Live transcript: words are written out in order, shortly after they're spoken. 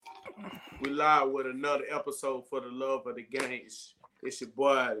We live with another episode for the love of the game. It's your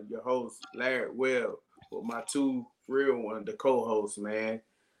boy, your host, Larrick Well, with my two real ones, the co-hosts, man.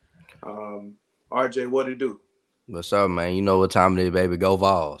 RJ, what it do? What's up, man? You know what time it is, baby. Go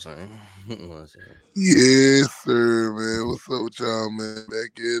Vols, man. Yes, sir, man. What's up with y'all, man?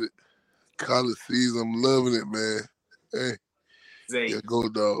 Back at it. College season, I'm loving it, man. Hey, Zay. yeah, go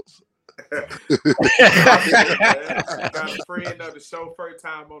Dawgs. Got a friend of the show, first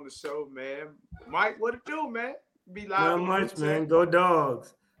time on the show, man. Mike, what it do, man? Be live. Not much, man. Go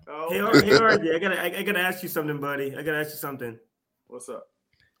Dawgs. Oh. Hey, RJ, I gotta ask you something, buddy. I gotta ask you something. What's up?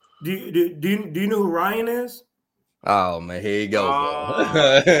 Do you know who Ryan is? Oh, man, here you go,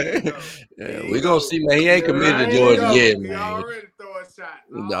 Yeah, we gonna see, man. He ain't committed to Georgia yet, man. He already throw a shot.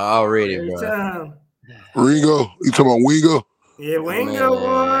 Already, Every bro. time. Ringo, you talking about Wingo? Yeah, Wingo, boy.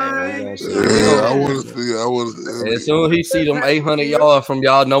 Yeah, I want to see. As soon as he see them 800 yards from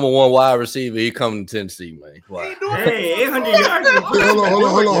y'all number one wide receiver, he coming to Tennessee, man. Wow. Hey, 800 yards.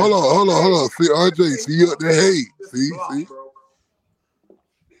 Hold on. See, RJ, see you up there. Hey, see.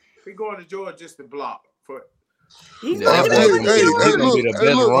 We going to Georgia just to block for. He's Hey, He's gonna be the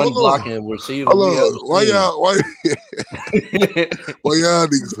best run blocking receiver. Why y'all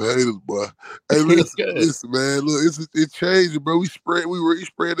niggas haters, boy? Hey, listen, man. Look, it's changing, bro. We spread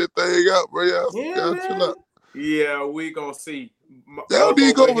that thing out, bro. Y'all chill out. Yeah, we gonna see. Y'all need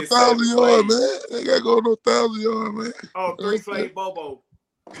to go over 1,000 yards, man. They gotta go no 1,000 yards, man. Oh, 3-play Bobo.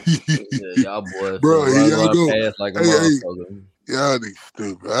 Y'all boys, bro. Y'all go. Pass like a Hey, motherfucker. y'all niggas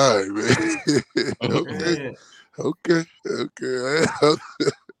stupid. All right, man. Okay.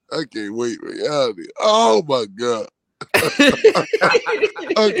 I can't wait, man. Y'all niggas. Oh my god.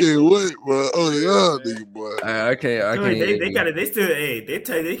 I can't wait, bro. Oh, y'all niggas, boy. I can't. They got it. They still. Hey,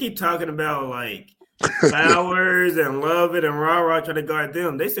 they keep talking about like Flowers and Lovett and Rah trying to guard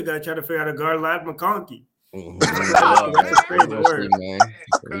them. They still got to try to figure out how to guard Lad McConkey. That's crazy work, man.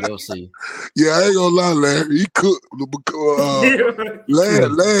 We'll see. Yeah, I ain't gonna lie, Larry. He cooked.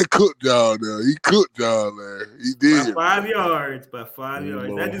 Lad cooked y'all now. He cooked y'all, Larry. He did. By 5 yards.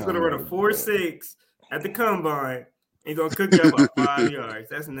 That dude's gonna run a 4.6 at the combine. He's gonna cook y'all by 5 yards.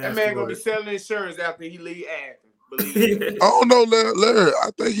 That's nasty. That man gonna be selling insurance after he leave Athens. I don't know, Larry.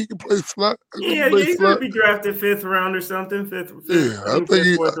 I think he can play slot. He's gonna be drafted 5th round or something.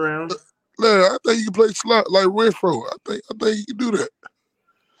 Fourth round. Larry, I think he can play slot like Renfro. I think he can do that.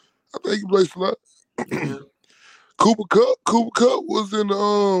 I think he can play slot. Cooper Kupp was in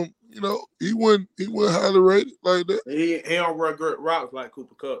he wasn't highly rated like that. He don't run good routes like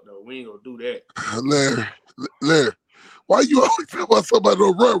Cooper Kupp though. We ain't gonna do that. Larry, why you always talking about somebody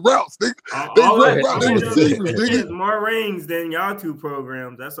don't run routes? They run routes. They receivers, nigga. More rings than y'all two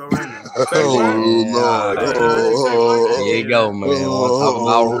programs. That's all I know. Oh, Lord. There you go, man. Talk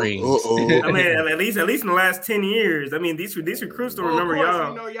about rings. I mean, at least in the last 10 years. I mean, these recruits don't remember y'all.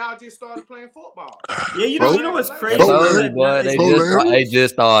 You know, y'all just started playing football. Yeah, you know what's crazy? They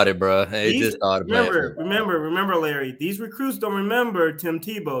just started, bro. They just started playing. Remember, Larry. These recruits don't remember Tim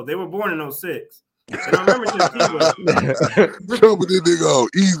Tebow. They were born in 06. I remember Tim Tebow. Trouble this nigga on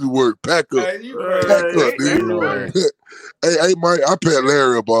easy work. Pack up. Pack up, dude. Hey, Mike, I pat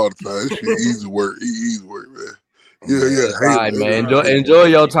Larry up all the time. This shit easy work. Easy work, man. Yeah. All right, man. Enjoy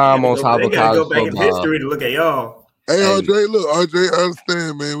your time on top of college football. They gotta go back in history to look at y'all. Hey, RJ, I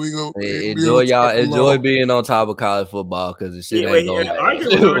understand, man. We gonna enjoy being on top of college football because the shit ain't going.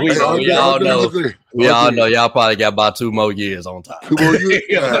 We all know y'all probably got about 2 more years on top. 2 more years.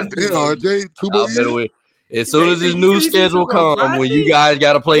 RJ, 2 more years. As soon as this new schedule comes, when you guys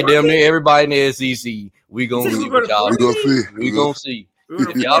got to play damn near everybody in the SEC, we gonna see what y'all. We gonna see.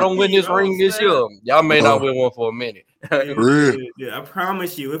 If y'all don't win this ring this year, y'all may not win one for a minute. Yeah, I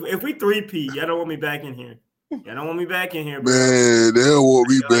promise you. If we 3-peat, y'all don't want me back in here. Y'all don't want me back in here, bro. Man, they don't want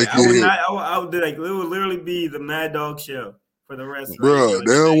me back in here. I would it would literally be the Mad Dog show for the rest. Bro,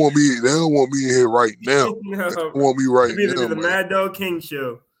 they don't want me. They don't want me in here right now. No, they want me right now. It'd be the Mad Dog King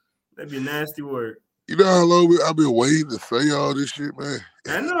show. That'd be nasty work. You know how long I've been waiting to say all this shit, man?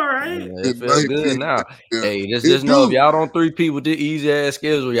 I know, right? Yeah, it feels good now. Yeah. Hey, just know if y'all don't 3-peat with this easy ass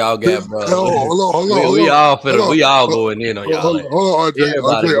schedule y'all got, bro. Hold on. We all going in on y'all. Hold on, RJ.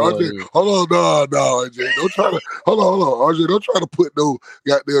 Hold on, no, RJ. Don't try to hold on, RJ. Don't try to put no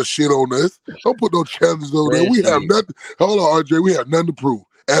goddamn shit on us. Don't put no challenges on there. We have nothing. Hold on, RJ. We have nothing to prove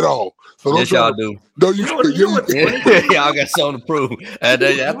at all. So yes, y'all do. No, y'all got something to prove.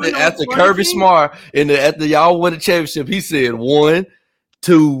 After Kirby Smart after y'all win the championship, he said 1,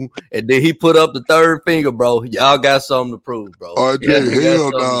 2, and then he put up the third finger, bro. Y'all got something to prove, bro. RJ,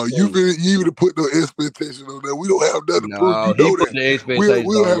 hell no. You would have put no expectation on that. We don't have nothing to prove. You know that.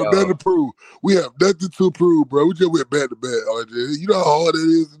 We don't have nothing to prove. We have nothing to prove, bro. We just went back to back, RJ. You know how hard it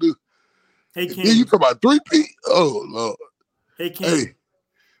is to do. Hey, King. Then you talking about 3P? Oh, Lord. Hey, King.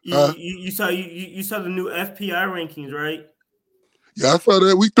 Hey. You saw the new FPI rankings, right? Yeah, I saw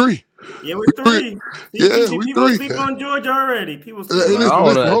that week 3. Yeah, week 3. People sleep on Georgia already. People sleep I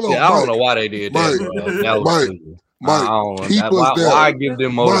don't know why they did that. Mike, why give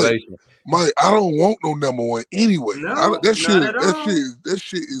them motivation? Mike, I don't want no number 1 anyway. That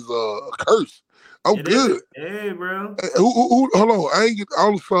shit is a curse. I'm good. Hey, bro. Hey, who? Hold on. I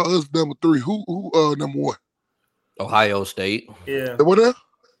only saw us number 3. Who? Number 1? Ohio State. Yeah. What else?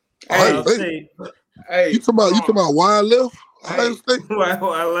 Ohio State. Hey, you talking about wide left? Ohio State. Wide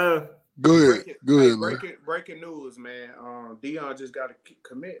left. Good. Breaking news, man. Dion just got to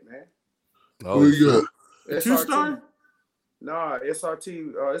commit, man. Who you got? 2-star? Nah,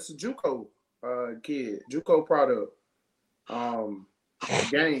 SRT. It's a JUCO kid. JUCO product.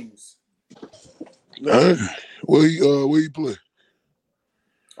 Games. Where you play?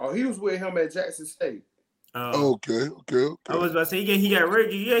 Oh, he was with him at Jackson State. Okay. I was about to say he got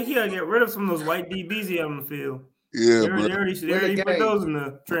rid. He got to get rid of some of those white DBs he had on the field. Yeah, they already put those in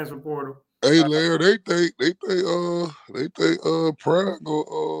the transfer portal. Hey, Larry, they think Pride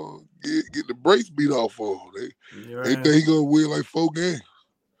gonna get the brakes beat off of him. They think he gonna win like 4 games.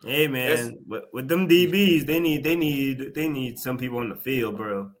 Hey man, with them DBs, they need some people on the field,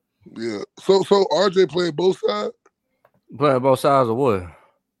 bro. Yeah. So RJ playing both sides? Playing both sides of what?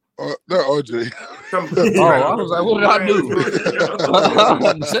 Not RJ. I was like, what did I do?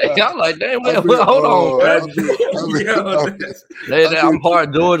 I'm like, damn, hold on. I'm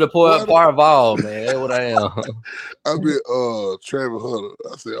part Georgia, part Vol, man. That's what I am. I mean, Travis Hunter.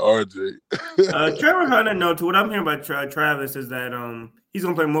 I said RJ. Travis Hunter, no. To what I'm hearing about Travis is that he's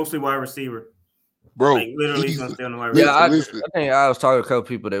gonna play mostly wide receiver. Bro, like, literally, he's gonna stay on the wide receiver. Yeah, I think I was talking to a couple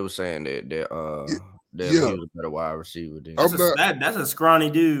people. They were saying that he was a better wide receiver. That's a scrawny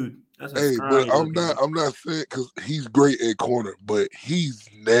dude. But I'm not saying because he's great at corner, but he's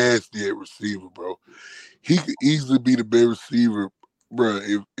nasty at receiver, bro. He could easily be the best receiver, bro,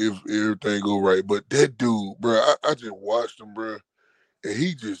 if everything go right. But that dude, bro, I just watched him, bro, and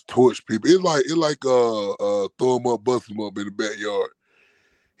he just torched people. It like throw him up, bust him up in the backyard.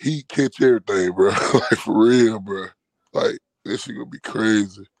 He catch everything, bro. Like for real, bro. Like that shit gonna be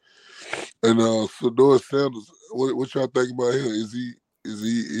crazy. And Sador Sanders, what y'all think about him? Is he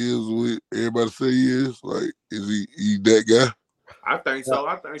what everybody say he is? Like, is he that guy? I think so.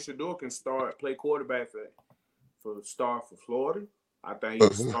 I think Shador can play quarterback for Florida. I think he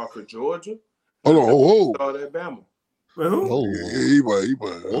can start for Georgia. Hold on, Start at Bama. Who? Yeah, he might.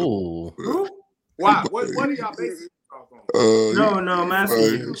 Who? Why? What are y'all basing off on? No, I'm asking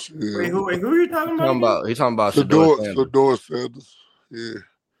you. Wait, who are you talking about? He's talking about Shador Sanders. Yeah.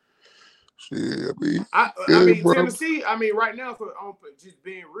 I mean, Tennessee. I mean, right now, for just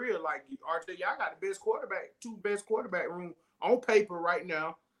being real, like RJ, y'all got the two best quarterback room on paper right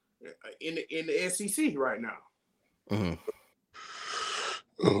now in the SEC right now. Mm-hmm.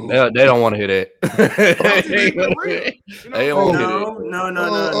 They don't want to hear that. They don't want to hear that. No.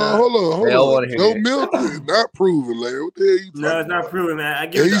 Hold on. Joe Milton is not proven, Larry. What the hell you talking about? It's not proven,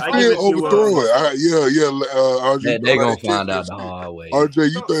 man. He's still overthrowing. RJ, they're gonna find out the hard way. RJ,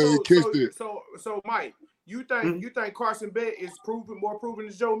 you think he catch it? So Mike, you think Carson Beck is more proven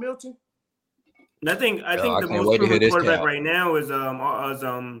than Joe Milton? I think the most proven quarterback right now is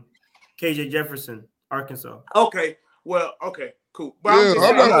KJ Jefferson, Arkansas. Okay. Well, okay. Cool. But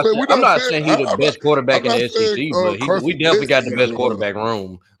I'm not saying he's the best quarterback in the SEC, but we definitely got the best quarterback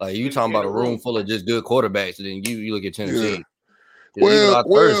room. Like you talking about a room full of just good quarterbacks, and then you look at Tennessee. Yeah. Well,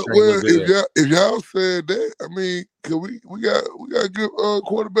 if y'all said that, I mean, cause we got good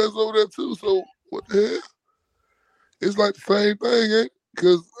quarterbacks over there too. So what the hell? It's like the same thing, ain't?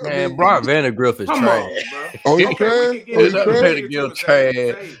 Because Brock Vandagriff is trash. He's trash. He's trash.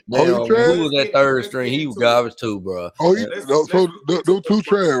 Who was that third string? He was garbage too, bro. So those two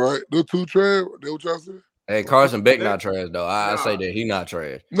trash, right? Those two trash. That what y'all said? Hey, Carson Beck not trash though. I say that he not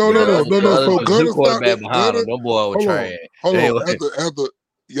trash. No. So Gunner quarterback behind him. Them boy was trash. Hold on. After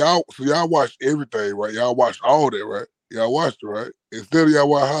y'all watched everything, right? Y'all watched all that, right? Y'all watched it, right? Instead of y'all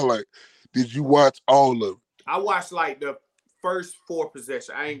watch highlight, did you watch all of it? I watched like the first 4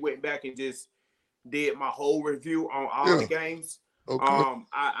 possessions. I ain't went back and just did my whole review on all the games. Okay.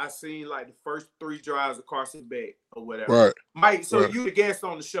 I seen like the first 3 drives of Carson Beck or whatever. Right. Mike, so you the guest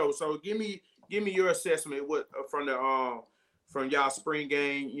on the show. So give me your assessment from from y'all spring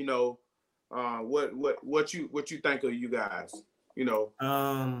game? You know, what you think of you guys? You know,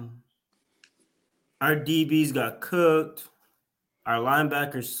 our DBs got cooked. Our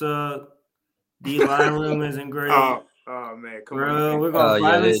linebackers suck. D line room isn't great. Oh man, come on. We're going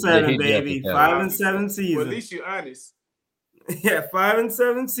 5-7, he baby. definitely 5-7 season. Well, at least you're honest. Yeah,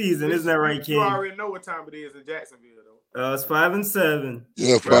 5-7 season. Isn't that right, King? You already know what time it is in Jacksonville, though. It's 5-7.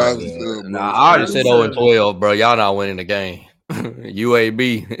 Yeah, 5-7. Nah, I already said 0-12, bro. Y'all not winning the game.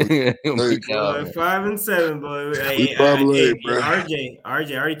 UAB. 5-7, boy. Hey, RJ, I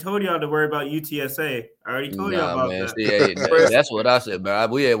already told y'all to worry about UTSA. I already told y'all about that. See, that's what I said, bro.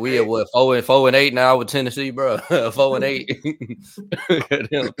 We had what 4-8 now with Tennessee, bro. 4-8.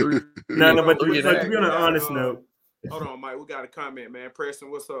 No, but to be on an honest note. Hold on, Mike. We got a comment, man.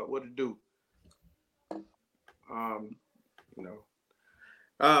 Preston, what's up? What it do? You know.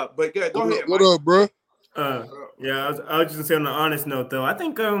 But go ahead. What up, bro? Yeah, I was just gonna say on an honest note though. I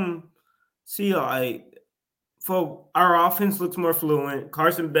think for our offense looks more fluent.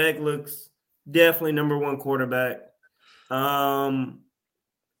 Carson Beck looks definitely number one quarterback. And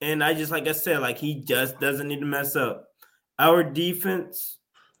I just like I said, like he just doesn't need to mess up. Our defense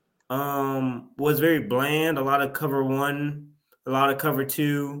was very bland. A lot of cover one, a lot of cover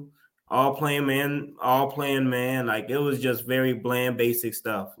two, all playing man. Like it was just very bland, basic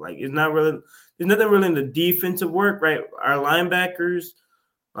stuff. Like there's nothing really in the defensive work, right? Our linebackers,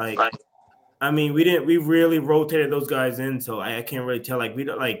 we really rotated those guys in, so I can't really tell.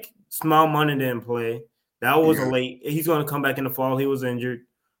 Like Small Money didn't play. That was a late. He's going to come back in the fall. He was injured.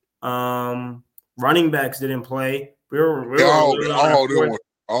 Running backs didn't play. All of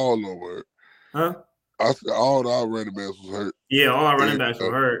them. Huh? I said all our running backs was hurt. Yeah, all our running backs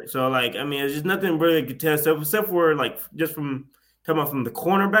were hurt. So there's just nothing really to test up except for just from talking about from the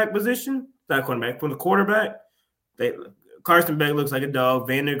cornerback position, not cornerback, from the quarterback. Carson Beck looks like a dog.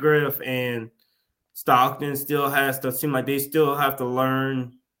 Vandergriff and Stockton still seem like they still have to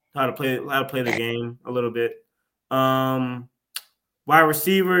learn how to play the game a little bit. Wide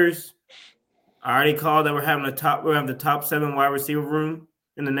receivers, I already called that we're having the top 7 wide receiver room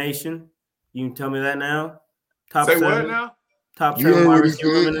in the nation. You can tell me that now. Top 7. What now? Top 7 wide receiver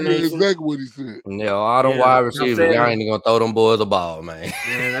room in the nation. Exactly what he said. Yeah, all them wide receivers, y'all ain't gonna throw them boys a ball, man.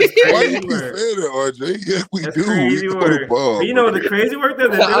 Yeah, that's crazy. Why you keep saying that, RJ? Yeah, we that's do. Crazy we work. throw the ball. But you know the crazy work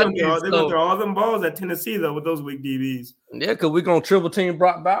that they're gonna throw all them balls at Tennessee though with those weak DBs. Yeah, because we're gonna triple team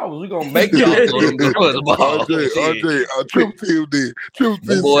Brock Bowers. We're gonna make y'all throw them boys the ball. RJ, triple team did.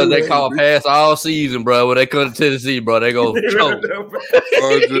 The boys they call pass all season, bro. When they come to Tennessee, bro, they go choke.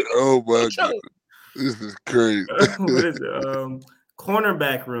 RJ, oh my God. This is crazy. What is it?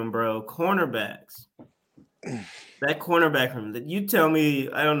 Cornerback room, bro. Cornerbacks. That cornerback room. You tell me,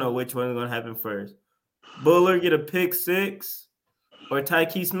 I don't know which one is going to happen first. Buller get a pick 6 or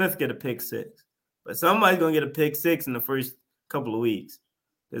Tyke Smith get a pick 6. But somebody's going to get a pick 6 in the first couple of weeks.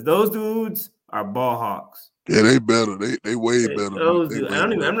 Because those dudes are ball hawks. Yeah, they better. They way better. I'm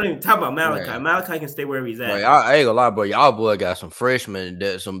not even talking about Malachi. Man. Malachi can stay wherever he's at. Bro, I ain't gonna lie, bro. Y'all boy got some freshmen,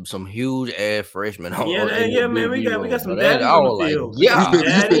 some huge ass freshmen. Man, we got some daddies on the field. You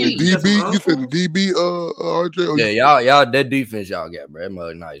said the DB, RJ. Y'all that defense y'all got, bro. That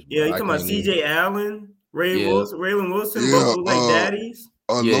mug nice. Bro. Yeah, you talking about CJ Allen, Raylan Wilson, both look like daddies.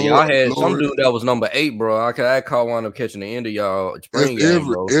 Y'all had some dude that was number 8, bro. I caught one up catching the end of y'all spring game,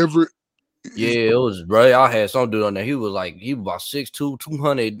 bro. Yeah, it was, bro. I had some dude on there. He was about 6'2",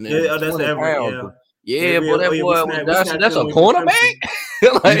 200 pounds. Yeah, but that boy, that's a cornerback.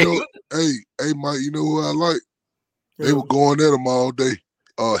 Hey, Mike, you know who I like? They were going at him all day.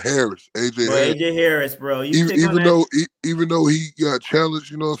 Harris, AJ Harris, bro. Even though he got challenged,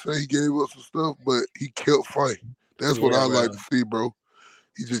 you know what I'm saying? He gave us some stuff, but he kept fighting. That's what I like to see, bro.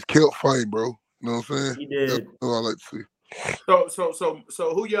 He just kept fighting, bro. You know what I'm saying? He did. That's what I like to see. So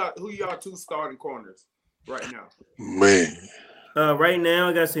who y'all 2 starting corners right now? Man. Right now,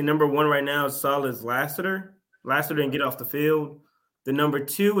 I gotta say number 1 right now is solid is Lassiter. Lassiter didn't get off the field. The number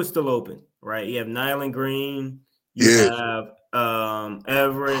 2 is still open, right? You have Nyland Green. You have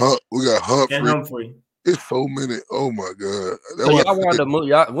Everett. We got Humphrey. And Humphrey. It's so many. Oh my God. So y'all wanted to move.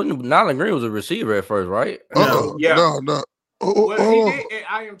 Nyland Green was a receiver at first, right? No. He did at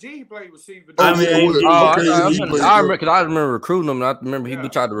IMG. He played receiver. I remember recruiting him. I remember he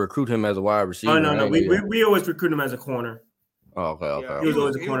tried to recruit him as a wide receiver. No. We always recruit him as a corner. Oh, okay. He was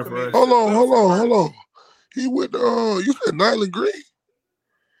always a corner for us. Hold on. He went. You said Nyland Green.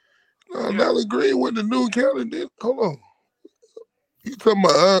 Nyland Green went to New County. Then hold on. You talking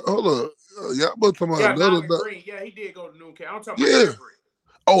about? Hold on. Y'all talking about another? Green. Yeah, he did go to New County. I'm talking about Everett.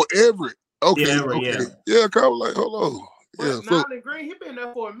 Oh, Everett. Okay. Yeah, Everett, okay. Yeah, kind of like, hold on. But Nyland Green, he been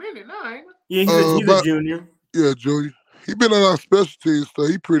there for a minute now, ain't he? Yeah, he's a junior. Yeah, junior. He been on our special teams, so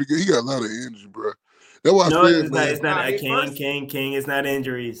he pretty good. He got a lot of energy, bro. That's why I said, man. It's not King. It's not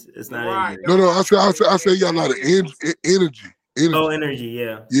injuries. It's not injuries. No. I said he got a lot of energy. Oh, energy,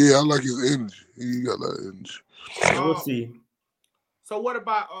 yeah. Yeah, I like his energy. He got a lot of energy. We'll see. So what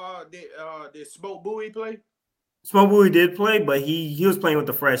about did Smoke Bowie play? Smoke Bowie did play, but he was playing with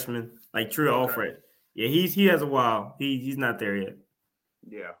the freshmen, like true Alfred. Yeah, he has a while. He's not there yet.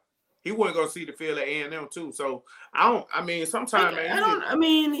 Yeah. He wasn't gonna see the field at A&M too. So sometimes A&M,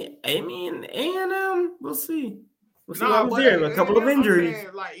 we'll see. We'll see what was there. A couple of injuries.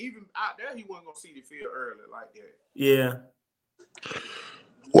 Saying, like even out there, he wasn't gonna see the field early like that. Yeah.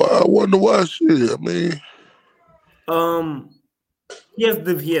 Well, I wonder why shit. I mean, he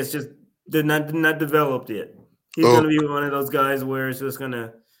has just not developed yet. He's gonna be one of those guys where it's just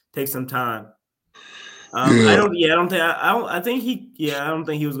gonna take some time. I don't think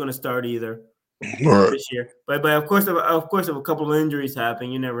he was gonna start either this year. But of course, if a couple of injuries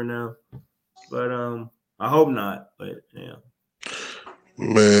happen, you never know. But I hope not. But yeah.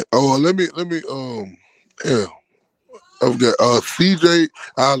 Man, let me yeah. I've got CJ,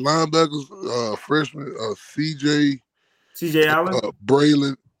 our linebackers, freshman, CJ Allen,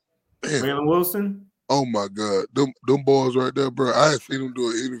 Braylon Wilson. Oh my God, them boys right there, bro. I had seen them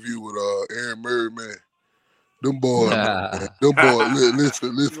do an interview with Aaron Murray, man. Them boys, man. Them boys.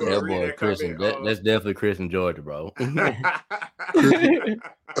 Listen. That boy, Chris, that's definitely Chris in Georgia, bro. You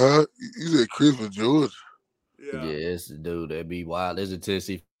said Chris in Georgia? Yeah, it's the dude that be wild. There's a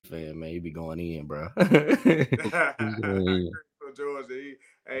Tennessee fan, man. He be going in, bro. Georgia,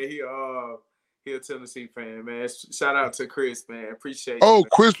 he a Tennessee fan, man. Shout out to Chris, man. Appreciate it. Oh,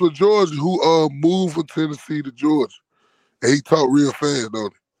 Chris from Georgia, who moved from Tennessee to Georgia. And he talk real fast,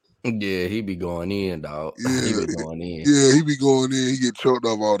 don't he? Yeah, he be going in, dog. Yeah, he be going in. Yeah, he be going in. He get choked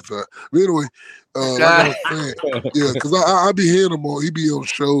off all the time. But anyway, like I was saying, yeah, because I be hearing him on. He be on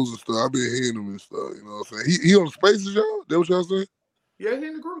shows and stuff. I be hearing him and stuff. You know what I'm saying? He on Spaces, y'all? That what y'all saying? Yeah, he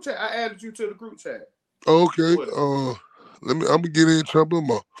in the group chat. I added you to the group chat. Okay. I'm gonna get in and jump him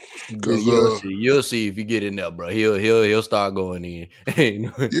up. You'll see if you get in there, bro. He'll start going in.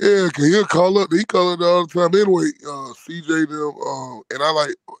 Yeah, cause he'll call up. He call up all the time. Anyway, CJ them, and I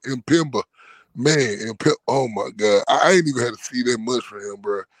like Impemba. Man, oh my God, I ain't even had to see that much from him,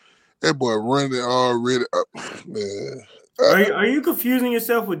 bro. That boy running already, man. Are you confusing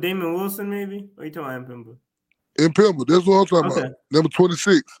yourself with Damon Wilson? Maybe? Or are you talking about Impemba? Impemba, that's what I'm talking about. Number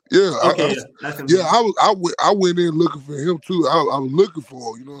 26. Yeah. Okay, I went in looking for him too. I was looking for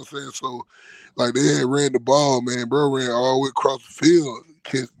him, you know what I'm saying? So, like, they had ran the ball, man. Bro ran all the way across the field.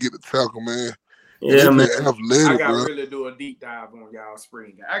 Can't get the tackle, man. Yeah, man. Athletic, I got bro. really do a deep dive on y'all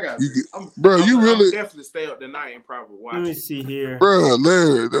spring. I'm definitely stay up tonight and probably watch. Let me see here. Bro,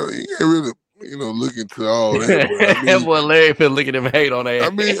 Larry, though, he ain't really, look into all that. That boy Larry been looking at him hate on that. I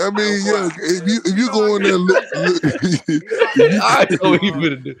mean, yeah. If you go in there, look. I know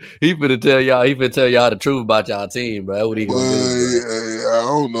he finna tell y'all. He finna tell y'all the truth about y'all team, bro. That's what he gonna do. I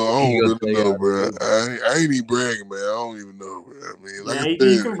don't know. I don't really know, bro. I ain't even bragging, man. I don't even know, bro. I mean, like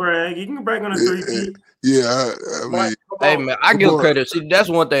you can brag. You can brag on a 3P. Yeah, I mean, hey man, I give credit. See, that's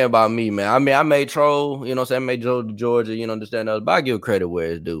one thing about me, man. I mean, I made troll, you know what I'm saying? I made Georgia, you know, understand that, but I give credit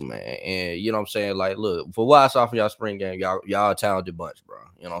where it's due, man. And you know what I'm saying? Like, look, for what I saw from y'all spring game, y'all a talented bunch, bro.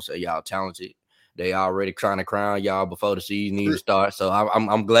 You know what I'm saying? Y'all talented. They already trying to crown y'all before the season even starts. So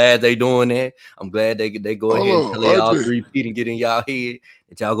I'm glad they doing that. I'm glad they go ahead and tell y'all 3P and get in y'all head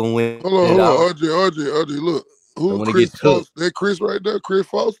that y'all gonna win. Hold on, RJ, look. Who Chris Foster? That Chris right there, Chris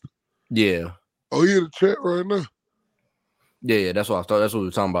Foster? Yeah. Oh, he in the chat right now. Yeah, that's what I thought. That's what we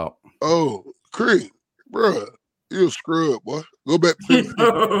were talking about. Oh, Chris, bro, you a scrub, boy. Go back to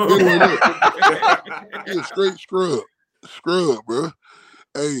anyway, look. You a straight scrub, bro.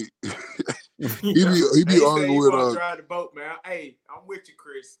 Hey, he be arguing with drive the boat, man. Hey, I'm with you,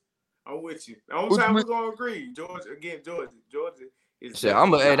 Chris. I'm with you. The only time we're gonna agree, Georgia. Hey,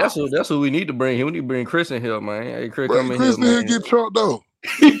 that's who we need to bring here. We need to bring Chris in here, man. Hey, Chris, come in Chris here, man. Get trucked though.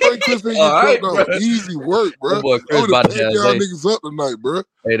 Chris didn't get trucked though. Easy work, bro. That boy Chris about to have y'all niggas up tonight, bro.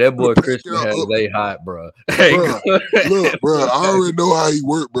 Hey, that boy Chris has they hot, bro. Hey, look, bro. I already know how he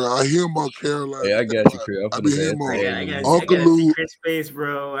work, bro. I hear him on Carolina. Hey, I got you, Chris. I be hearing him on Uncle Lou. See Chris' face,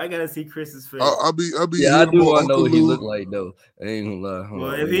 bro. I gotta see Chris's face. I be. Yeah, I do want to know what he look like though. I ain't gonna lie.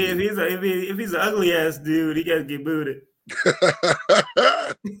 Well, if he's an ugly ass dude, he gotta get booted.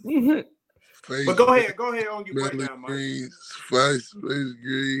 But go ahead on your breakdown, Mike. Spice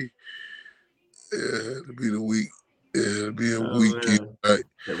green. Yeah, it'll be the week. Yeah, it'll be a weekend. Right?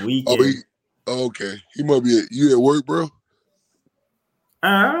 The weekend. Okay. He might be you at work, bro?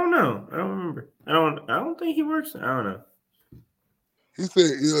 I don't know. I don't remember. I don't think he works. I don't know. He said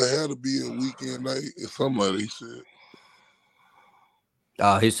it had to be a weekend night. Somebody said.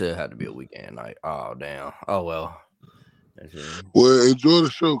 Oh, he said it had to be a weekend night. Oh, damn. Oh, well. Well, enjoy the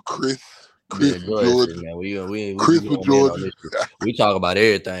show, Chris. Chris yeah, George. Man. We Chris for Georgia. We talk about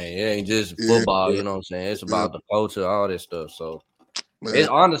everything. It ain't just football, you know what I'm saying? It's about the culture, all this stuff. So it's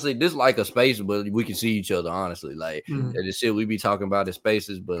honestly, this is like a space, but we can see each other, honestly. Like the shit we be talking about in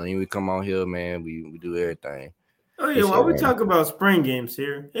spaces, but when we come on here, man, we do everything. Oh, yeah, while we talk about spring games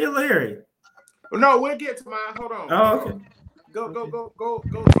here. Hey, Larry. No, we'll get to mine. Hold on. Oh, okay. Go.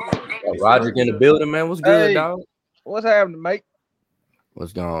 Roderick in the building, man. What's good, dog? What's happening, mate?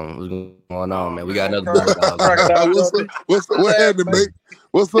 What's going on, man? We got another What happened, mate?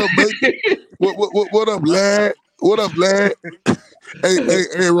 What's up, mate? What up, lad? What up, lad?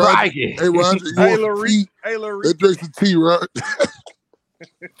 Hey, Roger. Hey, Roger. Hey, Larrick. Let's drink some tea, Roger.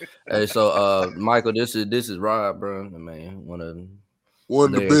 Hey, so Michael, this is Rod, bro. Man, one of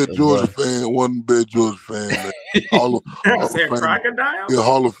the best Georgia fan. One best Georgia fan. Man. Hall of Crocodile? Yeah,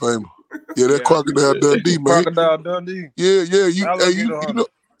 Hall of Famer. Yeah, that Crocodile Dundee, man. Crocodile Dundee. Yeah.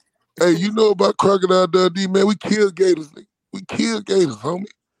 You know about Crocodile Dundee, man. We killed Gators. We killed Gators, homie.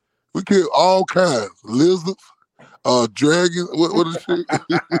 We killed all kinds. Lizards, dragons. What is shit?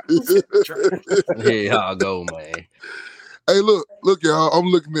 Here y'all go, man. Hey, look, y'all. I'm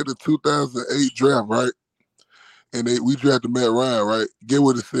looking at the 2008 draft, right? And we drafted Matt Ryan, right? Get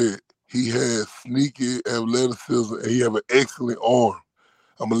what it said. He has sneaky athleticism and he have an excellent arm.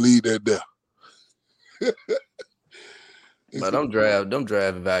 I'm gonna leave that there. But them draft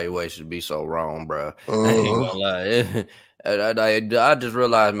evaluations be so wrong, bro. I ain't gonna lie. I just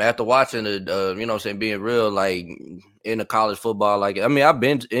realized, man, after watching it, you know what I'm saying, being real, like, in the college football, like, I mean, I've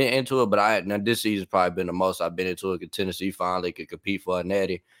been into it, but now this season's probably been the most I've been into it, because Tennessee finally could compete for a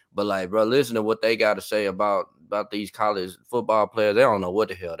natty. But, like, bro, listen to what they got to say about these college football players. They don't know what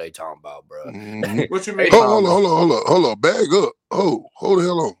the hell they talking about, bro. What you mean? Hold on. Bag up. Hold the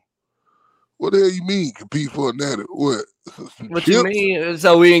hell on. What the hell you mean compete for a natty? What? What you mean?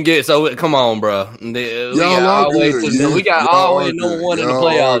 So we didn't get. So come on, bro. We got always number one in the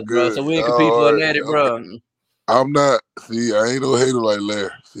playoffs, bro. So we didn't compete for a natty, bro. I'm not. See, I ain't no hater like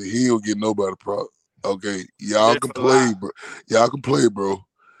Larry. See, he don't get nobody props. Okay, y'all can play, bro. Y'all can play, bro.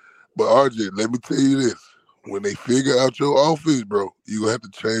 But RJ, let me tell you this: when they figure out your offense, bro, you gonna have to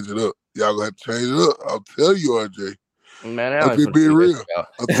change it up. Y'all gonna have to change it up. I'll tell you, RJ. Man, I'm just being real.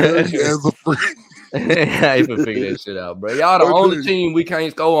 I'm telling you as a friend. I ain't even figure that shit out, bro. Y'all the only team we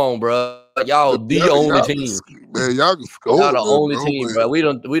can't score on, bro. Y'all the only team. Man, y'all can score. Y'all the only team, bro. We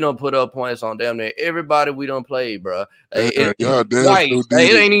don't put up points on damn near everybody we done played, bro. It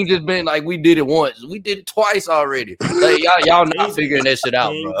ain't even just been like we did it once. We did it twice already. Like, y'all not figuring that shit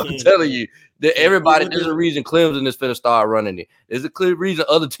out, bro. I'm telling you. Everybody, there's a reason Clemson is finna start running it. There's a clear reason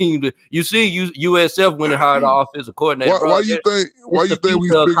other teams. You see, USF went and hired an offensive coordinator. Why you think we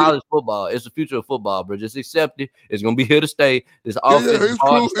figured college football? It's the future of football, bro. Just accept it. It's gonna be here to stay. This offense is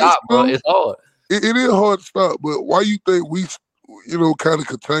hard to stop, bro. It's hard. It is hard to stop, but why you think we, kind of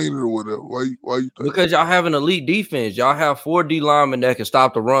contain it or whatever? Why you think? Because y'all have an elite defense. Y'all have 4 D linemen that can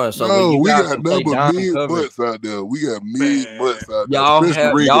stop the run. So no, we got number mid-butts out there. We got mid-butts out there. Y'all can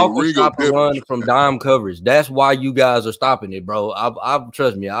stop the run from dime coverage. That's why you guys are stopping it, bro. I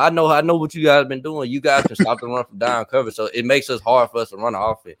trust me. I know what you guys have been doing. You guys can stop the run from dime coverage. So it makes us hard for us to run the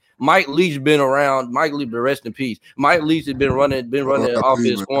offense. Mike Leach been around. Mike Leach, rest in peace. Mike Leach has been running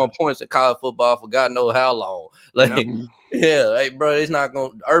offense, scoring points in college football for God knows how long. Like. Yeah, hey, bro, it's not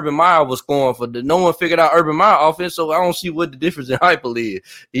going to – Urban Meyer was scoring for no one figured out Urban Meyer offense, so I don't see what the difference in hyper is.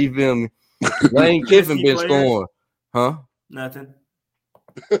 You feel me? Lane Kiffin been scoring. Huh? Nothing.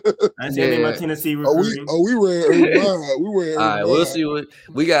 I see any of my Tennessee recruiting. We ran Urban Meyer. All right, we'll see what –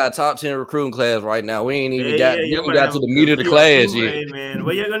 we got a top 10 recruiting class right now. We ain't even got to the meat of the class yet. Hey, man,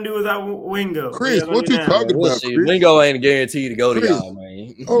 what you going to do without Wingo? Chris, what you talking about, Chris? Wingo ain't guaranteed to go to y'all,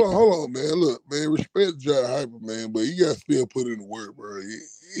 man. Hold on, man. Look, man, respect Josh Hyper, man, but you got to still put in the work, bro.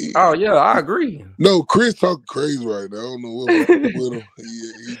 Oh, yeah, I agree. No, Chris talking crazy right now. I don't know what's with him.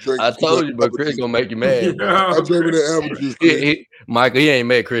 He drinking. I told you, but Chris going to make you mad, bro. I drinking that apple juice, Michael, he ain't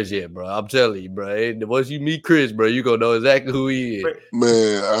met Chris yet, bro. I'm telling you, bro. Once you meet Chris, bro, you gonna know exactly who he is.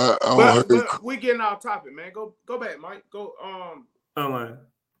 Man, I don't but we getting off topic, man. Go back, Mike. Go. Oh man.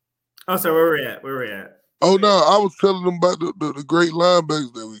 Oh, so where we at? Oh no, I was telling them about the great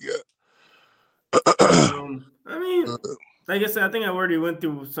linebackers that we got. I mean, like I said, I think I already went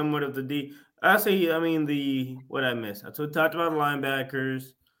through somewhat of the what I missed. I talked about the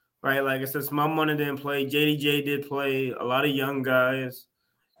linebackers. Right, like I said, Small Money didn't play. JDJ did play. A lot of young guys.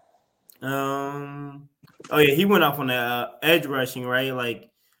 Oh yeah, he went off on the edge rushing, right? Like,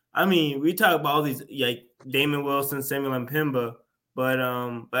 I mean, we talk about all these like Damon Wilson, Samuel Mpemba, but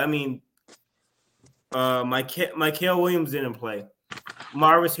I mean, Mikael Williams didn't play.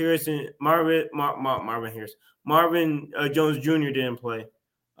 Marvin Jones Jr. didn't play.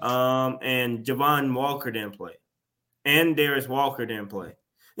 And Javon Walker didn't play, and Darius Walker didn't play.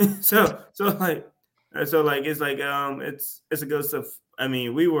 so like it's like it's a good stuff. I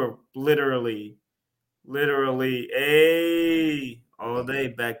mean, we were literally all day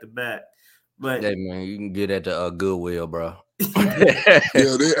back to back. But hey man, you can get at the Goodwill, bro. Yeah,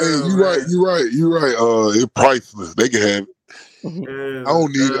 you're right. It's priceless. They can have it. I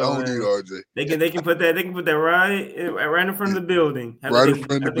don't need RJ. They can put that right in front of the building. Right in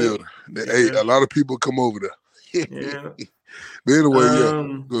front of the building. Hey, a lot of people come over there. Yeah. But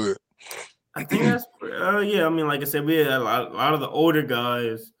anyway, go ahead. I think that's I mean, like I said, we had a lot of the older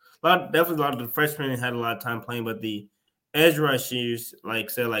guys. Definitely a lot of the freshmen had a lot of time playing, but the edge rushers, like I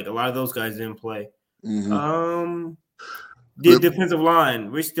said, like a lot of those guys didn't play. Mm-hmm. The defensive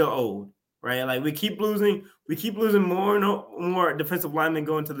line, we're still old, right? Like we keep losing more defensive linemen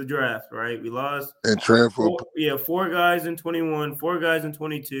going to the draft, right? We lost and transfer. 4 guys in 21, 4 guys in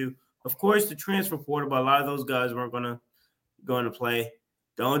 22. Of course, the transfer portal, but a lot of those guys weren't going to play.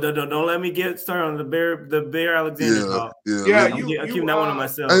 Don't let me get started on the Bear Alexander talk. Yeah. I'm keeping that one on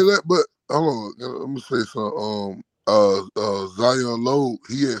myself. Hey, but hold on, let me say something. Zion Lowe,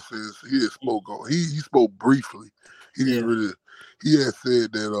 he had spoke on. He spoke briefly. He didn't really. He had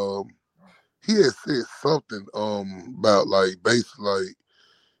said that he had said something about like basically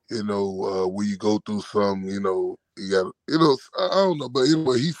like when you go through some you got I don't know, but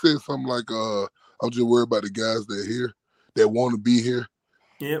anyway he said something like I'm just worried about the guys that are here that want to be here.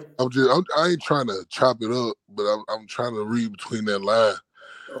 Yep. I ain't trying to chop it up, but I'm trying to read between that line.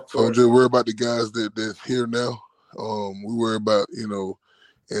 So I'm just worried about the guys that's here now. We worry about and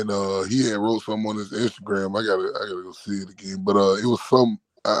he had wrote something on his Instagram. I gotta go see it again. But it was some.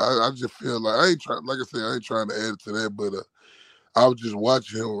 I just feel like I ain't trying. Like I said, I ain't trying to add to that. But I was just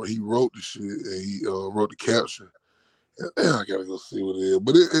watching him. He wrote the shit and he wrote the caption. And I gotta go see what it is.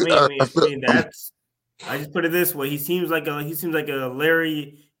 But I just put it this way. He seems like a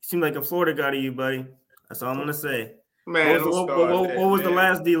Larry. He seems like a Florida guy to you, buddy. That's all I'm gonna say. Man, what was the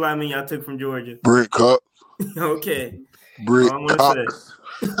last D lineman y'all took from Georgia? Brent Cox. Okay. Brent Cox.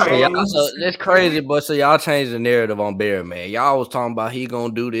 Hey, that's crazy, but so y'all changed the narrative on Bear, man. Y'all was talking about he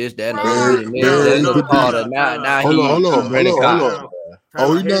gonna do this, that, and the now hold on.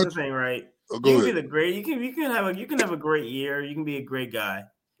 Oh, here's the thing, right? You can have a great year. You can be a great guy.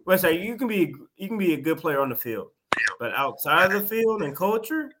 But say you can be a good player on the field, but outside of the field and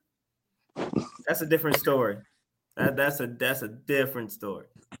culture, that's a different story. That's a different story.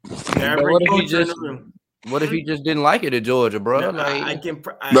 What if he just didn't like it at Georgia, bro? No,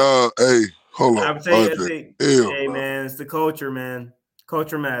 hey, hold on. I would say, hey, man, it's the culture, man.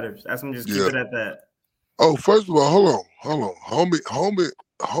 Culture matters. That's gonna just keep it at that. Oh, first of all, hold on, homie,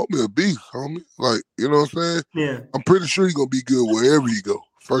 a beast, homie. Like, you know what I'm saying? Yeah. I'm pretty sure he's gonna be good wherever you go.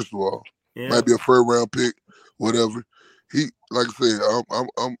 First of all, might be a third round pick, whatever. He, like I said, I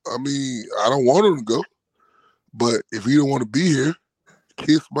mean, I don't want him to go, but if he don't want to be here,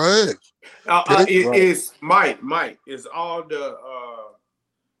 kiss my ass. It's Mike. It's all the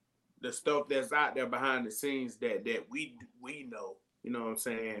stuff that's out there behind the scenes that we know. You know what I'm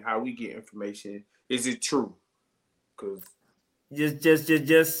saying? How we get information. Is it true? Because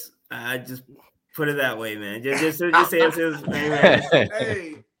just put it that way, man. Just say it's his man.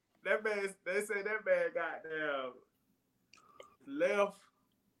 Hey, that man. They say that man got down, left,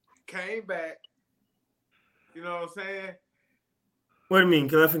 came back. You know what I'm saying? What do you mean?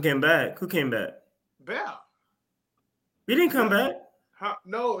 Clefin came back? Who came back? Bell. He didn't come back.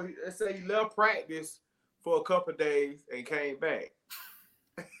 No, they say he left practice for a couple of days and came back.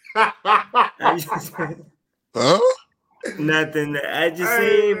 Huh? Nothing. I just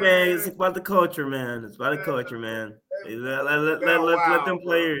say, man, it's about the culture, man. It's about the culture, man. Let them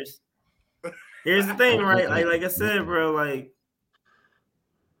players. Here's the thing, right? Like I said, bro. Like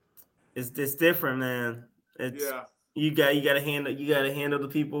it's different, man. It's you gotta handle the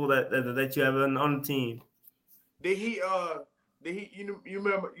people that you have on the team. Did he you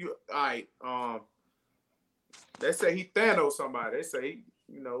remember you all right, they say he Thanos somebody. They say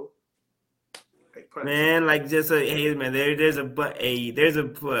man, like just hey man, there's a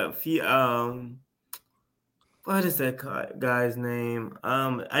few what is that guy's name?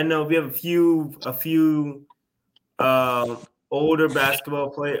 I know we have a few older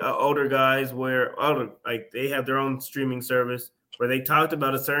basketball older guys where like they have their own streaming service where they talked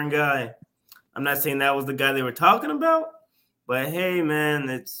about a certain guy. I'm not saying that was the guy they were talking about, but hey, man,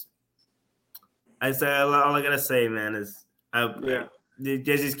 all I gotta say, man, is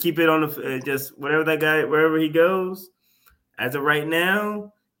just keep it on the just whatever that guy, wherever he goes. As of right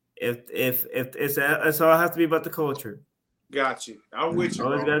now, if it's all has to be about the culture. Got you. I'm with you.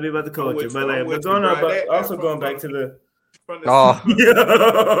 Always got to be about the culture. But going back to the.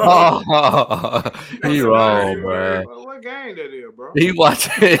 He wrong, bro. What game that is, bro? He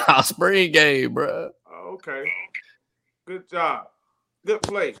watching our spring game, bro. Okay. Good job. Good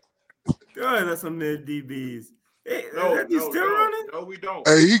play. God, that's some mid DBs. Hey, that dude still running? No, we don't.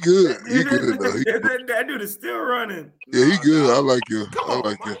 Hey, he good. He good though. That dude is still running. Yeah, he good. I like you. I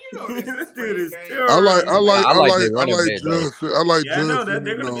like you. You know This dude is still I like Johnson. I like Johnson. I know Johnson. that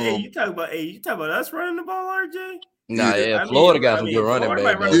they're gonna be. You talk about us running the ball, RJ. Nah, Florida got some good running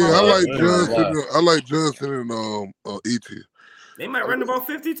back. Yeah, I like Johnson. I like Johnson and Eaton. They might run the ball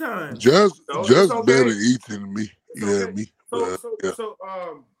 50 times. Just better than Eaton than me.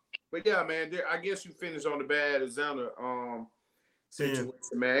 But yeah, man, I guess you finished on the bad Arizona situation,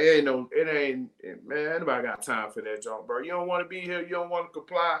 man. It ain't, man, anybody got time for that junk, bro. You don't want to be here. You don't want to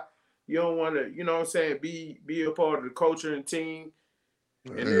comply. You don't want to, you know what I'm saying, be a part of the culture and team.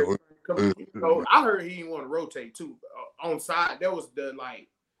 And I heard he didn't want to rotate too on side. That was the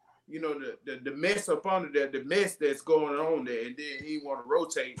the mess up under there, the mess that's going on there, and then he want to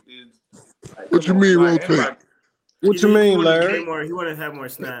rotate. What you mean rotate? What you mean, Larry? He wanted to have more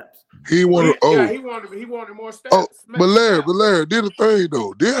snaps. He wanted. He wanted more snaps. Oh, but Larry, did the thing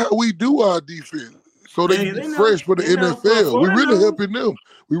though. Did how we do our defense, so they can be fresh for the NFL. We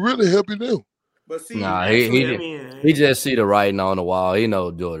really helping them. But see, he just see the writing on the wall. He know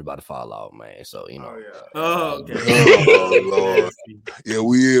George about to fall off, man. So you know. Okay. Oh Lord. Yeah,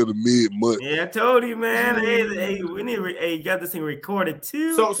 we in the mid-month. Yeah, I told you, man. Hey, we need. You got this thing recorded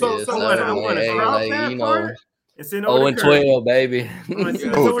too. So I want to drop that part. 0-12, baby. Damn.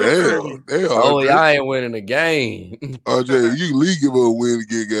 Y'all ain't winning the game. RJ, you league give a win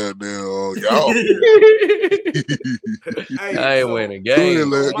again, goddamn. Y'all. I ain't winning the game.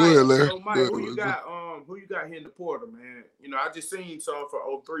 Go ahead, Larry. So Mike, who you got here in the portal, man? You know, I just seen some for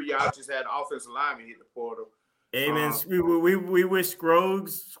 03. Y'all just had offensive lineman hit the portal. Hey, man, we wish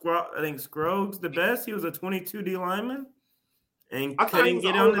Scruggs, the best. He was a 22 D lineman. And I couldn't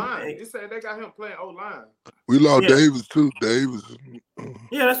get on the line. They said they got him playing O-line. We lost Davis too. Davis.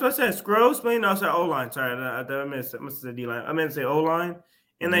 Yeah, that's what I said. Scruggs playing. I said O-line. Sorry, I missed the D-line. I meant to say O-line.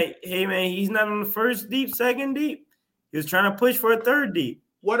 And hey man, he's not on the first deep, second deep. He was trying to push for a third deep.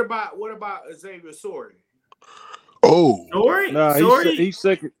 What about Xavier Sorey? Oh, Sorey? Nah, he's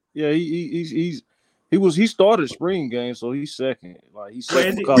second. Yeah, he started spring game, so he's second. Like he's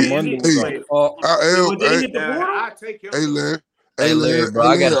second Monday. I take him. Hey, Larry, bro,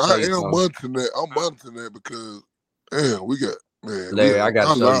 I am monitoring that. I'm monitoring that because, damn, we got, man. Larry, I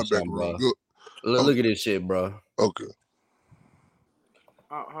got to tell you something, bro. Look at this shit, bro. Okay.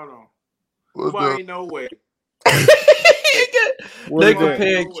 Hold on. Why ain't no way? They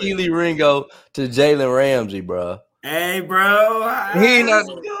compared Keely Ringo to Jalen Ramsey, bro. Hey, bro. He ain't not.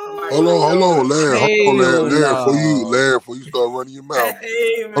 Hold on, Larry. Larry, before you start running your mouth.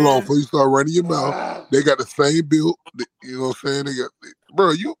 Hold on, before you start running your mouth. They got the same build. You know what I'm saying? They got,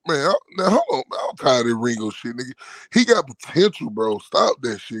 bro. Now hold on. I'm tired of Ringo shit, nigga. He got potential, bro. Stop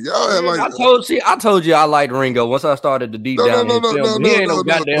that shit. Y'all had like. I told you I liked Ringo once I started to deep down. He ain't no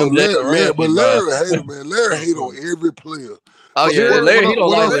goddamn Larry. But Larry hate, man. Larry hate on every player. Oh yeah, Larry. He don't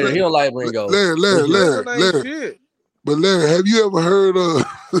like Ringo. He don't like Ringo. Larry. But Larry, have you ever heard of?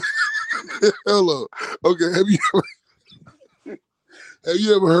 Hello. Okay. Have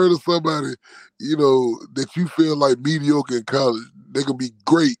you ever heard of somebody, you know, that you feel like mediocre in college? They could be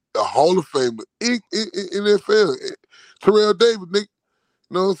great, a Hall of Famer in NFL. Terrell Davis, Nick.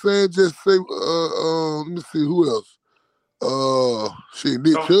 You know what I'm saying? Just say, let me see who else.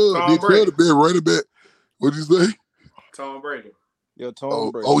 Nick Chubb. Nick Chubb, the best running back. What'd you say? Tom Brady. Yeah,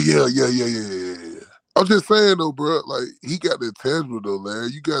 Tom Brady. Oh yeah. I'm just saying though, bro. Like he got the intangible though,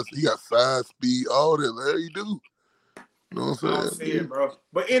 Larry. He got size, speed, all that, Larry. You do. You know what I'm saying? I don't see it, bro.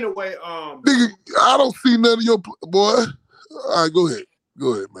 But anyway, nigga, I don't see none of your boy. All right, go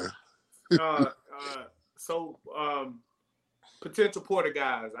ahead, man. So potential Porter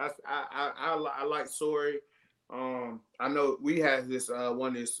guys. I like Sorey. I know we had this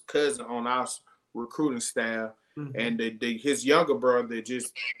his cousin on our recruiting staff, and his younger brother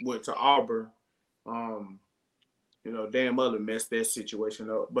just went to Auburn. Dan Mother messed that situation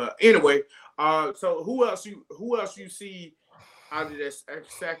up. But anyway, so who else you see out of that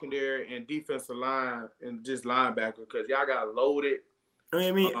secondary and defensive line and just linebacker because y'all got loaded.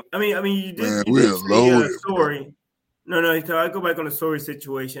 I mean, you did see a Sorey. No. I go back on the Sorey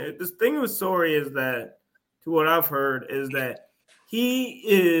situation. The thing with Sorey is that, to what I've heard, is that he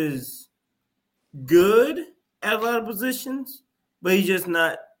is good at a lot of positions, but he's just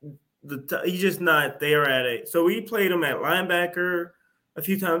not there at it. So we played him at linebacker a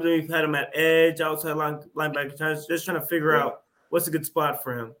few times, and we've had him at edge, outside linebacker times, just trying to figure out what's a good spot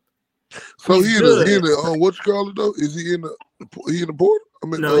for him. So he's in the what you call it though? Is he in the portal? I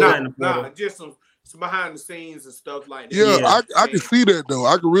mean, not in the portal. Nah, just some behind the scenes and stuff like that. Yeah, I can see that though.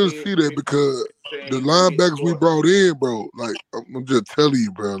 I can really see that because the linebackers we brought in, bro. Like I'm just telling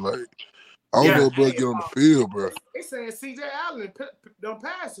you, bro. Like I don't know, bro. Get on the field, bro. They saying C.J. Allen don't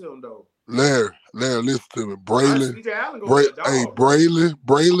pass him though. Larry, listen to me. Braylon, C.J. Allen gonna be a dog.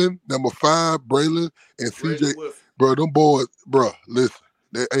 Braylon, number 5, Braylon, and C.J. Bro, them boys, bro. Listen,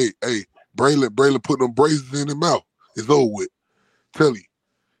 Braylon put them braces in his mouth. It's over with. Tell you.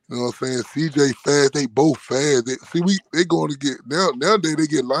 You know what I'm saying? CJ fast, they both fast. They going to get nowadays they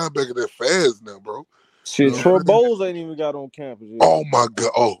get linebacker that fast now, bro. Shit, Troy Bowles ain't even got on campus yet. Oh my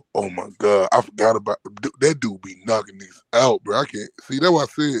god! Oh my god! I forgot about that dude. Be knocking these out, bro. I can't see. That's why I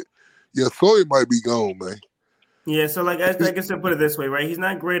said, yeah, Sawyer might be gone, man. Yeah, so like I guess I put it this way, right? He's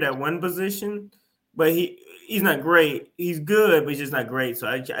not great at one position, but he's not great. He's good, but he's just not great. So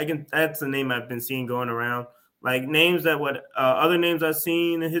I can. That's the name I've been seeing going around. Like names that other names I've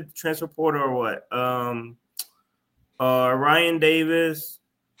seen hit the transfer portal or what? Ryan Davis.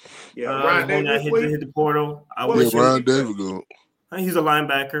 Yeah, Ryan Davis hit the portal. Ryan Davis go. He's a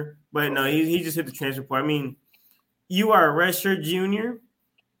linebacker, but no, he just hit the transfer portal. I mean, you are a redshirt junior,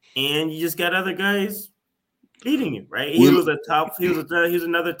 and you just got other guys beating you, right? He was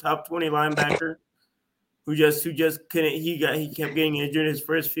another top 20 linebacker who just couldn't. He kept getting injured in his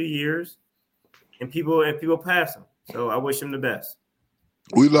first few years. And people pass him. So I wish him the best.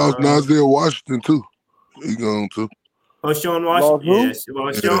 We lost Nazir Washington too. He gone too. Oh, Sean Washington. Yes.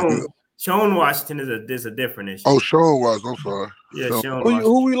 Well, Sean Washington is a different issue. Oh, Sean Washington. I'm sorry. Yeah, Sean Washington.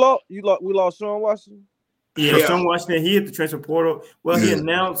 Who we lost? We lost Sean Washington? Yeah, Sean Washington. He hit the transfer portal. Well, he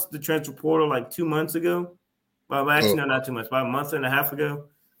announced the transfer portal like 2 months ago. Well, actually, no, not 2 months. About a month and a half ago.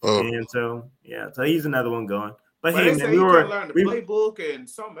 And so he's another one going. But hey, man, we were learn the playbook and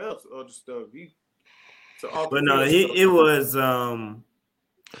something else, other stuff. But no, it was well,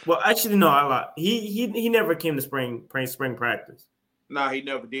 actually, no, I lied. He never came to spring practice. Nah, he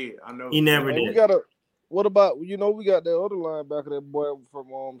never did. I know he never did. What about we got that other linebacker, that boy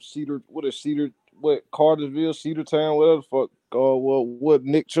from Cartersville, Cedartown, whatever the fuck. What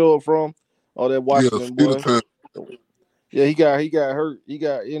Nick Chubb from? Oh, that Washington boy. Yeah, he got hurt. He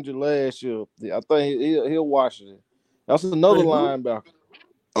got injured last year. I think he'll Washington. That's another linebacker.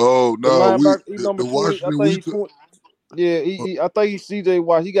 Oh no, the Washington. I think he's CJ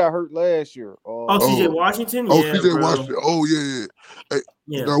Watt. He got hurt last year. CJ Washington. CJ Washington. Oh yeah. Hey,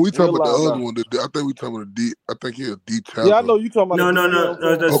 no, we talking about the other one. I think we talking about the D. I think he's a D tackle. Yeah, I know you talking about. No.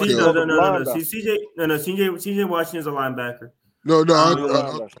 CJ Washington is a linebacker. No. I'm talking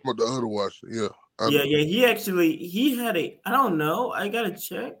about the other Washington. Yeah. He had I don't know. I gotta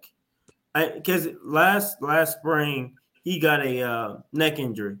check. Because last spring he got a neck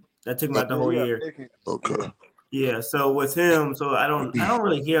injury that took him out the whole year. Okay. Yeah, so with him, so I don't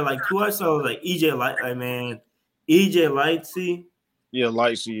really hear like who I saw was like EJ Lightsey. Yeah,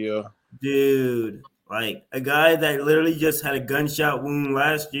 Lightsey, yeah. Dude, like a guy that literally just had a gunshot wound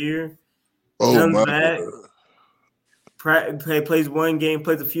last year. Oh, comes back, plays one game,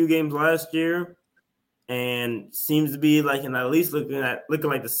 plays a few games last year, and seems to be like at least looking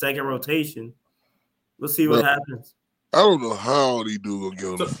like the second rotation. We'll see what happens. I don't know how these dudes gonna get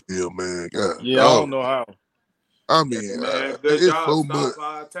on the field, man. God, I don't know how. I mean, man, it's so much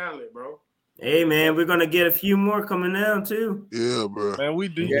talent, bro. Hey, man, we're gonna get a few more coming down too. Yeah, bro. Man, we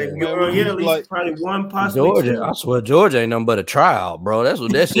do. Yeah, we're gonna get at least probably one, possibly Georgia. two. I swear, Georgia ain't nothing but a tryout, bro. That's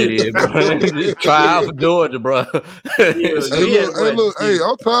what that shit is, bro. Tryout for Georgia, bro. Hey,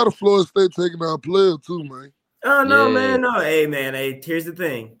 I'm tired of Florida State taking our players too, man. Oh no, man, no. Hey, man. Hey, here's the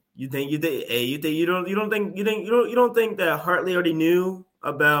thing. You don't think that Hartley already knew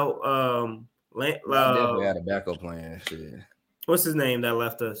about definitely had a backup plan. Shit. What's his name that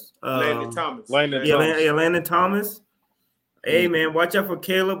left us? Landon Thomas. Landon Thomas. Hey, man, watch out for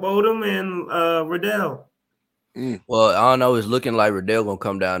Caleb Odom and Riddell. Well, I don't know. It's looking like Riddell gonna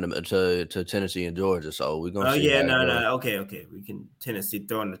come down to Tennessee and Georgia, so we're gonna. No. Okay. We can Tennessee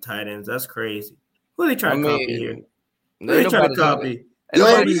throwing the tight ends. That's crazy. Who are they trying to copy here? Who are they trying to copy?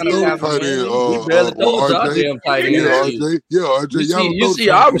 Y'all need to throw tight end. He barely throws goddamn tight end. RJ. Yeah, RJ. You see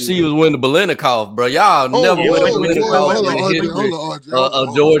our receivers win the Bilenikov, bro. Y'all never win the Bilenikov in the history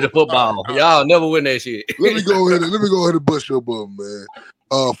of Georgia football. Y'all never win that shit. Let me go ahead and bust your bum, man.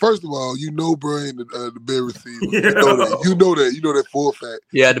 First of all, bro ain't the best receiver. You know that for a fact.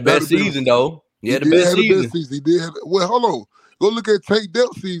 Yeah, the best season though. Yeah, the best season. He did have. Well, hold on. Go look at Tank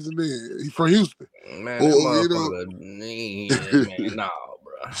Depth season. Then he's from Houston. Man, man, nah,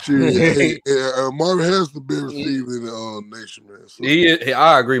 bro. Shit, Marvin Harrison the best receiver in the nation, man. So.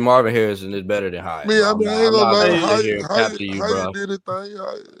 I agree. Marvin Harrison is better than Hyatt. I ain't gonna lie. Hyatt did his thing.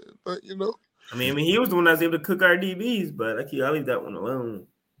 I mean, he was the one that was able to cook our DBs, but I'll leave that one alone.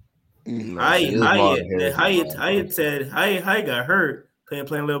 Hyatt said Hyatt got hurt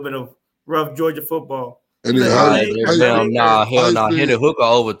playing a little bit of rough Georgia football. And then hell nah. Henry Hooker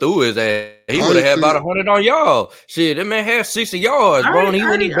overthrew his ass. He would have had about 100 on y'all. Shit, that man had 60 yards, bro. And he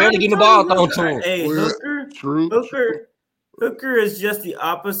wouldn't barely get the ball thrown to him. Hey, Hooker is just the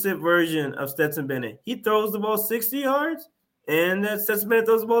opposite version of Stetson Bennett. He throws the ball 60 yards, and that Stetson Bennett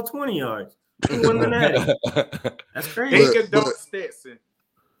throws the ball 20 yards. That's crazy. Stetson.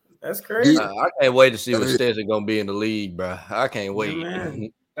 That's crazy. I can't wait to see what Stetson gonna be in the league, bro. I can't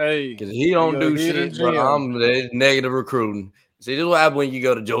wait. Hey, because he don't do shit, bro. I'm negative recruiting. See, this is what happens when you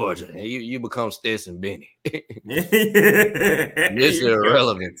go to Georgia. You become Stetson Bennett. This is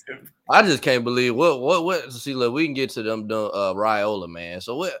irrelevant. I just can't believe what. See, look, we can get to them Raiola, man.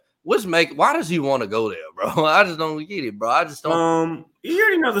 So why does he want to go there, bro? I just don't get it, bro. I just don't. You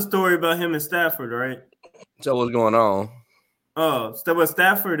already know the story about him and Stafford, right? So what's going on? Oh, so what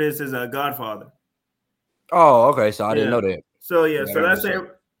Stafford is his godfather. Oh, okay. So I didn't know that. So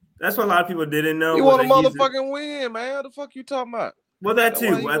that's what a lot of people didn't know. You want a motherfucking win, man. What the fuck you talking about? Well, that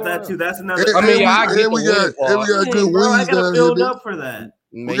too. That's another. We got good wings. I gotta build up for that.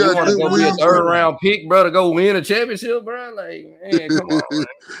 Man, you want to go be a third round pick, bro, to go win a championship, bro? Like, man, come on. Man.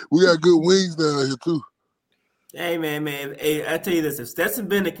 We got good wings down here too. Hey, man. Hey, I tell you this: if Stetson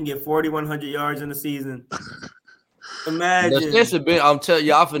Bennett can get 4,100 yards in the season. Imagine. Stetson Bennett, I'm telling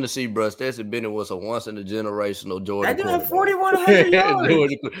you, I'm finna see, bro. Stetson Bennett was a once in a generational Georgia. I do have 4,100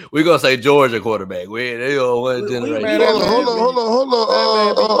 yards. We're gonna say Georgia quarterback. They are one generation. Hold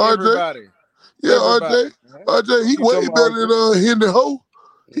on, RJ. Yeah, RJ, he way better than Henry Ho.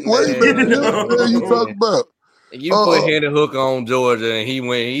 He way better than him. What you talking about? You put Henry Hooker on Georgia, and he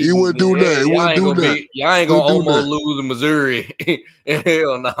went. He wouldn't do that. Y'all ain't gonna almost lose to Missouri.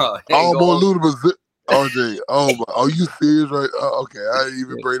 Hell no. Almost lose to Missouri. RJ, are you serious? Right? Okay, I didn't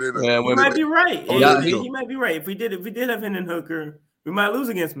even bring it up. He might be right. He might be right. If we did have Hendon Hooker, we might lose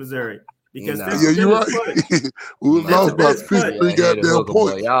against Missouri because you're right. We was lost by 53 goddamn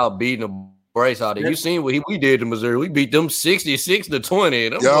points. Y'all beating the brace out of. You seen what we did to Missouri? We beat them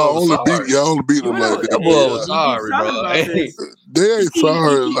 66-20. Y'all only beat them like that. That boy was sorry, bro. They ain't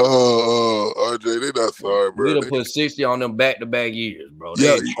sorry, RJ. They not sorry, bro. We done put 60 on them back-to-back years, bro.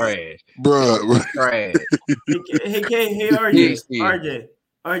 They trash, bro. Trash. Hey,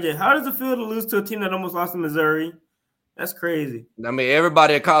 RJ, how does it feel to lose to a team that almost lost to Missouri? That's crazy. I mean,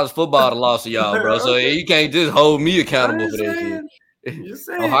 everybody at college football lost to y'all, bro. So you can't just hold me accountable for that shit. Just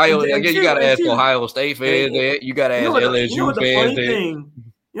saying. Ohio, I guess you gotta ask Ohio State fans that. You gotta ask LSU fans that.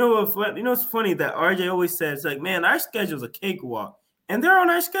 You know what's funny that RJ always says, like, man, our schedule's a cakewalk, and they're on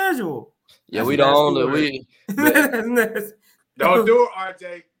our schedule. Yeah, we don't. Don't do it,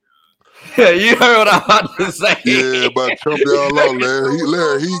 RJ. Yeah, you heard what I'm about to say. Yeah, but Trump y'all out,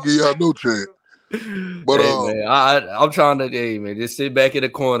 Larry. He give y'all no chance. But man, I'm trying to, man, just sit back in the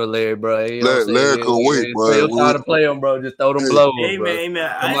corner, Larry, bro. You know Larry can wait, bro. Try to play him, bro. Just throw them blows, bro. Man.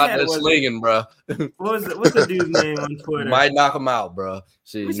 Come out there slinging, bro. What's the dude's name on Twitter? Might knock him out, bro.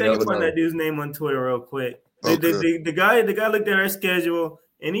 Let me find that dude's name on Twitter real quick. Okay. The guy looked at our schedule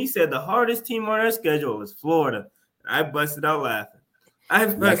and he said the hardest team on our schedule is Florida. I busted out laughing.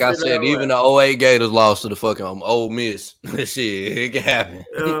 Like I said, even the 08 Gators lost to the fucking Ole Miss. Shit, it can happen.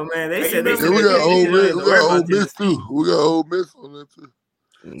 Oh man, they said we got Ole Miss too. We got Ole Miss on that too.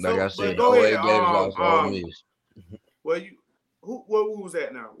 Like I said, the 08 Gators lost to Ole Miss. Well, who was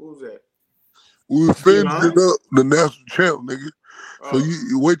that now? Who was that? We were finishing up the national champ, nigga. So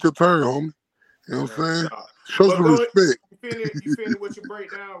you wait your turn, homie. You know what I'm saying? Show some respect. You finish with your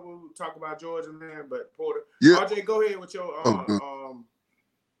breakdown. We'll talk about Georgia, man. But Porter, RJ, go ahead with your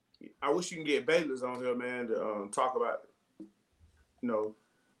I wish you can get Bayless on here, man, to talk about,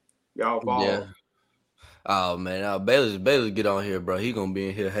 y'all ball. Oh man, Bailey get on here, bro. He gonna be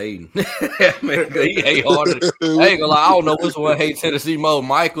in here hating. Man, he hate harder. I ain't gonna lie. I don't know which one hate Tennessee more,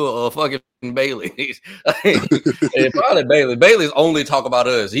 Michael or fucking Bailey. Probably Bailey. Bailey's only talk about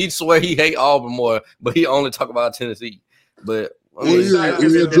us. He swear he hate Auburn more, but he only talk about Tennessee. But I mean,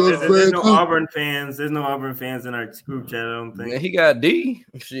 there's no Auburn fans. There's no Auburn fans in our group chat. I don't think. Man, he got D.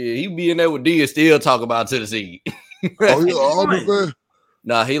 Shit, he be in there with D and still talk about Tennessee. Oh, he Auburn fan?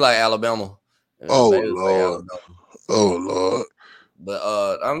 Nah, he like Alabama. Oh Lord. Oh Lord. But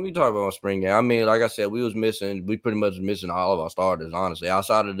we talking about spring game. I mean, like I said, we pretty much missing all of our starters, honestly.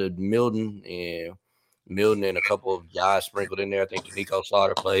 Outside of the Milton and a couple of guys sprinkled in there. I think Nico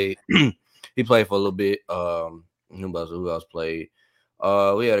Slaughter played. He played for a little bit. Who else played?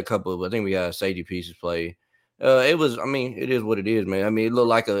 We had a couple. I think we had safety pieces play. It is what it is, man. I mean, it looked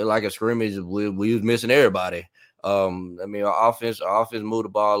like a scrimmage. We was missing everybody. Our offense moved the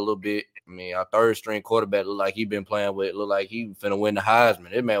ball a little bit. I mean, our third string quarterback looked like he been playing with. Looked like he finna win the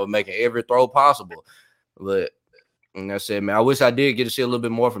Heisman. That man was making every throw possible. But and I said, man, I wish I did get to see a little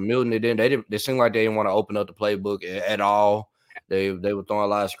bit more from Milton. They seemed like they didn't want to open up the playbook at all. They were throwing a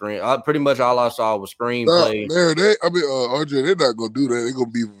lot of screen. Pretty much all I saw was screen play. RJ, they're not gonna do that. They're gonna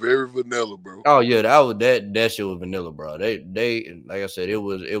be very vanilla, bro. Oh yeah, that shit was vanilla, bro. They like I said, it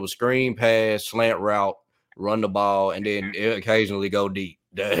was screen pass, slant route, run the ball, and then occasionally go deep.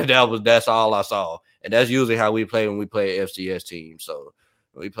 That's all I saw, and that's usually how we play when we play an FCS team. So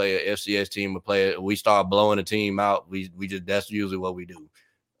when we play an FCS team, we start blowing the team out. That's usually what we do.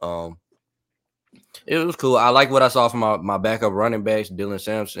 It was cool. I like what I saw from my backup running backs, Dylan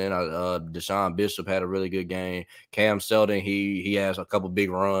Sampson. Deshaun Bishop had a really good game. Cam Selden, he has a couple big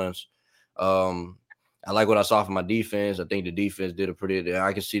runs. I like what I saw from my defense. I think the defense did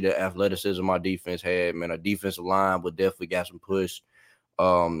I can see the athleticism my defense had. Man, our defensive line would definitely got some push.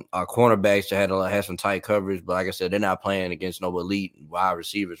 Our cornerbacks had some tight coverage, but like I said, they're not playing against no elite wide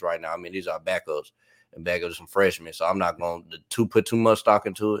receivers right now. I mean, these are backups and backups some freshmen, so I'm not going to put too much stock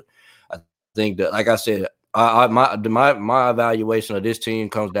into it. I think that, like I said, my evaluation of this team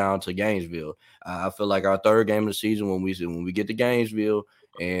comes down to Gainesville. I feel like our third game of the season when we get to Gainesville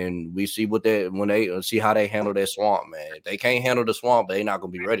and we see when they see how they handle that swamp, man. If they can't handle the swamp, they're not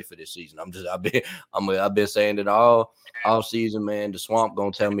gonna be ready for this season. I've been saying it all season, man. The swamp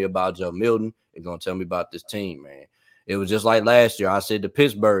gonna tell me about Joe Milton. It's gonna tell me about this team, man. It was just like last year. I said the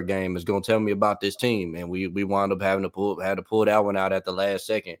Pittsburgh game is gonna tell me about this team, and we wound up having to pull that one out at the last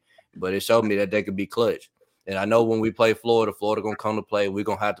second. But it showed me that they could be clutch. And I know when we play Florida gonna come to play. We're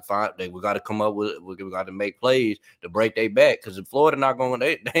gonna have to we got to come up with. We got to make plays to break their back because if Florida not going,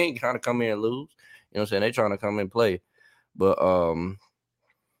 they ain't trying to come in and lose. You know what I'm saying? They trying to come in and play. But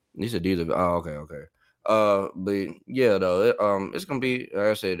these are okay. But yeah, though, it's gonna be. Like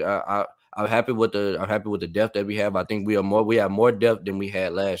I said, I'm happy with the depth that we have. I think we have more depth than we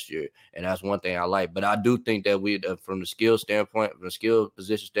had last year, and that's one thing I like. But I do think that from the skill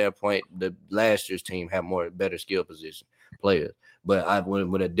position standpoint, the last year's team had better skill position players. But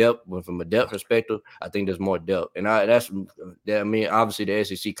from a depth perspective, I think there's more depth, and obviously the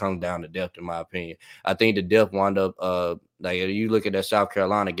SEC comes down to depth, in my opinion. I think the depth wound up like you look at that South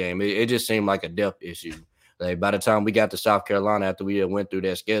Carolina game, it just seemed like a depth issue. Like by the time we got to South Carolina after we went through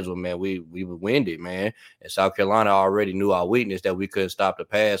that schedule, man, we were winded, man. And South Carolina already knew our weakness that we couldn't stop the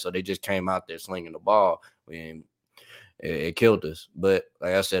pass, so they just came out there slinging the ball. And it killed us. But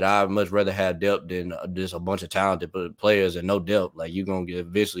like I said, I'd much rather have depth than just a bunch of talented players and no depth. Like you're gonna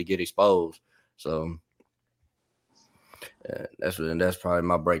eventually get exposed. So that's probably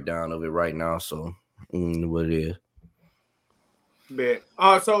my breakdown of it right now. So what it is. Bet.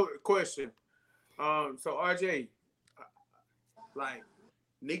 So question. So RJ, like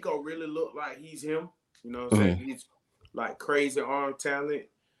Nico really looked like he's him. You know what I'm saying? He's like crazy arm talent.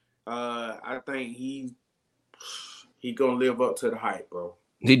 I think he gonna live up to the hype, bro.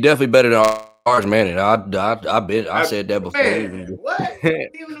 He definitely better than Arch Manning. I said that before. Man, what?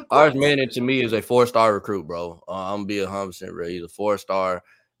 Arch Manning to me is a 4-star recruit, bro. I'm gonna be 100% real. He's a 4-star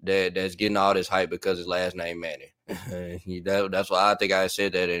that's getting all this hype because his last name Manning. That's why I think I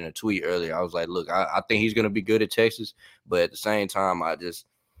said that in a tweet earlier. I was like, look, I think he's gonna be good at Texas, but at the same time, I just,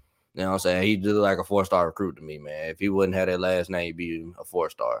 you know what I'm saying, he did like a 4-star recruit to me, man. If he wouldn't have that last name, he'd be a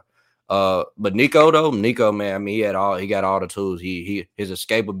 4-star. But Nico, man, I mean, he got all the tools. His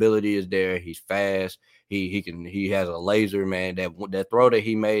escapability is there. He's fast. He has a laser, man. That throw that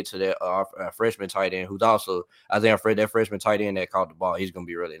he made to that freshman tight end, who's also, I think that freshman tight end that caught the ball, he's gonna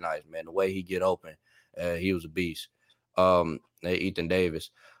be really nice, man. The way he get open, he was a beast. Ethan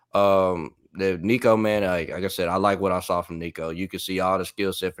Davis. the Nico, man, like I said, I like what I saw from Nico. You can see all the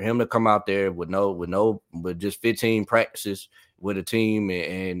skill set for him to come out there with just 15 practices with a team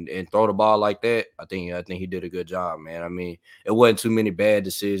and throw the ball like that. I think he did a good job, man. I mean, it wasn't too many bad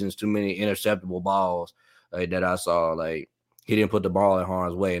decisions, too many interceptable balls that I saw. Like he didn't put the ball in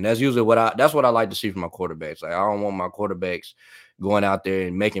harm's way, and that's usually what I like to see from my quarterbacks. Like I don't want my quarterbacks going out there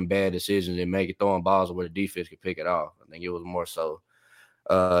and making bad decisions and throwing balls where the defense could pick it off. I think it was more so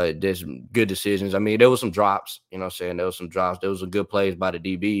there's some good decisions. I mean, there was some drops, you know what I'm saying? There was some drops. There was some good plays by the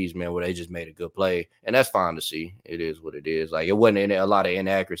DBs, man, where they just made a good play. And that's fine to see. It is what it is. Like, it wasn't a lot of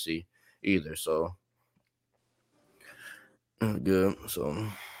inaccuracy either. So, good. So,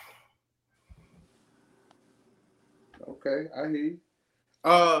 okay, I hear you.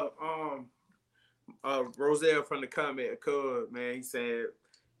 Roselle from the comment, Cub, man, he said,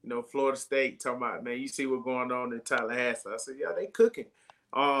 you know, Florida State talking about, man, you see what's going on in Tallahassee. I said, yeah, they cooking.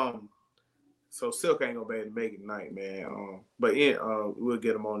 So Silk ain't gonna be able to make it tonight, man. But we'll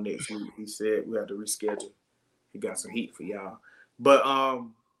get him on next week. He said we have to reschedule. He got some heat for y'all. But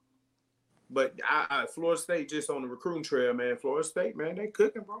Florida State just on the recruiting trail, man. Florida State, man, they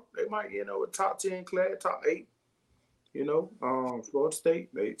cooking, bro. They might, you know, a top 10 class, top 8. You know, Florida State,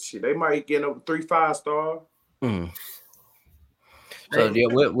 they might get over 3 5-star. So, yeah,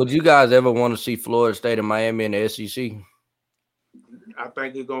 would you guys ever want to see Florida State and Miami in the SEC? I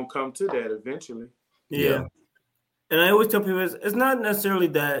think it's gonna come to that eventually. Yeah. And I always tell people it's not necessarily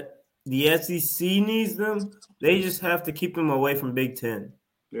that the SEC needs them; they just have to keep them away from Big Ten,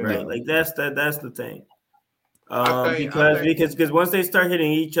 right? Like that's the thing. Because once they start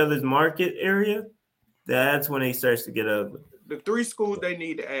hitting each other's market area, that's when it starts to get ugly. The 3 schools they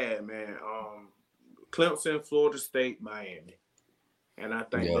need to add, man: Clemson, Florida State, Miami. And I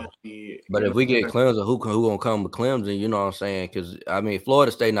think that'd be it. But if we get Clemson, who gonna come with Clemson? You know what I'm saying? Because I mean,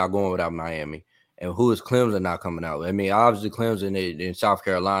 Florida State not going without Miami, and who is Clemson not coming out? I mean, obviously Clemson in South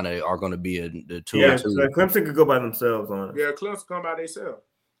Carolina are going to be the 2 Yeah, 2. So Clemson could go by themselves on it. Yeah, Clemson come by themselves.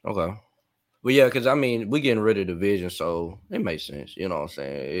 Okay. Well, yeah, because I mean, we getting rid of the division, so it makes sense. You know what I'm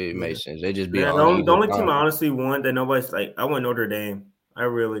saying? It makes sense. They just be the only team I honestly want that nobody's like. I want Notre Dame. I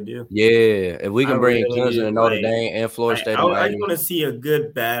really do. Yeah, if we can bring Clemson and Notre Dame and Florida State, I just want to see a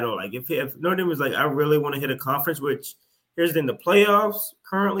good battle. Like if Notre Dame was like, I really want to hit a conference. Which here's in the playoffs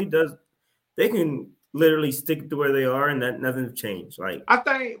currently they can literally stick to where they are and that nothing's changed. Like I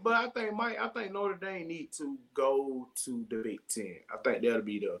think Notre Dame need to go to the Big Ten. I think that'll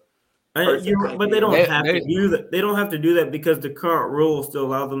be the. But they don't have to do that. They don't have to do that because the current rules still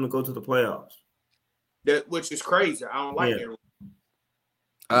allow them to go to the playoffs. Which is crazy. I don't like it.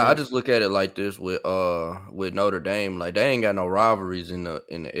 I just look at it like this with Notre Dame. Like they ain't got no rivalries in the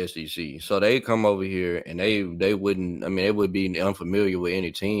SEC, so they come over here and they wouldn't. I mean, they would be unfamiliar with any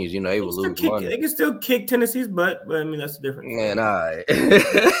teams. You know, they would lose money. They can still kick Tennessee's butt, but I mean that's the difference. Man, all right.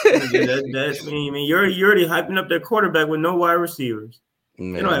 That's me. I mean, you're already hyping up their quarterback with no wide receivers.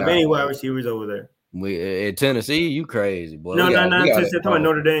 Man, they don't have any wide receivers over there. We in Tennessee, you crazy boy. No. I'm talking about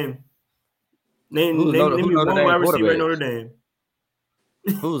Notre Dame. Name me one wide receiver at Notre Dame.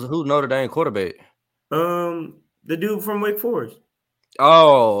 Who's Notre Dame quarterback? The dude from Wake Forest.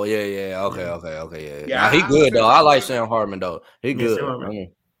 Oh yeah. Okay, yeah. Nah, he good though. I like Sam Hartman though. He good.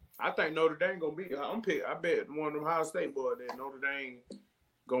 I think Notre Dame gonna beat. I bet one of them Ohio State boys that Notre Dame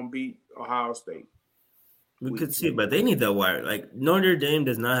gonna beat Ohio State. We could see, but they need that wide. Like Notre Dame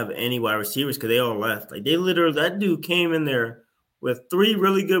does not have any wide receivers because they all left. Like they literally, that dude came in there with 3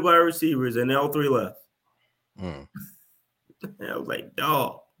 really good wide receivers, and they all 3 left. I was like,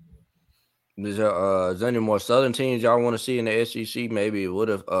 dog. Is there any more Southern teams y'all want to see in the SEC? Maybe what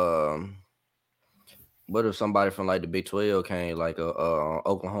if somebody from like the Big 12 came, like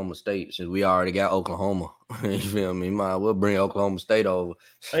Oklahoma State, since we already got Oklahoma. You feel me? Might well bring Oklahoma State over.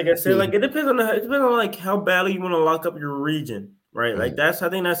 Like I said, like it depends on like how badly you want to lock up your region, right? Like I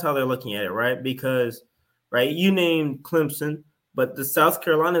think that's how they're looking at it, right? Because you named Clemson, but the South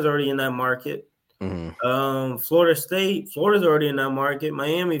Carolina's already in that market. Florida State, Florida's already in that market.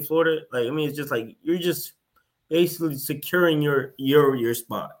 Miami, Florida, like I mean, it's just like you're just basically securing your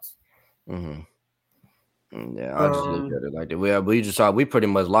spots. Yeah, I just look at it like that. We pretty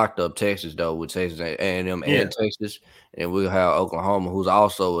much locked up Texas though, with Texas A&M and Texas, and we'll have Oklahoma, who's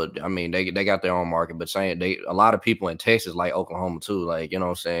also they got their own market, but saying a lot of people in Texas like Oklahoma too, like you know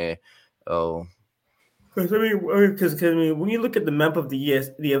what I'm saying. Oh. Because when you look at the map of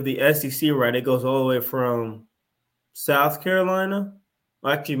the SEC, right, it goes all the way from South Carolina.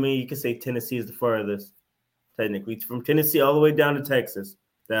 Well, actually, you could say Tennessee is the farthest, technically, from Tennessee all the way down to Texas.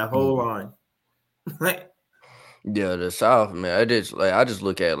 That whole line. Yeah, the South, man. I just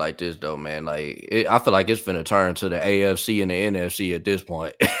look at it like this though, man. I feel like it's finna turn to the AFC and the NFC at this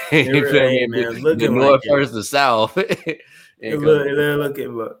point. You feel Hey, me? man, The looking North like versus the South. they're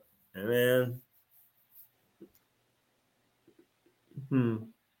looking, but man.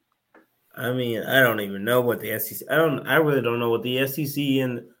 I mean, I don't even know what the SEC. I really don't know what the SEC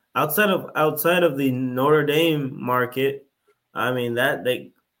and outside of the Notre Dame market. I mean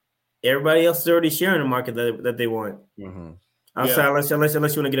everybody else is already sharing the market that they want. Mm-hmm. Outside, unless you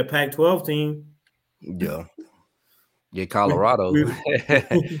want to get a Pac-12 team. Yeah. Get Colorado. We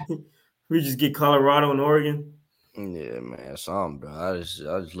just get Colorado and Oregon. Yeah, man, something, bro. I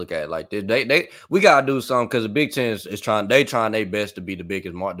just look at it like this. We gotta do something because the Big Ten is trying their best to be the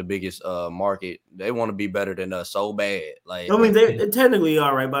biggest market. They want to be better than us so bad. Like, I mean, they technically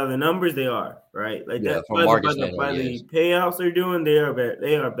are right by the numbers. They are right, like yeah, that from by standpoint, the payouts they're doing. They are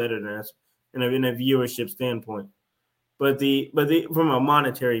better than us in a viewership standpoint. But from a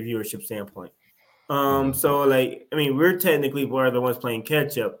monetary viewership standpoint. So like, I mean, we're technically one of the ones playing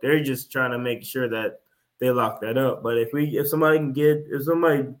catch up. They're just trying to make sure that they lock that up. But if somebody can get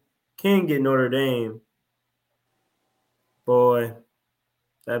Notre Dame, boy,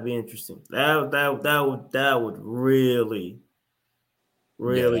 that'd be interesting. That would really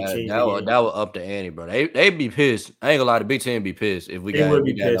change the game. that would up the ante, bro. They'd be pissed. I ain't gonna lie, the Big Ten be pissed if we They would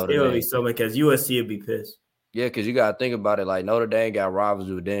be got pissed. Notre They would Dame. be so mad because USC would be pissed. Yeah, because you gotta think about it. Like Notre Dame got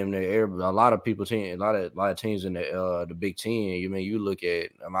rivals with damn near a lot of people a lot of teams in the Big Ten. You look at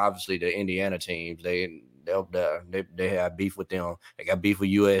obviously the Indiana teams. They have beef with them. They got beef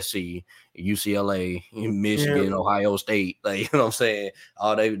with USC, UCLA, Michigan, Ohio State. Like, you know what I'm saying?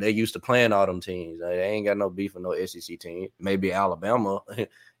 They used to playing all them teams. They ain't got no beef with no SEC team. Maybe Alabama and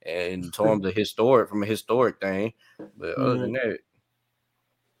in terms of from a historic thing. But other than that.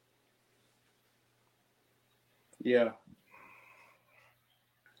 Yeah.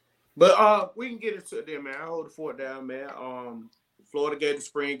 But we can get into it there, man. I hold the fort down, man. Florida Gators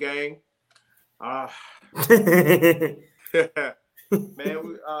spring game. Man,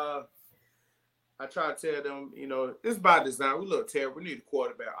 I try to tell them, it's by design. We look terrible. We need a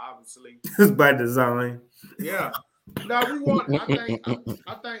quarterback, obviously. It's by design. Yeah. No, we want.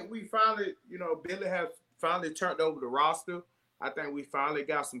 I think we finally, Billy has finally turned over the roster. I think we finally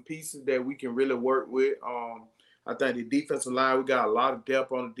got some pieces that we can really work with. I think the defensive line, we got a lot of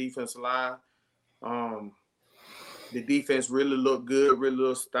depth on the defensive line. The defense really looked good, really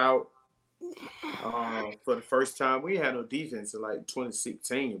looked stout. For the first time, we had no defense in like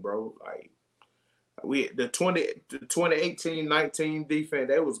 2016, bro. Like the 2018-19 defense,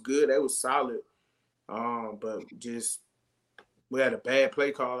 that was good, that was solid. But just we had a bad play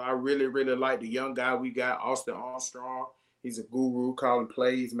call. I really, really like the young guy we got, Austin Armstrong. He's a guru calling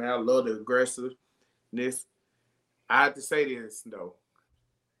plays, man. I love the aggressiveness. I have to say this though.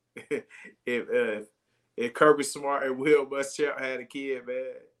 If Kirby Smart and Will Muschamp had a kid,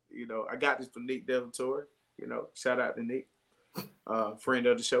 man, I got this from Nick Devatore. Shout out to Nick, friend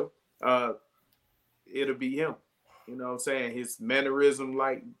of the show. It'll be him. You know what I'm saying? His mannerism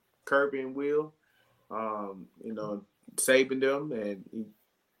like Kirby and Will, saving them, and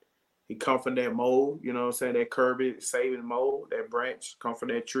he come from that mold. You know what I'm saying? That Kirby saving mold, that branch come from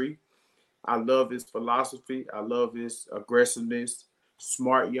that tree. I love his philosophy. I love his aggressiveness.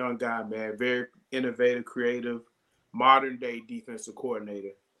 Smart young guy, man. Very innovative, creative, modern day defensive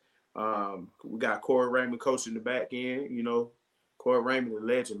coordinator. We got Corey Raymond coaching the back end. Corey Raymond, the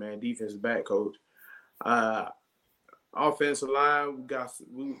legend, man. Defensive back coach. Offensive line,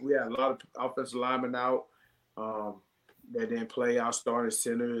 we had a lot of offensive linemen out that didn't play. Our starting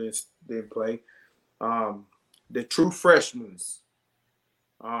center didn't play. The true freshmen.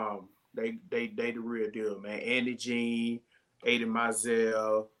 They the real deal, man. Andy Jean, Aiden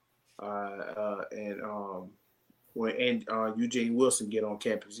Mizell, and when Eugene Wilson get on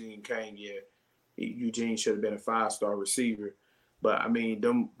campus, he came yet. Eugene should have been a 5-star receiver, but I mean,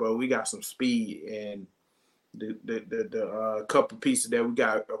 but we got some speed and the couple pieces that we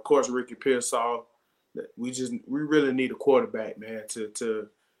got. Of course, Ricky Pearsall. We really need a quarterback, man, to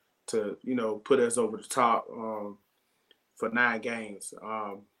put us over the top for 9 games.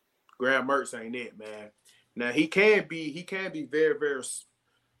 Graham Mertz ain't it, man. Now he can be very, very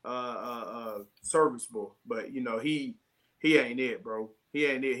serviceable, but he ain't it, bro. He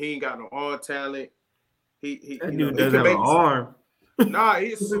ain't it. He ain't got no arm talent. That dude doesn't have an arm. Nah,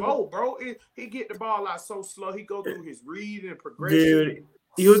 he's slow, bro. He get the ball out so slow. He go through his read and progression. Dude,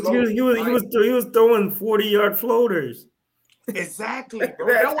 he was throwing 40-yard floaters. Exactly, bro.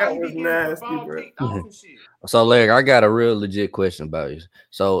 That's why he be getting the ball picked off and shit. So, Larry, I got a real legit question about you.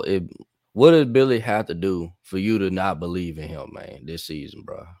 So, What does Billy have to do for you to not believe in him, man, this season,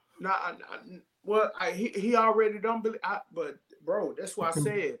 bro? He already don't believe. But bro, that's why I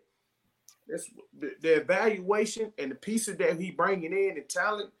said that's the evaluation and the pieces that he bringing in and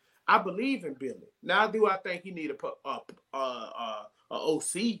talent. I believe in Billy. Now, do I think he need a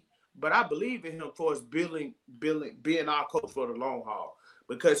OC? But I believe in him for his being our coach for the long haul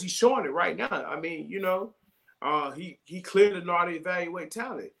because he's showing it right now. I mean, he clearly know how to evaluate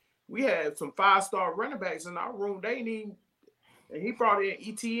talent. We had some 5-star running backs in our room. They ain't even, and he brought in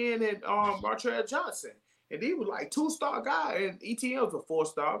ETN and Martrell Johnson, and he was like 2-star guy, and ETN was a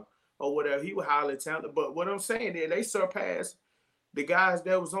 4-star or whatever. He was highly talented. But what I'm saying is they surpassed the guys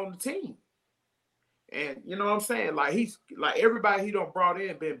that was on the team. And you know what I'm saying? Like he's like everybody he done brought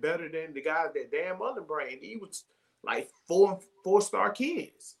in been better than the guys that Dan Mullen brought in. He was like 4-star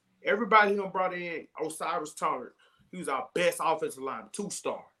kids. Everybody he done brought in, Osiris Turner, he was our best offensive lineman,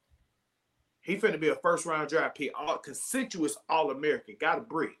 2-star. He finna be a first-round draft pick, conspicuous All-American, got a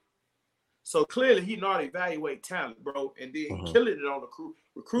brick. So clearly he know how to evaluate talent, bro, and then killing it on the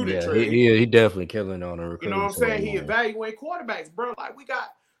recruiting trade. He definitely killing it on the recruiting. You know what I'm saying? He evaluate quarterbacks, bro. Like we got.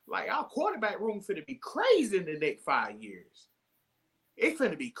 Like, our quarterback room finna be crazy in the next 5 years. It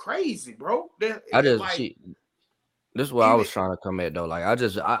finna be crazy, bro. This is what I was trying to come at, though. Like,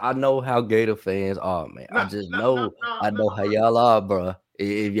 I know how Gator fans are, man. I know how y'all are, bro.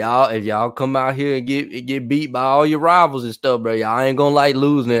 If y'all come out here and get beat by all your rivals and stuff, bro, y'all ain't gonna like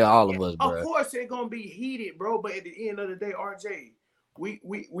losing at all of us, bro. Of course, it's gonna be heated, bro. But at the end of the day, RJ,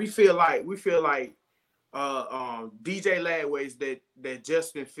 we feel like DJ Ladways that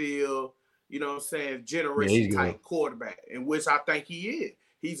Justin Field, you know what I'm saying, generation type quarterback, in which I think he is.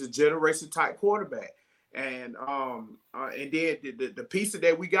 He's a generation type quarterback. And then the pieces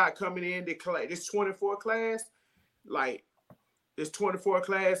that we got coming in, this 24 class, like this 24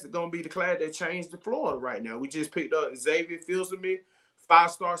 class is gonna be the class that changed the Florida right now. We just picked up Xavier Fieldsman,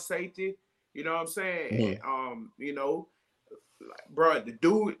 5-star safety, you know what I'm saying? And, like, bro, the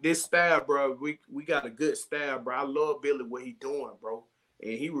dude, this style, bro, we got a good style, bro. I love Billy, what he doing, bro,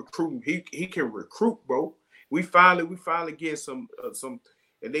 and he recruiting. He can recruit, bro. We finally getting some,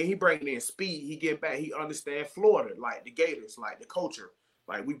 and then he bringing in speed. He getting back. He understand Florida, like the Gators, like the culture.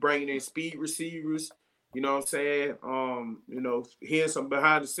 Like we bringing in speed receivers. You know what I'm saying? Hearing some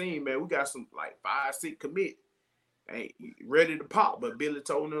behind the scene, man. We got some like 5-6 commit, ain't ready to pop, but Billy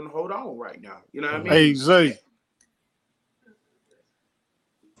told them to hold on right now. You know what I mean? Hey Zay.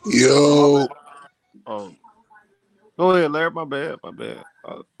 Yo. Oh, go ahead, Larry. My bad.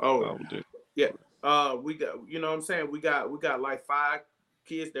 Yeah. We got, you know what I'm saying? We got like 5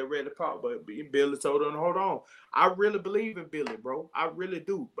 kids that ready to pop, but Billy told them to hold on. I really believe in Billy, bro. I really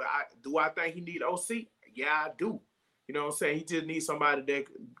do. But do I think he need OC? Yeah, I do. You know what I'm saying? He just needs somebody that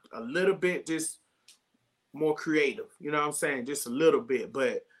a little bit just more creative. You know what I'm saying? Just a little bit.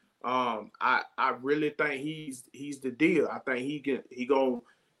 But I really think he's the deal. I think he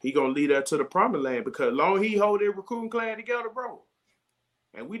gonna lead us to the promised land because long he hold their recruiting class together, bro.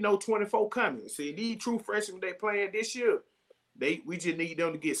 And we know 24 coming. See, these true freshmen they playing this year, we just need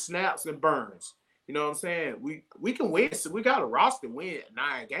them to get snaps and burns. You know what I'm saying? We can win. So we got a roster to win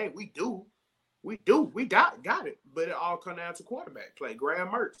 9 games. We do. We got it. But it all come down to quarterback play. Graham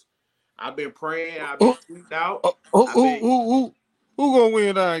Mertz. I've been praying. I've been tweeting out. Who gonna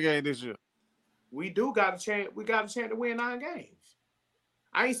win 9 games this year? We got a chance. We got a chance to win 9 games.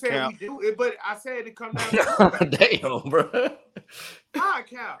 I ain't saying we do it, but I said it come down to damn, bro.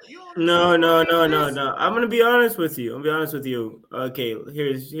 Cal. No. I'm gonna be honest with you. Okay,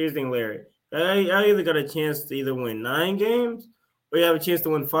 here's the thing, Larry. I either got a chance to either win 9 games or you have a chance to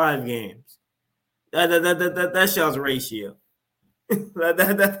win 5 games. That y'all's ratio.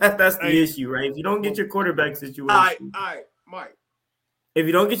 That's the issue, right? If you don't get your quarterback situation, all right, Mike. If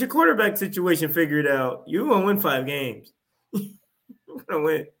you don't get your quarterback situation figured out, you won't win 5 games. You're gonna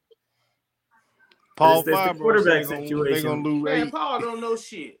win. Paul that's the quarterback situation. They gonna lose 8. Man, Paul don't know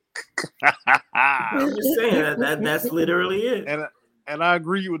shit. I'm just saying that's literally it. And I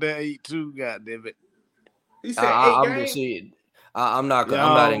agree with that 8 too. God damn it. He said 8 games. I'm not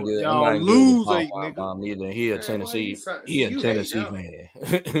in good. Y'all I'm not lose good 8, nigga. Neither. He a Tennessee. He a Tennessee fan.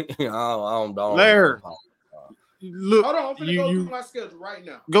 I don't. Larry, look. Hold on, I'm gonna go through my schedule right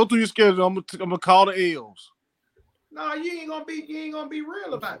now. Go through your schedule. I'm gonna call the L's. No, you ain't gonna be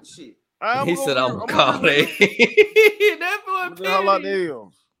real about the shit. He said I'm gonna call it. That's what how about the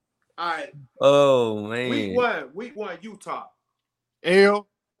L's? All right. Oh man. Week one, Utah. L.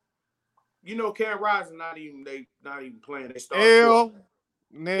 You know, Cam Rising not even playing. They start. L.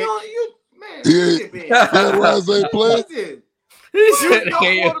 Next. Man. Yeah. Cam Rising ain't playing. Your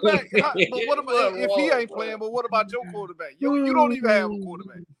quarterback. But what about if he ain't playing? But what about your quarterback? You don't even have a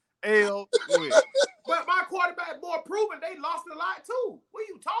quarterback. L, go ahead. But my quarterback more proven. They lost a lot too. What are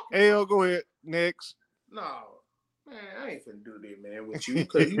you talking about? L, go ahead. Next. No, man, I ain't finna do that, man, with you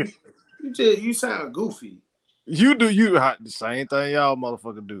because you sound goofy. You do the same thing y'all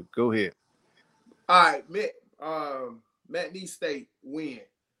motherfucker do. Go ahead. All right, McNeese State win.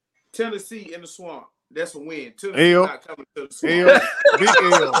 Tennessee in the swamp. That's a win. Tennessee not coming to the swamp.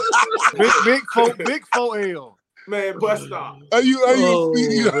 Big 4L. Man, bust stop. Are you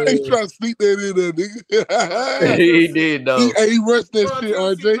trying to sneak that in there, nigga? He did though. He rushed that shit,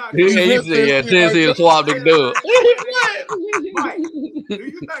 RJ. He said Tennessee to swap the dub. Mike, do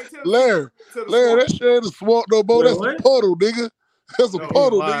you think Tennessee Larry, that shit ain't a swamp no more. That's a puddle, nigga. That's a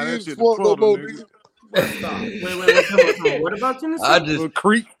puddle, nigga. Ain't a swamp no more, nigga. Wait. What about Tennessee? A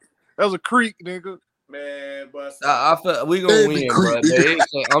creek. That was a creek, nigga. Man, but I feel we gonna win, bro.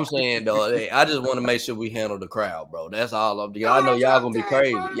 I'm saying though, I just want to make sure we handle the crowd, bro. That's all I'm doing. I know y'all gonna be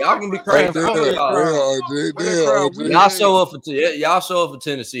crazy. Y'all gonna be crazy. Y'all show up for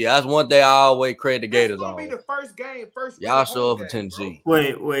Tennessee. That's one thing I always credit the Gators on. Be the first game. Y'all show up for Tennessee.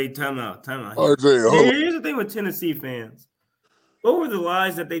 Wait, time out. Here's the thing with Tennessee fans. What were the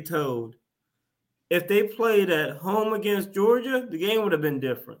lies that they told? If they played at home against Georgia, the game would have been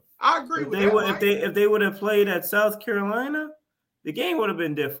different. I agree with that. If they would have played at South Carolina, the game would have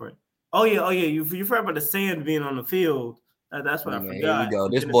been different. Oh yeah. You forgot about the sand being on the field. That's what I forgot. Here we go.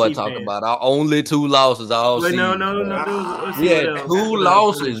 This boy talking about our only 2 losses all season. No. We had 2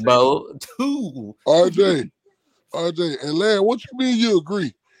 losses, bro. 2. RJ, and Larry, what you mean you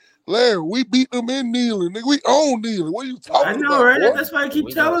agree? Larry, we beat them in Neyland. Nigga, we own Neyland. What are you talking about? I know, right? Boy? That's why I keep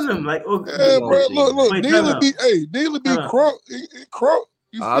telling them. Like, bro, look, Neyland be crunk.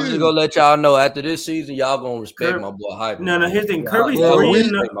 I'm just gonna let y'all know after this season, y'all gonna respect my boy Hyper. No, here's the thing. Kirby's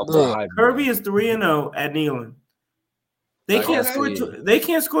 3-0. Kirby is 3-0 at Neyland. They can't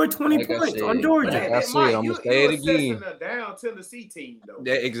score 20 points on Georgia. Like I said, I'm gonna say it again. A down Tennessee team, though.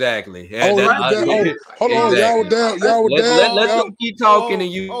 Yeah, exactly. Hold on, y'all were down. Let them keep talking,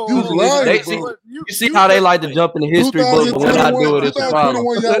 and you see how they like to jump in the history book, but when I do it, it's a problem.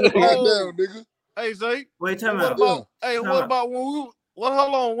 Hey, Zay. Wait, time out. What about when we? Well,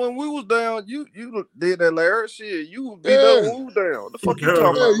 hold on. When we was down, you did that Larry shit. You beat up when we was down. The fuck you talking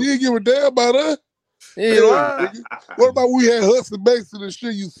about? You ain't give a damn about us. What about we had Hudson Mason and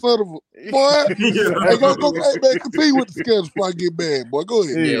shit, you son of a boy? Hey, go, man, compete with the schedule before I get bad, boy. Go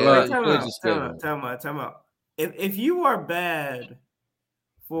ahead. Time out. If you are bad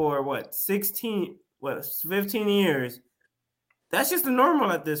for 15 years, that's just the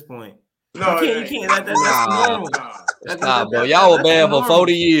normal at this point. No, you can't. That's normal. Nah, bro. Y'all were bad for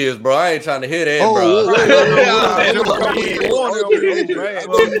 40 years, bro. I ain't trying to hear that, bro.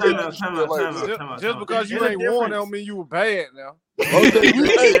 Just because you ain't won, don't mean you were bad now.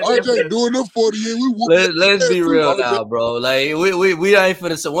 RJ doing them 40 years. Let's be real now, bro. Like we ain't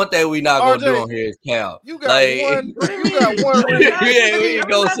finna say one thing we not gonna do on here is count. You got one. We ain't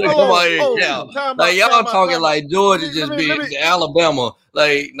gonna say come on here and count. Like y'all talking like Georgia just beat Alabama.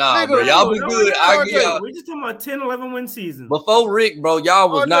 Like nah, bro. Y'all be good. I get y'all. We're just talking about 10, 11 win season. Before Rick, bro, y'all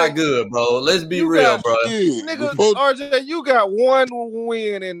was not good, bro. Let's be real, bro. Nigga, RJ, you got 1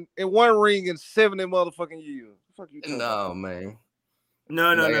 win and 1 ring in 70 motherfucking years. No, man.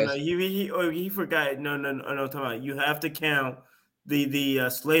 No. He forgot. No. Talking about you have to count the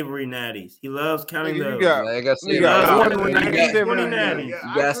slavery natties. He loves counting those. You got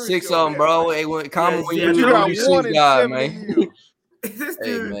 6 of them, bro. Hey, common when you got 6 guys, man.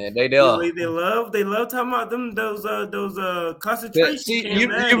 Hey man, they love talking about them those concentration. See,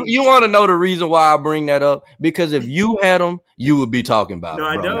 you want to know the reason why I bring that up? Because if you had them, you would be talking about it. No,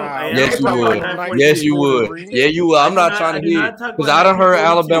 I don't. Yes, you would. Yeah, you would. I'm not trying to hear because I done heard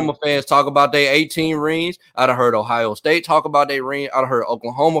Alabama fans talk about their 18 rings. I done heard Ohio State talk about their ring. I done heard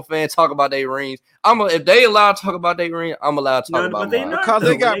Oklahoma fans talk about their rings. If they allowed to talk about their ring, I'm allowed to talk about mine. Because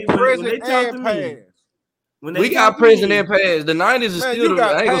they got present and past. We got present and past. The 90s is still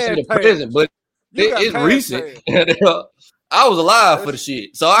I ain't gonna say the present, but it's recent. I was alive for the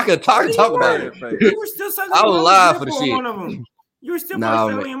shit, so I could talk about it. You were still I was alive for the shit. You were still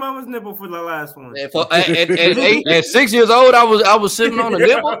sucking your mama's nipple for the last one. At 6 years old, I was sitting on the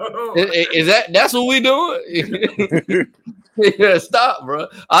nipple. That's what we doing? Yeah, stop, bro.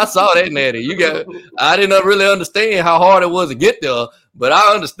 I saw that natty. I didn't really understand how hard it was to get there, but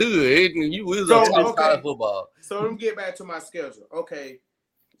I understood. We was on top of football. So let me get back to my schedule. Okay.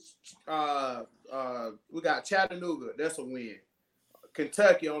 We got Chattanooga. That's a win.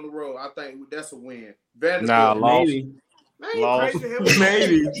 Kentucky on the road. I think that's a win. Vanderbilt. Maybe. Lost.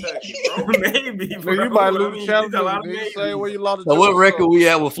 Maybe, bro. You might lose the challenge. Say where you lost. So what record we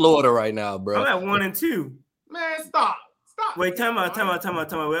at with Florida right now, bro? I'm at 1-2. Man, stop. Wait, time out.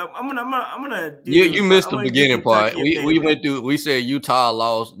 Well, I'm gonna. You missed the beginning part. We went through. We said Utah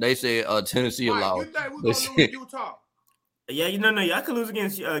lost. They said Tennessee lost. You think we're gonna lose Utah? Yeah, y'all could lose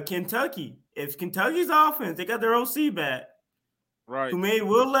against Kentucky. If Kentucky's offense, they got their OC back. Right. Who made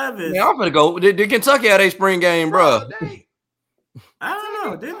Will Levis. Yeah, I'm gonna go. Did Kentucky have a spring game, bro? I don't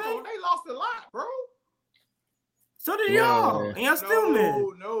know. Did they? They lost a lot, bro. So did y'all. And y'all still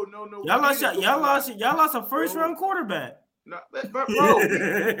missed. No. Y'all lost a first round quarterback. No, but bro, we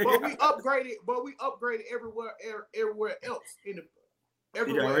upgraded. But we upgraded everywhere else in the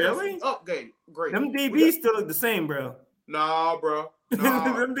everywhere. Really? Upgraded. Great. Them DBs still look the same, bro. Nah, bro.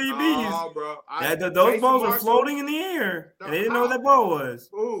 Them DBs. Nah, bro. Those balls were floating in the air, and they didn't know what that ball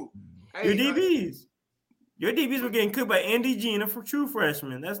was. Ooh. Your DBs. Your DBs were getting cooked by Andy Jean, a true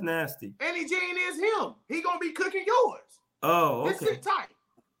freshman. That's nasty. Andy Jean is him. He gonna be cooking yours. Oh, okay. This sit tight.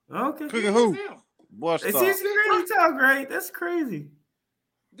 Okay. Cooking who? It's crazy talk, right? That's crazy.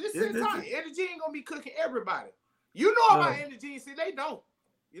 This sit tight. Andy Jean gonna be cooking everybody. You know about Andy Jean. See, they don't.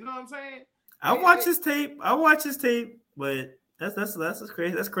 You know what I'm saying? I watch his tape, but that's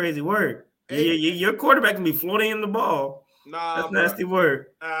crazy. That's crazy work. Your quarterback can be floating in the ball. Nah, that's nasty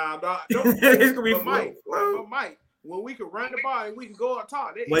work. It's gonna be Mike, when we can run the ball and we can go up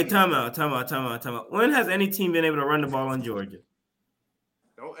top. Wait, time out. When has any team been able to run the ball in Georgia?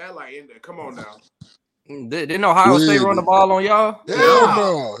 Don't act like in there. Come on now. Didn't Ohio State run the ball on y'all?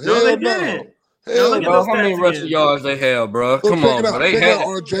 No, they didn't. Bro, how many rushing yards they have, bro? Come on, bro. They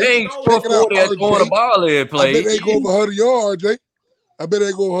ain't supposed to be throwing the ball in play. I bet they go over 100 yards, RJ. I bet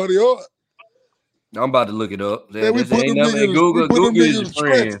they go 100 yards. I'm about to look it up. Man, we put them niggas, Google is your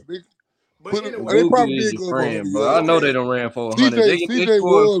friend. But anyway, they probably is did go your over friend, 100 bro. yards. I know they done ran for 100. CJ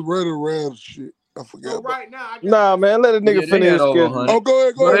was running around shit. I forgot. So right now, nah, man, let a nigga finish his schedule. Oh, go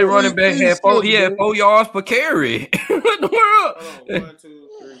ahead. They running back had 4 yards per carry. What the world? Hold on, 1, 2,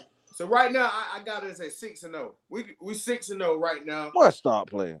 3. So right now, I got us at 6-0. We 6-0 right now. Boy, stop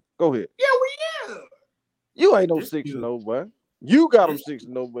playing. Go ahead. Yeah, we are. You ain't no 6-0, boy. You got them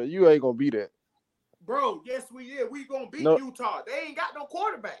 6-0, but you ain't gonna be that. Bro, yes, we did. We gonna beat Utah. They ain't got no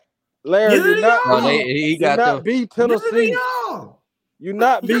quarterback. Larry did not beat Tennessee. You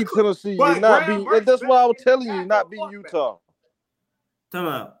not beat Tennessee. You not beat. That's why I was telling you, not beat Utah. Time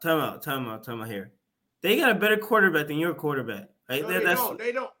out here. They got a better quarterback than your quarterback. Right? No,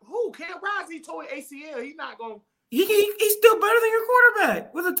 they don't. Who? Cam Rising, he tore ACL. He's not going. He's still better than your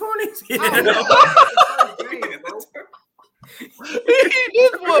quarterback with a torn ACL.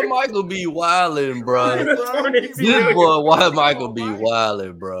 This boy Michael be wildin', bro. This boy, why Michael be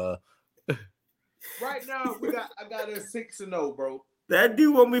wildin', bro? Right now, I got a 6-0, bro. That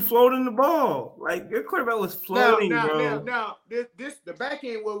dude won't be floating the ball. Like your quarterback was floating, bro. Now, this the back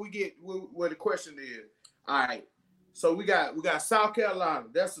end where the question is. All right, so we got South Carolina.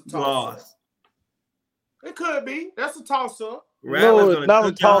 That's a toss up. It could be. That's a toss up. No, it's not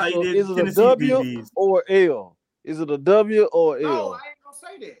a toss up. Is it a W or L? Is it a W or L? No, I ain't gonna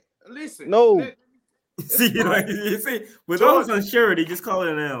say that. Listen. No. See, with those unsurety, just call it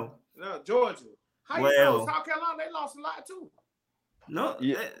an L. No, Georgia. How you know? South Carolina, they lost a lot too. No,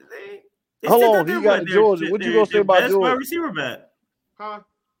 yeah. Hold on, he got Georgia. What you gonna say about Georgia? Wide receiver back. Huh?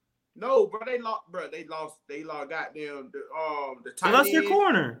 No, bro, they lost. Bro, they lost. Goddamn the tight end. They lost their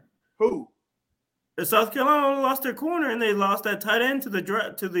corner. Who? South Carolina lost their corner, and they lost that tight end to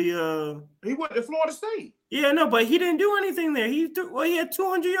the. He went to Florida State. Yeah, no, but he didn't do anything there. He had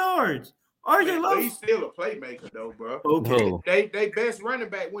 200 yards. RJ lost. He's still a playmaker though, bro. Okay. They best running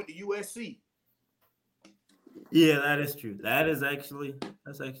back went to USC. Yeah, that is true. That's actually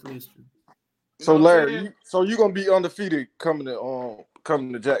true. So Larry, you gonna be undefeated coming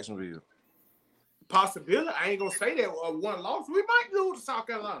to Jacksonville? Possibility. I ain't gonna say that one loss. We might lose to South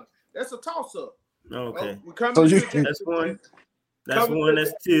Carolina. That's a toss up. Okay. That's one. That's one.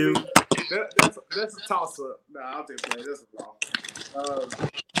 That's two. That's a toss up. Nah, I'll take that. That's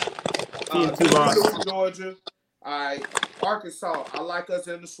a loss. Georgia. All right. Arkansas. I like us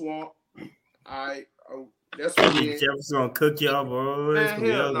in the swamp. All right. That's what Jefferson gonna cook y'all, bro. Man,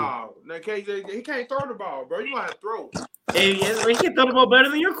 hell no. Now KJ, he can't throw the ball, bro. You might have to throw it. Hey, he can throw the ball better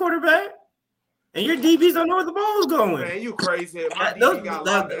than your quarterback. And your DBs don't know where the ball's going. Man, you crazy.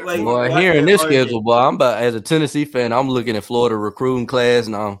 Boy, hearing this schedule, boy, as a Tennessee fan, I'm looking at Florida recruiting class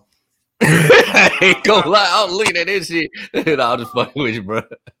now. I ain't gonna lie, I'm looking at this shit. And I'll just fuck with you, bro.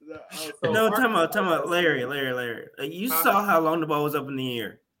 No, time out. Larry. You saw how long the ball was up in the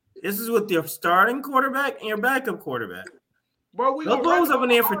air. This is with your starting quarterback and your backup quarterback. Bro, we the ball's up in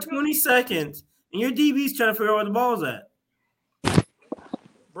there for 20 seconds, and your DB's trying to figure out where the ball's at.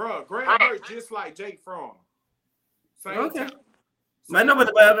 Bro, Graham Mertz just like Jake Fromm. Okay. I know,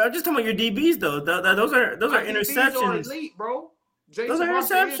 but I'm just talking about your DBs though. Those are interceptions. DBs are elite, bro. Those are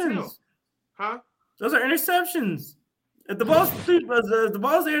interceptions. Huh? Those are interceptions. If the ball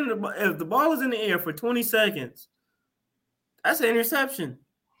is in the air for 20 seconds, that's an interception.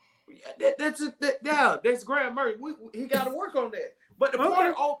 That's Graham Mertz. He got to work on that. But the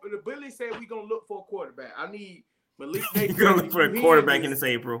quarter open. Billy said we're gonna look for a quarterback. I need Malik. You're gonna look for a quarterback in this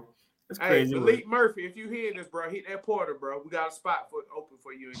April. That's crazy. Malik Murphy, if you hear this, bro, hit that Porter, bro. We got a spot open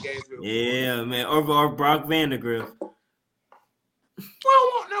for you in Gainesville. Yeah, man. Or Brock Vandagriff. I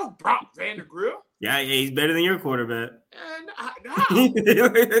don't want no Brock Vandagriff. Yeah, he's better than your quarterback.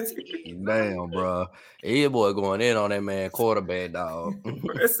 Damn, bro. Hey, boy going in on that man quarterback, dog.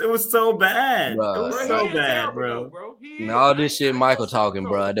 It was so bad. Bro. It was so bad, bro. And all this shit Michael talking,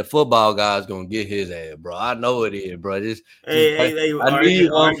 bro. The football guy's gonna get his ass, bro. I know it is, bro. Hey, I need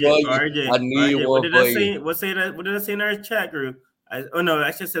one for you. I need one for you. What did I say in our chat group? I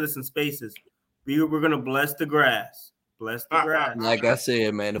actually said this in Spaces. We're gonna bless the grass. Bless the grass. Like I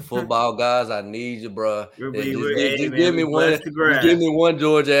said, man, the football guys, I need you, bro. Just give me one. Just give me one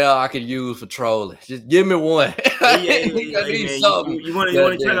Georgia L I could use for trolling. Just give me one. I need something. You want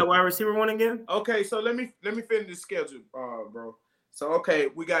to try that wide receiver one again? Okay, so let me finish the schedule, bro. So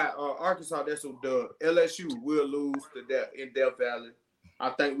we got Arkansas. That's a dub. LSU will lose in Death Valley.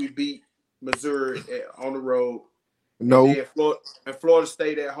 I think we beat Missouri on the road. No. And Florida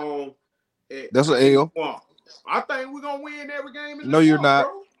State at home. That's an L. I think we're gonna win every game in the No, you're swamp,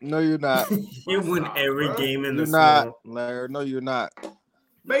 not. bro. No, you're not. You win every game in the swamp. You're not, Larry. No, you're not.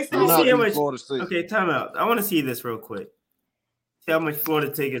 Based on see how much. Okay, time out. I want to see this real quick. See how much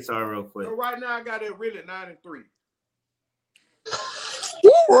Florida tickets are real quick. So right now, I got it really 9-3.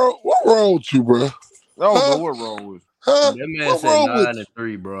 What wrong with you, bro? I don't know what wrong with. That man said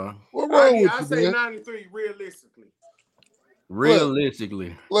 9-3, bro. What wrong with you, I say 9-3 realistically.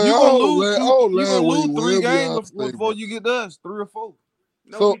 Realistically, you gonna lose 3 games before you get to us, 3 or 4.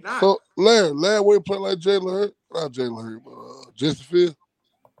 No, so Larry, we play like Jalen Hurts, not Jalen Hurts, but Justin Fields.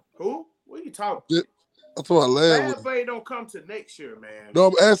 Who? What are you talking? I'm talking about Larry. Larry don't come to next year, man. No,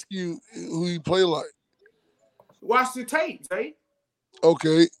 I'm asking you who you play like. Watch the tape, Zay.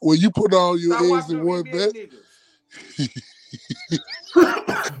 Okay, well you put all your eggs in one basket.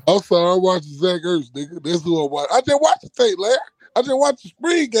 I'm sorry, I'm watching Zach Ertz, nigga. That's who I'm watching. I just watched the tape, Larry. I just watched the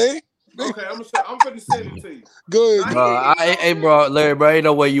spring game. Okay, I'm gonna send it to you. Good. Hey, bro, Larry, bro, ain't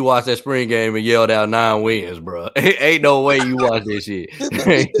no way you watch that spring game and yelled out 9 wins, bro. Ain't no way you watch that shit.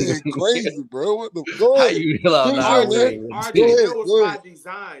 Crazy, bro. What the fuck? How you yell out 9 wins? That was by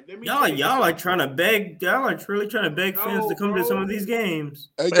design. Y'all are trying to beg. Y'all are truly trying to beg fans to come to some of these games.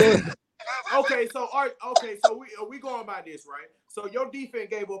 Okay, so we going by this, right? So your defense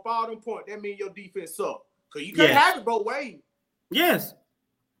gave up all them points. That means your defense sucked. Cause you can't have it both ways. Yes.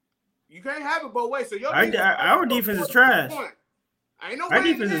 You can't have it both ways. So our defense is trash. Ain't no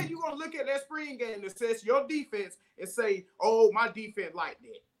way that you're gonna look at that spring game that says your defense and say, "Oh, my defense like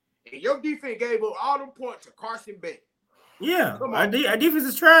that," and your defense gave up all them points to Carson Beck. Yeah, our defense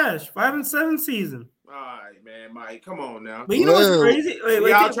is trash. 5-7 season. All right, man, Mike, come on now. But you know what's crazy? Wait,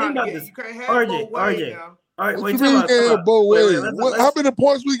 y'all trying to get, you can't have RJ. Now. All right, wait, how many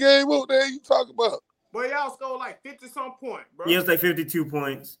points we gave up there? You talking about? Boy, y'all scored like 50-some points, bro. Yeah, it was like 52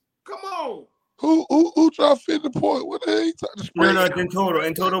 points. Come on. Who dropped 50 points? What the hell you talking No,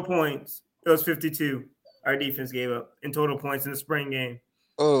 in total points, it was 52. Our defense gave up in total points in the spring game.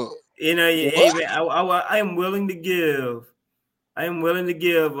 I am willing to give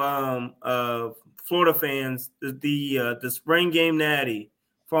Florida fans the spring game natty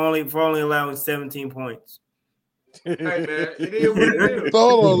for only allowing 17 points. Hey man, it is what it is. So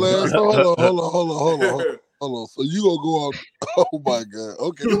hold on, Lance. Hold on. So you gonna go out? Oh my God.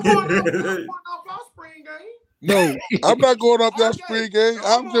 Okay. You going off our spring game? No, I'm not going off that spring game.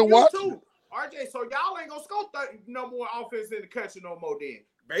 I'm just watching. RJ, so y'all ain't gonna score no more offense in the country no more then.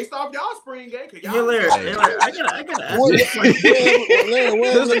 Based off y'all spring game, cause y'all Larry, I gotta ask you.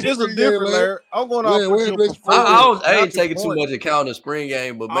 This is different, Larry. I'm going off. I ain't taking too much account of spring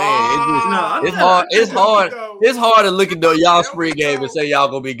game, but man, it's hard. It's hard to look at y'all spring game and say y'all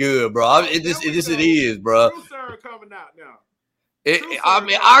gonna be good, bro. It is, bro. Coming out now.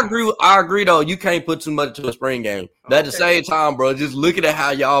 I agree though. You can't put too much to a spring game. But at the same time, bro, just looking at how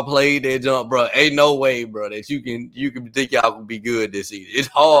y'all played that jump, bro. Ain't no way, bro, that you can think y'all can be good this season. It's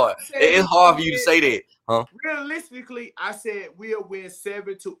hard. It's hard for you to say that, huh? Realistically, I said we'll win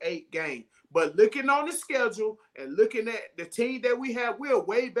 7 to 8 games. But looking on the schedule and looking at the team that we have, we're a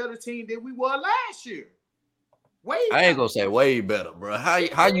way better team than we were last year. I ain't gonna say way better, bro. How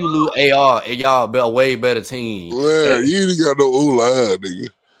you lose AR and y'all be a way better team? Man, you ain't got no O-line, nigga.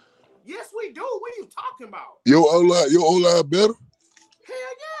 Yes, we do. What are you talking about? Your O-line better? Hell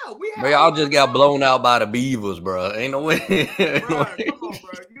yeah. We have Bro, y'all just got blown out by the Beavers, bro. Ain't no way. Bro, come on,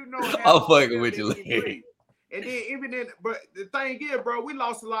 bro. You know I'm fucking with you, Larry. And then even then, but the thing is, bro, we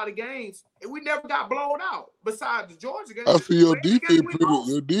lost a lot of games and we never got blown out. Besides the Georgia game, I see your defense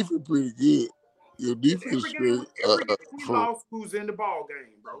pretty good. Your defense every game we lost, who's in the ball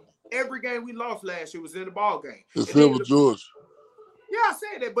game, bro. Every game we lost last year was in the ball game. Except for Georgia. Yeah, I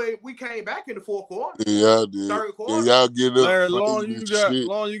said that, but we came back in the fourth quarter. Yeah, I did. Third quarter. Yeah, y'all get up. Larry,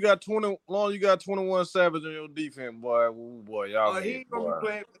 long you got 21 Savage on your defense, boy. Ooh, boy, y'all. He ain't gonna be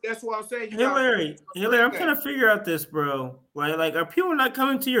playing. That's what I'm saying. Hey Larry, I'm trying to figure out this, bro. Like, are people not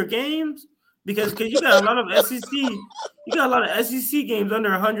coming to your games? Because you got a lot of SEC. You got a lot of SEC games under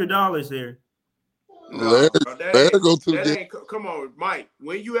 $100 there. No, come on, Mike.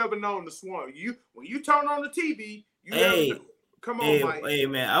 When you ever known the Swamp? When you turn on the TV, come on, Mike. Hey,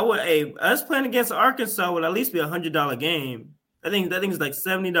 man. Us playing against Arkansas would at least be $100 game. I think it's like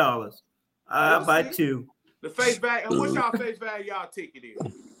 $70. I'll buy two. The face value. What's y'all face value? Y'all ticket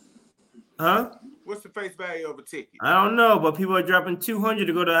is? Huh? What's the face value of a ticket? I don't know, but people are dropping $200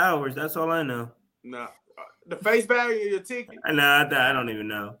 to go to hours. That's all I know. No, the face value of your ticket. Nah, I don't even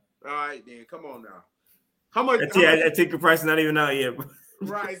know. All right, then come on now. How much? That ticket price is not even out yet.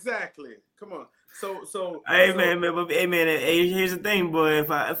 Right, exactly. Come on. So. Hey man, here's the thing, boy.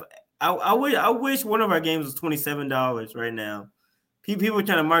 I wish one of our games was $27 right now. People are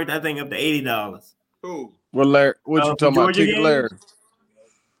trying to mark that thing up to $80. Who? Well, Larry, what you talking about, ticket, Larry?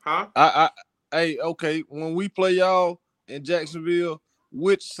 Huh? Okay. When we play y'all in Jacksonville,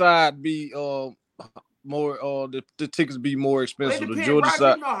 which side be more the tickets be more expensive? The Georgia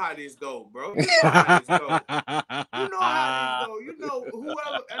side. You know how this go, bro. You know how this go. You know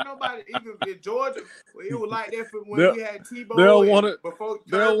whoever and nobody, even in Georgia, it was like that for when we had Tebow. They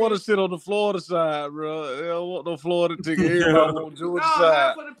don't want to sit on the Florida side, bro. They don't want no Florida ticket. Everybody on Georgia side.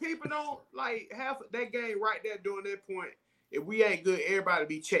 Half of the people don't like half of that game right there during that point. If we ain't good, everybody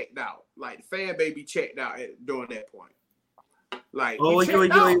be checked out. Like the fan base be checked out during that point. Like, wait, you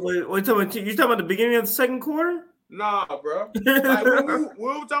talking about the beginning of the second quarter? Nah, bro. Like when we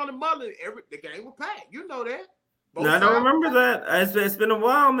was on the Mullen, the game was packed. You know that. I don't remember that. It's been a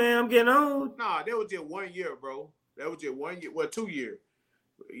while, man. I'm getting old. Nah, that was just 1 year, bro. That was just 1 year. Well, 2 years.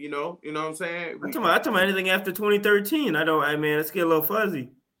 You know what I'm saying? I'm talking about anything after 2013. Let's get a little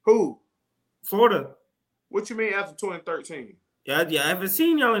fuzzy. Who? Florida. What you mean after 2013? Yeah, I haven't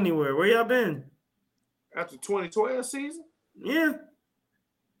seen y'all anywhere. Where y'all been? After 2012 season? Yeah.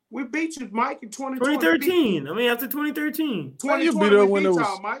 We beat you, Mike, in 2013. After 2013. 2020, you beat us when it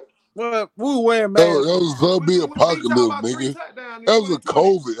was, Mike. Well, we were wearing masks. That was zombie apocalypse, nigga. That was a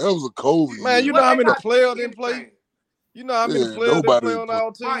COVID. Man, you know how many players didn't play? You know how many players didn't play on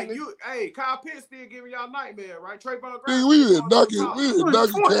our team? Mike, Kyle Pitts still giving y'all nightmare, right? Trayvon Graham. We didn't knock Kyle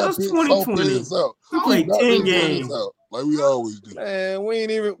Pitts offense out. We played 10 games. Like we always do. Man, we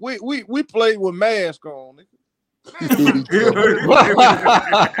ain't even we played with masks on, nigga. It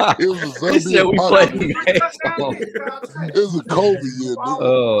was a zombie apocalypse. It was a COVID year, nigga.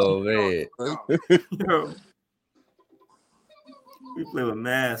 Oh man. We play with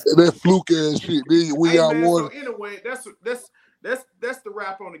masks. And that fluke ass shit. We got one. So anyway, that's the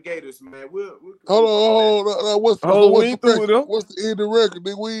wrap on the Gators, man. Hold on. What's the end of the record?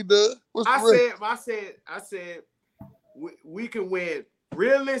 Nigga, we ain't done. I said we can win.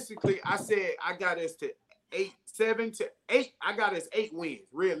 Realistically, I said I got us to 7 to 8. I got us 8 wins.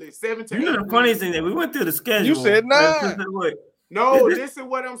 Really, 7 to 8. You know the funniest thing that we went through the schedule. You said 9. No, listen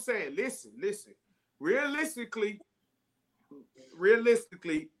what I'm saying. Listen. Realistically,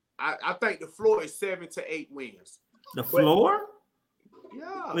 I think the floor is 7 to 8 wins. The floor?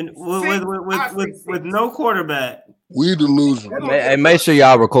 Yeah. With no quarterback. We delusional. Hey, make sure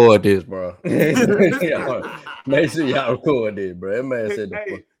y'all record this, bro. Make sure y'all record this, bro. That man said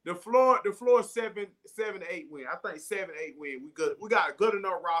the floor is 7 to 8 win. I think 7 to 8 win. We got a good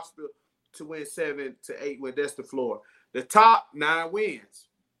enough roster to win 7 to 8 win. That's the floor. The top 9 wins.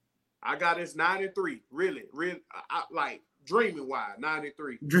 I got us 9-3. Really. I like dreaming wise,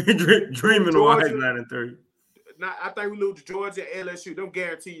 9-3. Dreaming wise, 9-3. I think we lose to Georgia and LSU. Them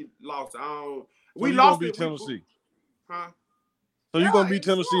guaranteed loss. We lost to Tennessee. Huh? So you're gonna beat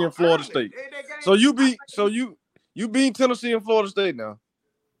Tennessee and Florida State. So you beat Tennessee and Florida State now.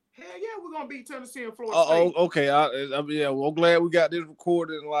 Hell yeah, we're we're gonna beat Tennessee and Florida State. Okay. Yeah. Well, I'm glad we got this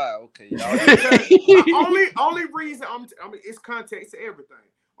recorded and live. Okay, y'all. only reason I mean, it's context to everything.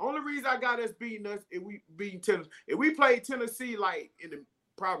 Only reason I got us beating us if we beating Tennessee. If we played Tennessee like in the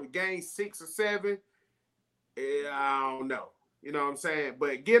probably game 6 or 7, I don't know. You know what I'm saying?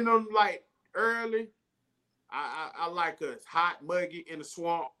 But getting them like early, I like us hot, muggy in the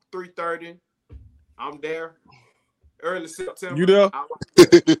swamp. 3:30. I'm there. Early September. You there?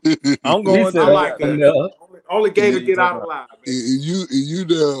 I'm going. I like it. Only Gator get out alive. You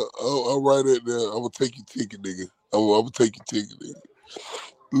there? I'm right at there. I'm gonna take your ticket, nigga. I'm gonna take your ticket, nigga.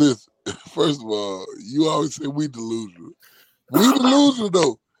 Listen, first of all, you always say we delusional. We delusional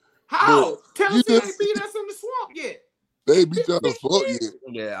though. How? Tennessee ain't beat us in the swamp yet. They beat y'all in the swamp yet.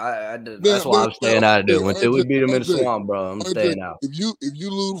 Yeah, that's why I'm staying out of there. Until we beat them in the swamp, bro, I'm staying out. If you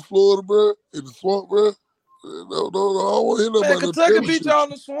lose Florida, bro, in the swamp, bro, no, I don't want to hear nobody. Kentucky beat y'all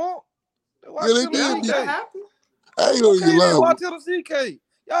in the swamp. Yeah, they did. That I ain't gonna get lying. Why Tennessee K?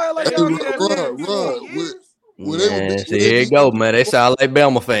 Y'all like y'all beat that. See, here you go, man. They sound like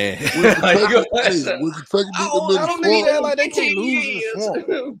Bama fans. When Kentucky beat them in the swamp. I don't need that like they can't lose in the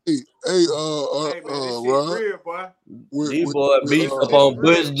swamp. Rod. These boys beating up on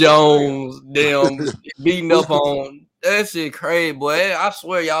Butch Jones, beating up on that shit crazy, boy. I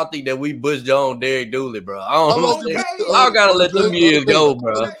swear y'all think that we Butch Jones, Derek Dooley, bro. I don't know. Y'all gotta let them years go,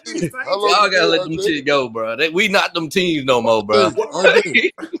 bro. Y'all gotta let them shit go, bro. We not them teams no more, bro.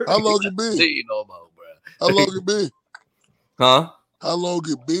 How long it been? No more, bro. How long it been? Huh? How long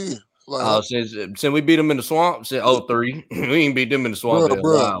it been? Like, since we beat them in the swamp, since 03. We ain't beat them in the swamp.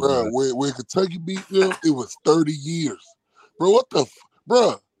 Bro. When Kentucky beat them, it was 30 years. Bro, what the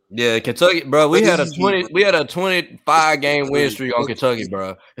bro? Yeah, Kentucky, bro. We had a 25 game win streak on Kentucky,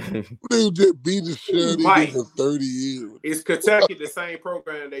 bro. They just beat the shit out of for 30 years. Is Kentucky the same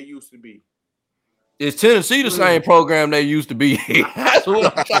program they used to be? Is Tennessee the same program they used to be? That's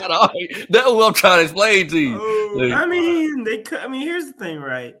what I'm trying to explain to you. I mean, here's the thing,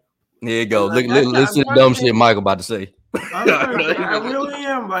 right? Here you go. Listen to the dumb shit Michael about to say. I really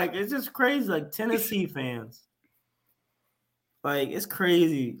am. Like, it's just crazy. Like, Tennessee fans. Like, it's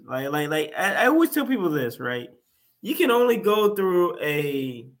crazy. Like I always tell people this, right? You can only go through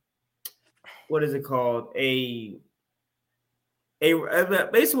what is it called?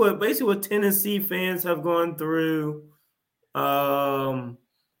 Basically what Tennessee fans have gone through,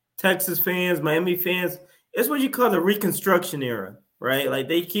 Texas fans, Miami fans, it's what you call the Reconstruction era, right? Like,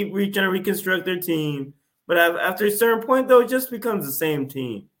 they keep trying to reconstruct their team, but after a certain point, though, it just becomes the same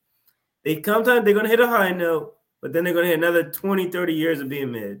team. They're going to hit a high note, but then they're going to hit another 20, 30 years of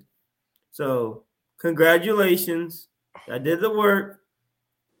being mid. So, congratulations. I did the work.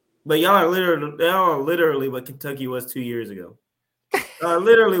 But y'all are literally what Kentucky was 2 years ago.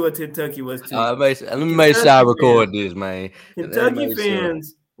 Literally what Kentucky was 2 years ago. Let me make sure I record this, man. Kentucky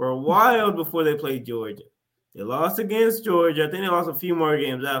fans were wild before they played Georgia. They lost against Georgia. I think they lost a few more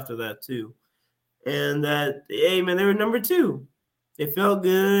games after that, too. And they were number 2. It felt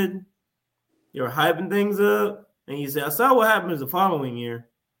good. They were hyping things up. And you say, I saw what happens the following year.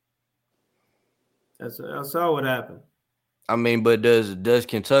 I saw what happened. I mean, but does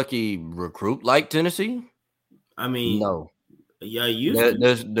Kentucky recruit like Tennessee? I mean, no. Yeah,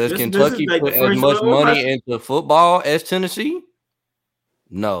 does Kentucky put as much money into football as Tennessee?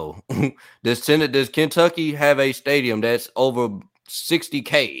 No. Does Kentucky have a stadium that's over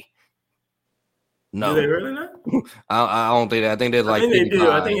 60K? No. Do they really not? I don't think that. I think there's like. I think they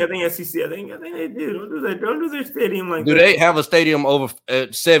do. I think SEC. I think they do. Don't do that. Don't do their stadium like that. Do they have a stadium over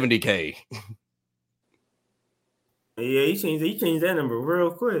 70K? Yeah, you changed that number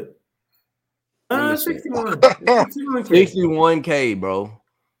real quick. 61. 61K, bro.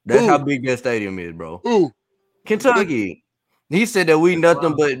 That's how big that stadium is, bro. Kentucky. He said that we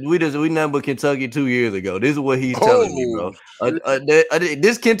nothing but Kentucky 2 years ago. This is what he's telling me, bro.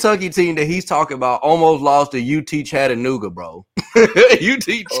 This Kentucky team that he's talking about almost lost to UT Chattanooga, bro. UT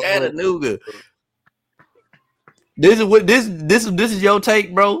Chattanooga. This is your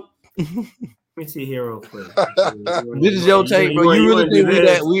take, bro. Let me see here real quick. This is your take, bro. You really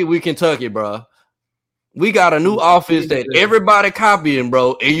think we Kentucky, bro? We got a new offense that everybody copying,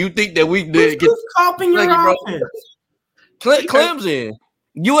 bro, and you think that we did copying your offense? Clemson,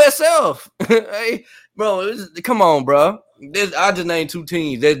 USF, hey, bro, come on, bro. I just named 2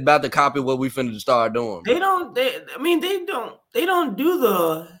 teams that's about to copy what we finna start doing. They don't do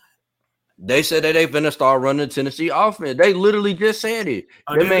the. They said that they finna start running the Tennessee offense. They literally just said it.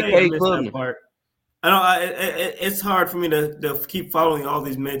 It's hard for me to keep following all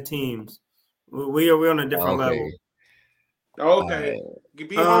these mid teams. We're on a different level. Okay.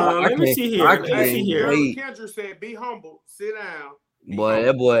 Be humble. Let me see here. Kendra said, "Be humble. Sit down."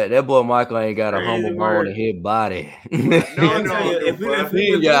 That boy Michael ain't got a humble bone in his body. He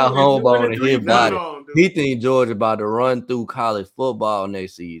got a humble bone in his body. He think George about to run through college football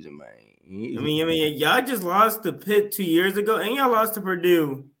next season, man. I mean, y'all just lost to Pitt 2 years ago, and y'all lost to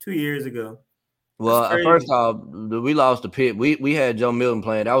Purdue 2 years ago. Well, first off, we lost to Pitt. We had Joe Milton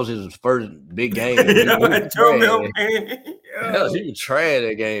playing. That was his first big game. Joe Milton, he was trash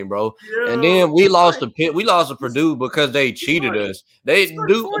that game, bro. And then we lost to Pitt. We lost to Purdue because they cheated us.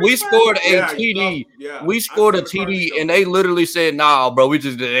 We scored a TD. We scored a TD, and they literally said, "Nah, bro,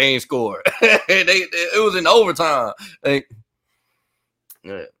 they ain't scored." It was in overtime.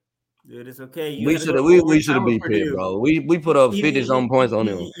 Yeah. Dude, it's okay. We should have beat Pitt, bro. We put up 50-something points on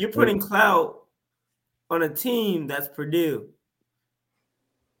them. You're putting clout on a team that's Purdue.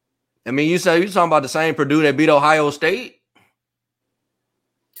 I mean, you talking about the same Purdue that beat Ohio State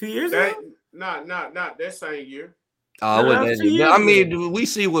 2 years ago? Not that same year. I mean, we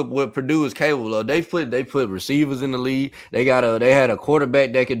see what Purdue is capable of. They put receivers in the league. They had a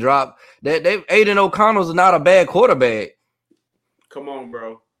quarterback that could drop. Aiden O'Connell's not a bad quarterback. Come on,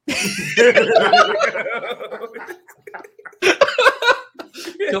 bro.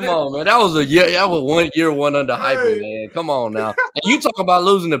 Come on, man. That was 1 year one under hype, man. Come on now. And you talk about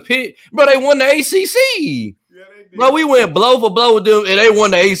losing the Pitt, bro. They won the ACC. Yeah, they did. Bro, we went blow for blow with them, and they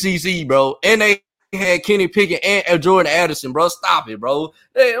won the ACC, bro. And they had Kenny Pickett and Jordan Addison, bro. Stop it, bro.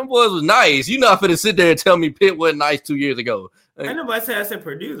 Hey, them boys was nice. You're not finna sit there and tell me Pitt wasn't nice 2 years ago. I know, but I said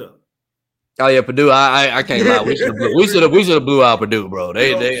Purdue though. Oh yeah, Purdue. I can't lie. We should have blew out Purdue, bro.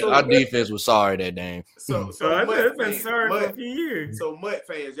 Our defense was sorry that game. So it's been sorry for a few years. So Mutt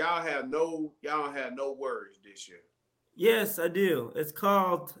fans, y'all don't have no worries this year. Yes, I do. It's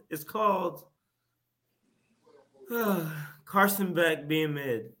called Carson Beck being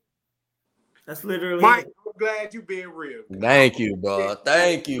mid. That's literally Mike. I'm glad you being real. Thank you, bro.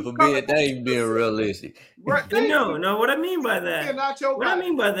 Thank you for being realistic. No. What I mean by that? What I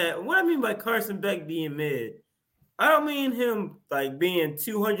mean by Carson Beck being mid, I don't mean him like being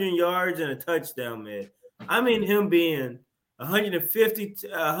 200 yards and a touchdown mid. I mean him being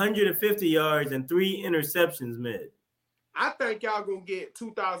 150 yards and 3 interceptions mid. I think y'all gonna get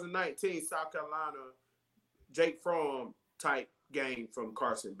 2019 South Carolina Jake Fromm type game from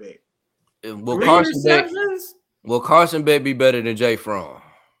Carson Beck. Will Carson Beck be better than Jay Fromm?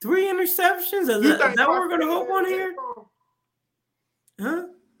 3 interceptions? Is that what we're going to hope on here? Huh?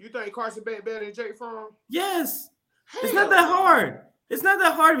 You think Carson Beck better than Jay Fromm? Yes. It's not that hard. It's not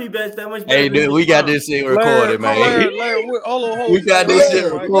that hard to be better. That much better. Hey, dude, we got this shit recorded, man. Hold on. We got this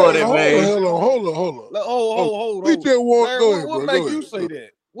shit recorded, man. Hold on. We just want to go. What make you say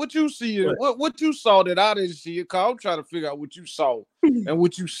that? What you see? What you saw that I didn't see? Cause I'm trying to figure out what you saw and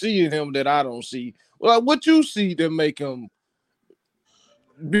what you see in him that I don't see. Well, what you see that make him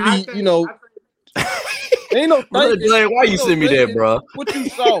be, ain't no. Brother Jay, why you send me that, bro? What you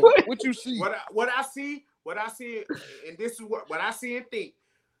saw? What you see? What I see, and this is what I see and think.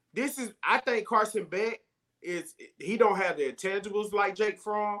 I think Carson Beck he don't have the intangibles like Jake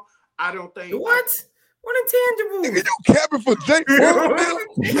Fromm. I don't think What intangible? Nigga, you capping for Jake Fromm, man?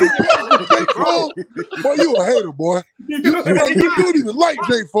 Boy, you a hater, boy. You don't even like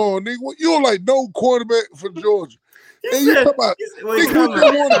Jake Fromm, nigga. You don't like no quarterback for Georgia. And you talking about nigga who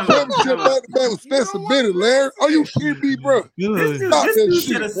just won a championship back-to-back with Stetson Bennett, Larry? Are you kidding me, bro? This dude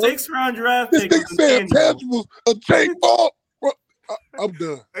said a 6th-round draft pick. This nigga said intangibles of Jake Fromm. I'm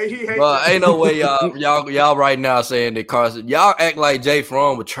done. But ain't no way y'all right now saying that Carson. Y'all act like Jay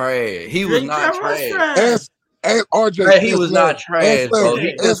Fromm was trash. He was not trash. Ask RJ. He was not trash, bro.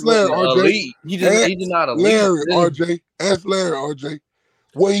 Ask Larry, RJ. Elite. He did not elite. Larry, RJ. Ask Larry, RJ.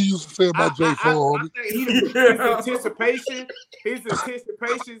 What he used to say about Jay Fromm. His anticipation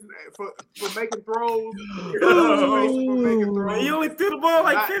for making throws. He only threw the ball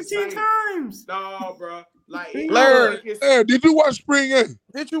like 15 times. No, bro. Like Larry, did you watch spring game?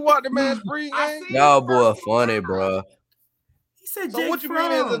 Did you watch the man spring game? Y'all boy funny, bro. He said, so what you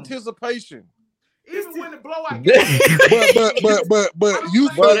mean is anticipation? Even when the blowout but you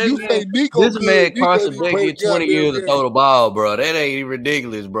say Nico. This man Carson Beck get 20 years to throw the ball, bro. That ain't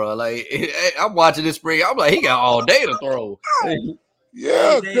ridiculous, bro. Like I'm watching this spring. I'm like, he got all day to throw.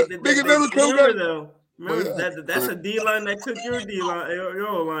 Yeah, nigga never come back though. Remember that's a D line that took your D line,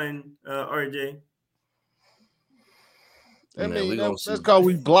 your line, RJ. I mean, that's because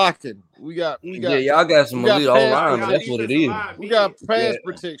we blocking. We got. Yeah, y'all got some elite O-line, that's what it is. We got pass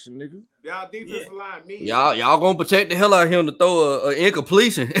protection, nigga. Y'all defensive line, me. Y'all gonna protect the hell out of him to throw an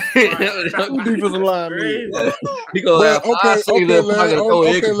incompletion. Defensive line, me. He gonna have 5 seconds left to throw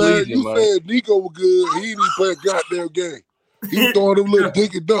an incompletion, you man. said Nico was good. He didn't even play a goddamn game. He was throwing them little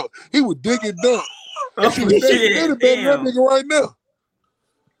dick and dunk. He was dick and dunk. They're better than that nigga right now.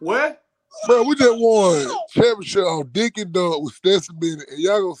 What? Bro, we just won championship on dick and dunk with Stetson Bennett, and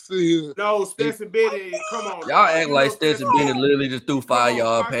y'all gonna sit here. No, Stetson Bennett, come on. Y'all act like Stetson Bennett literally just threw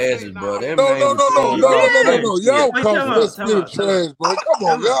 5-yard passes, bro. That No. Y'all call Stetson Bennett trash, bro. Come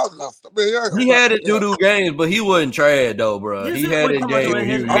on, y'all. He had his doo-doo games, but he wasn't trash though, bro. He had his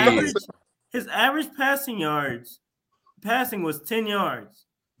game. His average passing was 10 yards.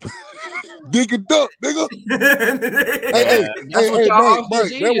 Dick and dunk, nigga.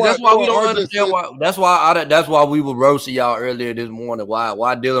 That's why we don't understand why. That's why we were roasting y'all earlier this morning. Why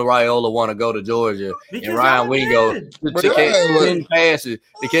Dylan Raiola want to go to Georgia and Ryan Wingo to catch 10 passes,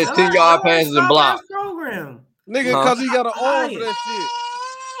 to catch 10-yard passes and block. Program. Nigga, because he got an arm for that shit.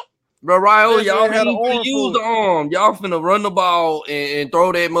 Bro, Raiola, y'all need to use the arm. Y'all finna run the ball and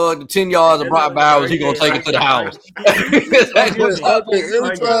throw that mug to 10 yards of Brock Bowers. He gonna take it to the house.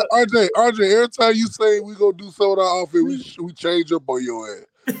 RJ, every time you say we gonna do some of our offense, we change up on your ass.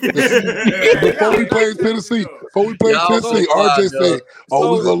 Before we play Tennessee, RJ said,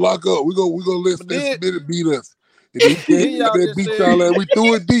 "Oh, we gonna lock up. We gonna let Stetson Bennett beat us." And that beat y'all ass. We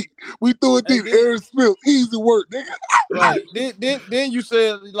threw it deep. Aaron Smith, easy work, nigga. Right. Then you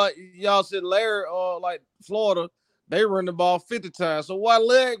said like y'all said Larry or like Florida, they run the ball 50 times. So why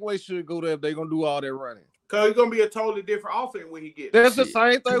Lagway should go there if they gonna do all that running? Cause it's gonna be a totally different offense when he gets. That's the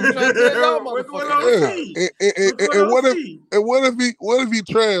same thing we trying to tell y'all, motherfuckers. And what if he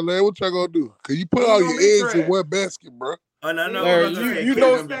trash, man? What y'all gonna do? Cause you put all your eggs in one basket, bro. Oh no, Larry, Larry,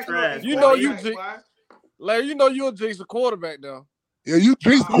 you know you a jinx quarterback now. Yeah, you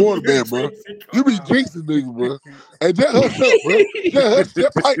jinx quarterback, bro. You be jinxing niggas, bro. Hey, just hush up, bro.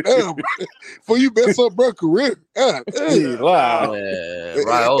 Just pipe down, bro. Before you mess up, bro, career. God, hey, wow.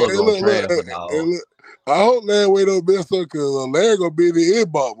 I hope Larry don't mess up because Larry gonna be in the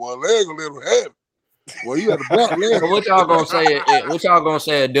inbox, boy. Larry gonna let him have it. Well, you have to block Larry. What y'all gonna say? What y'all gonna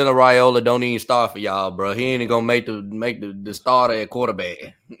say? Dylan Raiola don't even start for y'all, bro. He ain't gonna make the starter at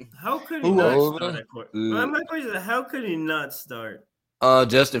quarterback. How could he not start at quarterback? My question is, how could he not start?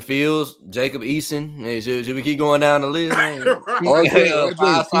 Justin Fields, Jacob Eason. Hey, should we keep going down the list? RJ,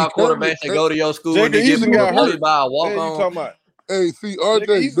 5-star quarterbacks that go to your school and get played by a walk-on. Hey, see,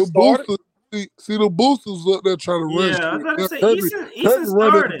 RJ, the boosters. See the boosters up there trying to rush. Yeah, I was about to say Eason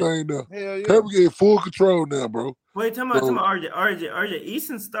started. Thing now. Kirby getting full control now, bro. Wait, tell me RJ.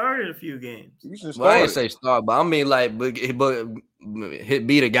 Eason started a few games. Well, I didn't say start, but I mean like, but be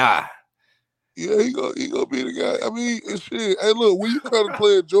the guy. Yeah, he gonna be the guy. I mean, shit. Hey, look, when you come to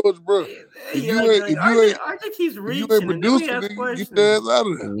play at Georgia, bro, if you ain't producing, nigga, get your ass out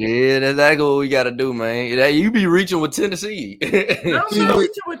of there. Yeah, that's exactly what we got to do, man. You be reaching with Tennessee. I'm not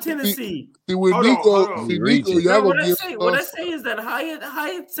reaching with Tennessee. See, with Nico, y'all gonna get. What I say is that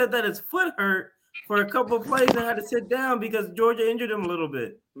Hyatt said that his foot hurt for a couple of plays and had to sit down because Georgia injured him a little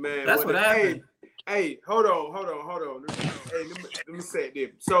bit. Man, that's what happened. Hey, hold on. Hey, let me say it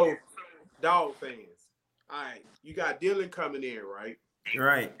there. So. Dog fans, all right, you got Dylan coming in, right?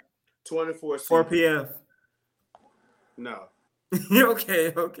 Right. 24/7. 4 p.m. No.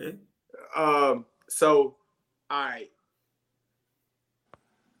 Okay. So, all right.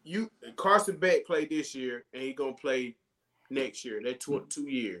 Carson Beck played this year, and he gonna play next year. That's 2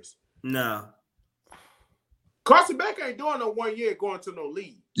 years. No. Carson Beck ain't doing no 1 year going to no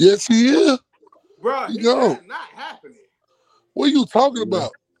league. Yes, he is. Bro, that's not happening. What are you talking about?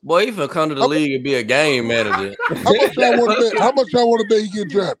 Boy, he finna come to the league and be a game manager. How much y'all want to bet he get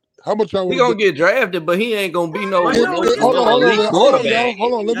drafted? How much y'all want? He gonna get drafted, but he ain't gonna be no. Hold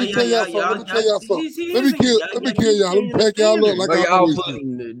on. Let me tell y'all something. Let me kill y'all. Let me pack y'all up like I always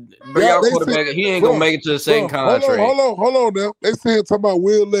do. Y'all quarterback. He ain't gonna make it to the second contract. Hold on now. They saying talking about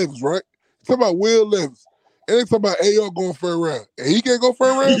Will Levis, right? Talking about Will Levis. And they talking about AR going first round. And he can't go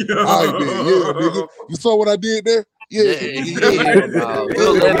first round? All right, then. Yeah, nigga. You saw what I did there? Yeah.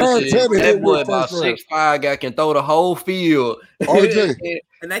 Will Levis, that boy about 6'5" guy can throw the whole field. RJ.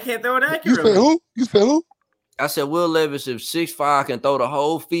 And they can't throw it accurately. You said who? I said Will Levis, if 6'5", can throw the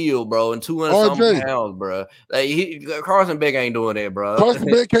whole field, bro, and 200-something pounds, bro. Like Carson Beck ain't doing that, bro.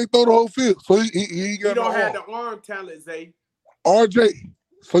 Carson Beck can't throw the whole field, so he don't have the arm talent, Zay. RJ.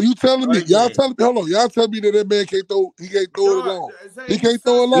 So you telling me? Y'all telling me? Hold on. Y'all telling me that man can't throw? He can't throw it alone. He can't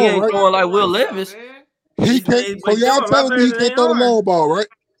throw it alone. He ain't throwing like Will Levis. He can't. So y'all telling me he can't throw the long ball, right?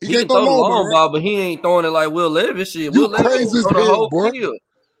 He can throw the long ball, but he ain't throwing it like Will Levis. Shit, Will Levis crazy as throw the whole bro. field.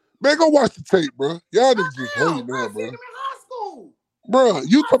 Man, go watch the tape, bro. Y'all niggas just hating now, bro. Bro,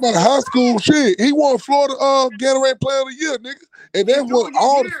 you talking about high school shit. He won Florida Gatorade Player of the Year, nigga. And that's what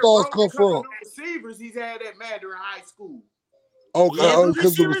all the stars come from. Receivers, he's had that matter in high school. Okay,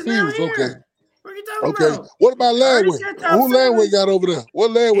 because the receivers, okay. What are you talking about? What about Landway? Who Landway got over there?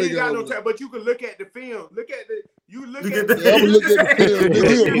 What Landway got over there? But you can look at the film. I'm gonna look at the film. Nigga,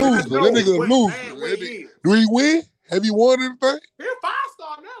 he a loser. That nigga a loser. Do he win? Have you won anything? He's a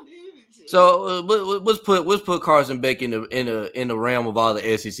 5-star now. So let's put Carson Beck in the realm of all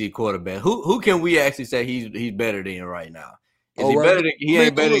the SEC quarterbacks. Who can we actually say he's better than right now? Is he better than he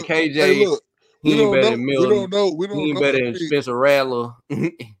ain't better than KJ? Hey, look, he ain't better than Milton. We don't know. He ain't better than Spencer Rattler.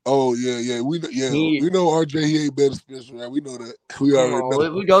 Oh yeah. We know RJ. He ain't better than Spencer Rattler. We know that. We already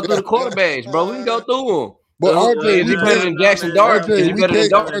know. We go through the quarterbacks, bro. We can go through them. But RJ, is he better than Jackson Dart? Is he better than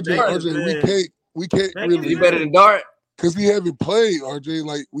Dart? RJ, we can't really. Is he better than Dart? Because he haven't played, RJ.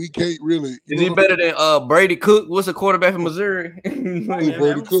 Like, we can't really. Is he better than Brady Cook? What's a quarterback from Missouri?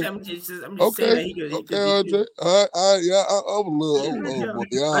 Brady Cook. I'm just okay, RJ. I'm a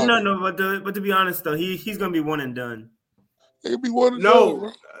little. I know, but to be honest, though, he's going to be one and done. He'll be one and done,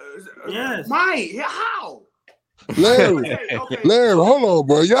 bro. Yes. Mike, how? Larry, Larry, hold on,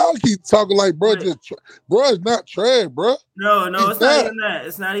 bro. Y'all keep talking like bro is not trash, bro. No, it's not even that.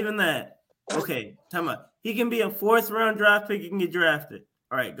 It's not even that. Okay, time out. He can be a 4th-round draft pick. He can get drafted.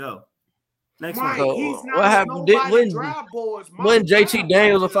 All right, go. Next one. So, what happened? When JT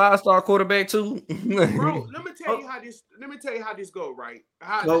Daniels a 5-star quarterback too? Bro, let me tell you how this go, right?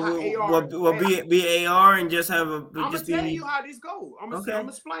 We'll be AR and just have a. I'm gonna tell you how this go. I'm gonna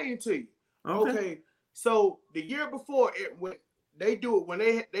explain to you. Okay. So the year before, when they do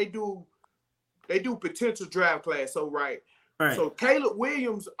potential draft class. So right. So Caleb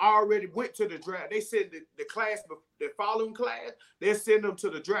Williams already went to the draft. They said that the following class, they send them to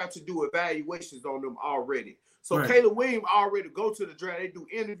the draft to do evaluations on them already. So Caleb Williams already go to the draft. They do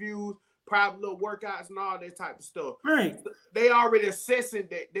interviews, private little workouts, and all that type of stuff. Right. They already assessing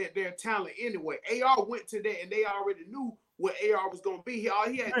their talent anyway. AR went to that, and they already knew what AR was going to be. All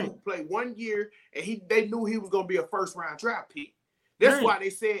he had to play 1 year, and they knew he was going to be a 1st-round draft pick. That's why they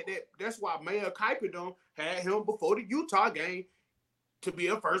said that. That's why Mayor Kuiper had him before the Utah game to be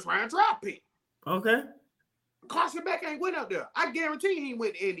a 1st-round draft pick. Okay. Carson Beck ain't went up there. I guarantee he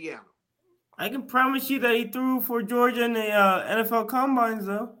went to Indiana. I can promise you that he threw for Georgia in the NFL combines,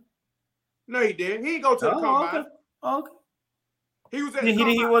 though. No, he didn't. He didn't go to the combine. Okay. He was at the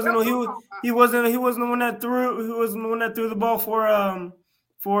combine. He wasn't the one that threw. He wasn't the one that threw the ball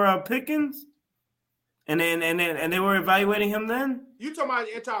for Pickens. And they were evaluating him then? You talking about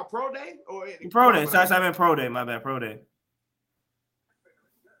the entire pro day or pro day? Sorry, I meant pro day. My bad, pro day.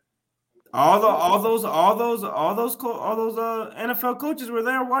 All those NFL coaches were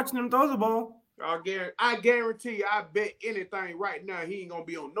there watching him throw the ball. I guarantee you, I bet anything right now he ain't gonna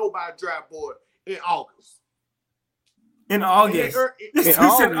be on nobody's draft board in August. In August.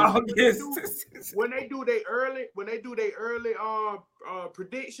 When they do their early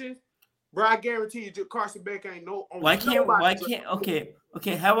predictions. Bro, I guarantee you, Carson Beck ain't no. Why can't? Okay.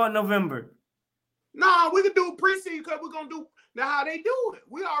 How about November? Nah, we can do preseason because we're gonna do now how they do it.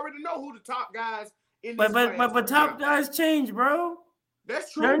 We already know who the top guys in this but top guys change, bro.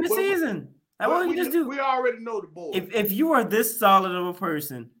 That's true. During the season. What you just do? We already know the board. If you are this solid of a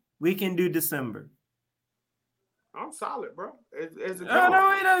person, we can do December. I'm solid, bro.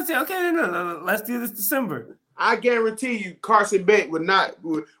 Okay, no, let's do this December. I guarantee you, Carson Beck would not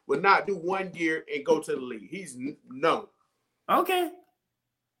do 1 year and go to the league. He's no. Okay.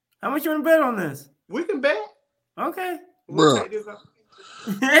 How much you want to bet on this? We can bet. Okay. Bro.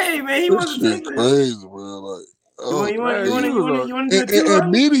 Hey man, he wants to take this. Crazy, bro. Like, you want to do it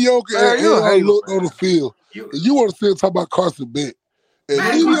and mediocre and look on the field. You want to still talk about Carson Beck? And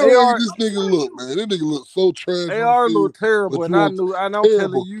mediocre, this nigga look, man. This nigga look so trash. They are a little terrible, and I'm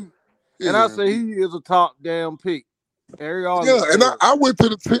telling you. Yeah. And I say he is a top damn pick. Yeah, and I went to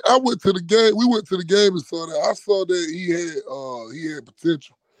the game. We went to the game and saw that. I saw that he had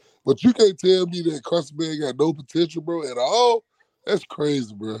potential, but you can't tell me that Carson Beck got no potential, bro, at all. That's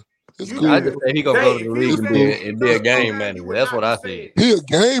crazy, bro. It's cool. I just say he gonna go to the league and be a game manager. That's what I said. He a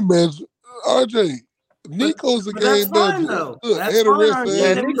game manager, RJ. Nico's a game manager.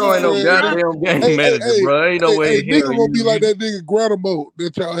 Nico ain't no goddamn game manager, bro. Ain't no way. Nico gonna be like that nigga Granimo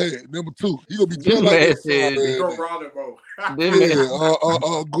that y'all had, number 2. He gonna be just like that. Nico Granimo.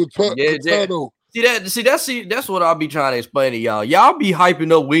 Gutano. That's what I'll be trying to explain to y'all. Y'all be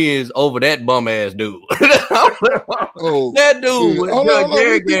hyping up wins over that bum ass dude. That dude was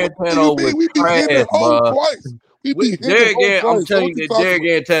Jared Garantano was trash, bro. We be Jared Garantano, I'm telling you that Jared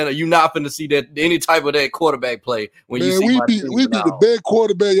Garantano, you not finna see that any type of that quarterback play when you see we be the best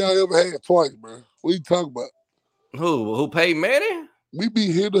quarterback y'all ever had twice, man. What you talking about? Who Peyton Manning? We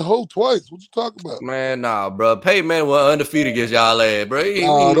be hit the hole twice. What you talking about? Man, nah, bro. Peyton Manning was undefeated against y'all ass, bro.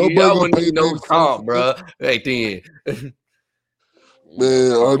 Y'all wouldn't need no comp, bro. Back then. Man,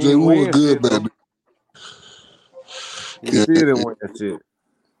 RJ, we was good, man. He still didn't win that shit.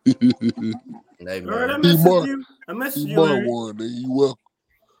 Hey, all right, I messaged you. One, then you welcome.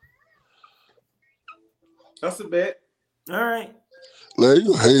 That's a bet. All right. Like,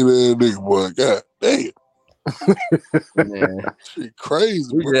 you hate that nigga, boy. God damn. Man, shit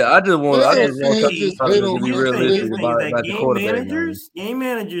crazy. I just want to be realistic about the quarterback. Game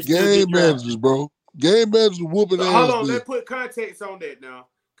managers, bro. Game managers whooping ass. Hold on, let's put context on that now.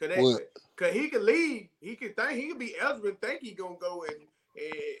 Cause he can leave. He can be eligible. Think he gonna go and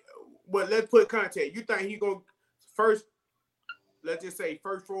but let's put context. You think he gonna first? Let's just say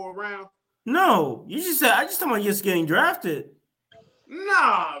first 4 round. No, you just said I just talking about just getting drafted.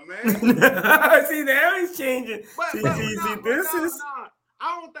 Nah, man. See, now he's changing. I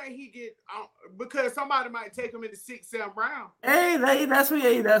don't think he get because somebody might take him in the 6th, 7th round. Hey, that's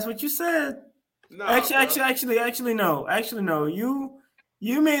what you said. No, actually, no.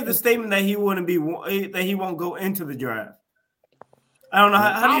 You made the statement that he won't go into the draft. I don't know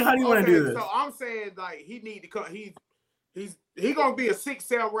how do you want to do this. So I'm saying like he need to come. He's gonna be a 6th,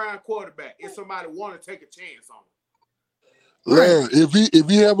 7th round quarterback if somebody want to take a chance on him. Larry, if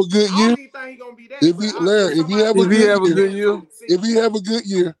he have a good year, if he have a good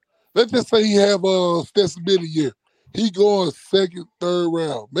year, let's just say he have a Stetson Bennett year, he going 2nd, 3rd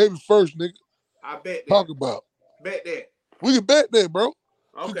round, maybe 1st, nigga. I bet that. Talk about. Bet that. We can bet that, bro.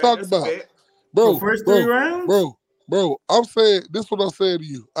 Okay, talk about, bro. First 3 rounds, bro. I'm saying this. Is what I'm saying to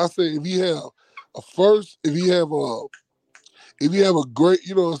you. I say if he have a first, if he have a great,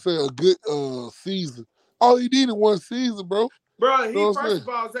 you know what I'm saying, a good season. All he needed 1 season, bro. Bro, he first of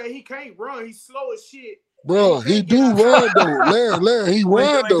all say he can't run. He's slow as shit. Bro, he do run though. Larry, he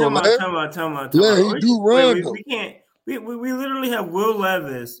run though. Larry, he do run though. We can't. We literally have Will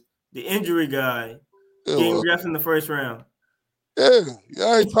Levis, the injury guy, getting drafted in the 1st round. Yeah,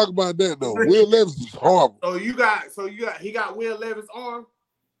 y'all ain't talking about that though. Will Levis is horrible. He got Will Levis' arm.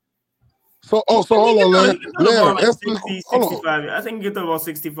 So hold on, Larry. Larry, 65. I think he get to about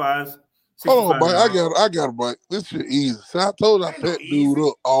 65. Hold on, Mike. I got it, Mike. This shit easy. So I told you I pet dude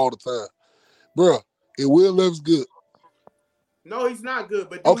up all the time. Bro, is Will Levis good? No, he's not good.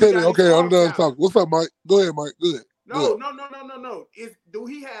 But okay, I'm done talking. What's up, Mike? Go ahead, Mike. Good. No. Do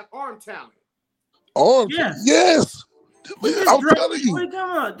he have arm talent? Arm talent? Yes. I'm telling you. Wait, come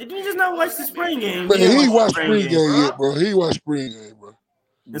on. Did you just not watch the spring game? Man, he watched spring game yet, bro. He watched spring game, bro.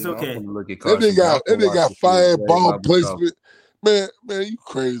 It's okay. That nigga got fire ball placement. Man, you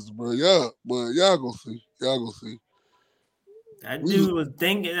crazy, bro. Y'all gonna see. That dude was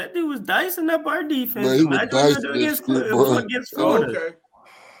thinking. That dude was dicing up our defense. Man, he was dicing against Florida. Okay.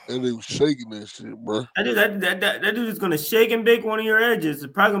 And he was shaking that shit, bro. That dude is gonna shake and bake one of your edges.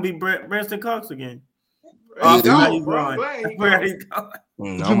 It's probably gonna be Braxton Cox again. I'm glad he's gone.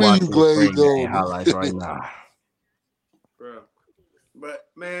 I'm watching the spring highlights right now, bro. But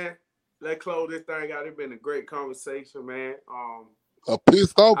man, let's close this thing out. It's been a great conversation, man. A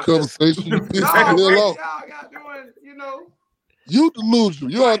pissed off conversation. You pissed the hell off. Y'all got doing, You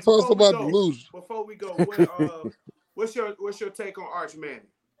delusional. You ought to talk about delusion. Before we go, what's your take on Arch Manning?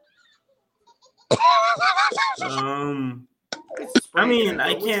 I mean,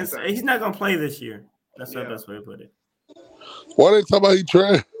 I can't say he's not gonna play this year. That's the best way to put it. Why they talk about he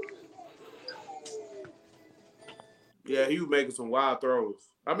trying? Yeah, he was making some wild throws.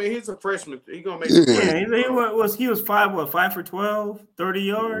 I mean, he's a freshman. He's gonna make. He was 5 for 12, 30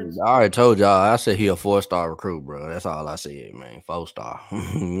 yards. I already told y'all. I said he a 4-star recruit, bro. That's all I said, man. 4-star. I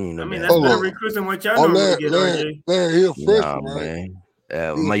mean, that's better recruit than what y'all normally get. Man, he a freshman,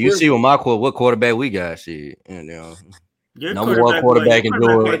 man. Man, you see what quarterback we got? Shit, number 1 quarterback in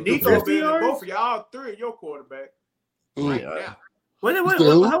Georgia. Nico better than both of y'all 3 of your quarterback. Right now. How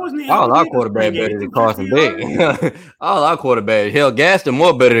was all our quarterback better than Carson Big? All our quarterback. Hell, Gaston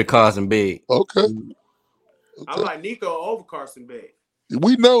more better than Carson Big. Okay. I like Nico over Carson Big.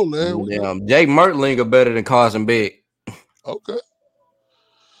 We know, man. Jake Mertlinger better than Carson Big. Okay.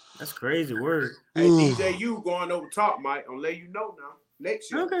 That's crazy word. Hey, DJ, you going over top, Mike. I'll let you know now.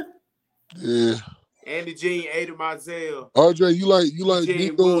 Next year. Okay. Yeah. Andy Jean, Ada Mizell. RJ, you like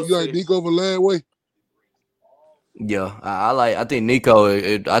Nico? Wilson. You like Nico Velasquez? Yeah, I think Nico.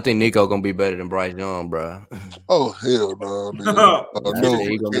 I think Nico gonna be better than Bryce Young, bro. Oh hell no! No,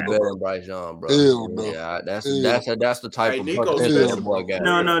 he gonna be better than Bryce Young, bro. Hell no. Yeah, that's the type of Nico potential that boy got.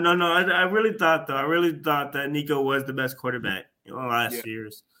 No. I really thought that Nico was the best quarterback in last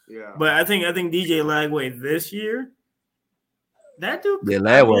year's. Yeah. But I think DJ Lagway this year. That dude. Yeah,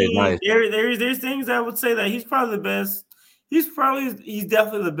 Lagway is nice. There's things I would say that he's probably the best. He's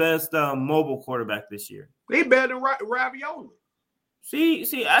definitely the best mobile quarterback this year. He better than Ravioli. See,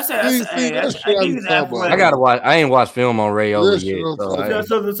 I think he's athletic. I gotta watch. I ain't watched film on Rayola yet.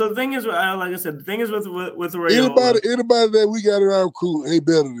 So the thing is, like I said, the thing is with Rayola. Anybody that we got in our crew ain't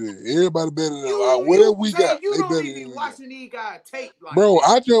better than everybody better than whatever we got. You don't even be watching these guys tape, like bro.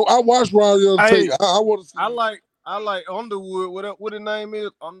 I watched Rayola tape. I want to see. I like Underwood. What his name is?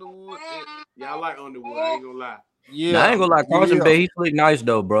 Underwood. Yeah, I like Underwood. I ain't gonna lie. Yeah, I ain't gonna lie. Carson Bay, he's pretty nice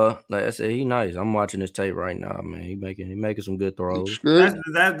though, bro. Like I said, he nice. I'm watching his tape right now, man. He making some good throws.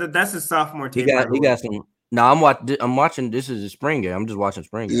 That's his sophomore tape. He got some. No, I'm watching. This is a spring game. I'm just watching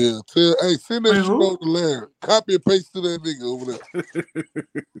spring game. Yeah, hey, send that shit over to Larry. Copy and paste to that nigga over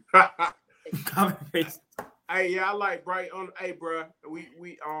there. Copy and paste. Hey, yeah, I like Bright on. Hey, bro, we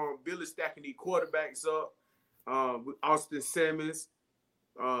Billy stacking these quarterbacks up. Austin Simmons,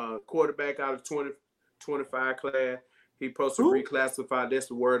 quarterback out of 25 class. He supposed to reclassify. That's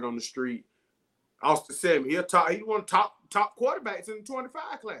the word on the street. Austin Simmons. He one top quarterbacks in the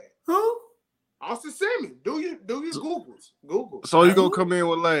 25 class. Who? Austin Simmons. Do your Googles. Google. So you gonna come in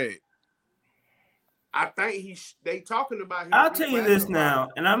with Lag? I think they talking about him. I'll tell you this now,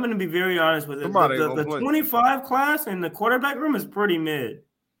 and I'm gonna be very honest with it. The 25 class in the quarterback room is pretty mid.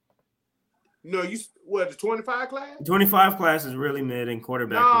 No, the 25 class? 25 class is really mid in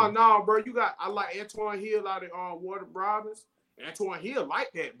quarterback. No, bro. I like Antoine Hill out of Warner Robins. Antoine Hill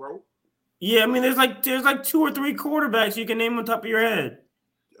like that, bro. Yeah, I mean, there's like 2 or 3 quarterbacks you can name on top of your head.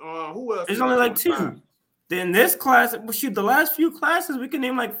 Who else? There's only like 2. Then this class, shoot, the last few classes we can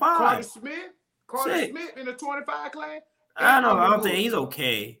name like 5. Carter Smith in the 25 class. I don't think he's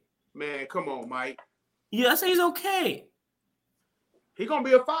okay. Man, come on, Mike. Yeah, I say he's okay. He gonna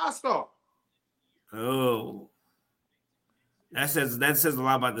be a 5-star. Oh, that says a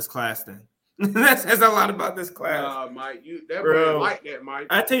lot about this class. Then that says a lot about this class. Mike, bro like that, Mike.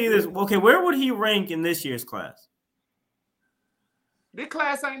 I tell you this. Okay, where would he rank in this year's class? This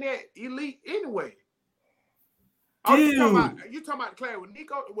class ain't that elite anyway. Dude, you talking about the class with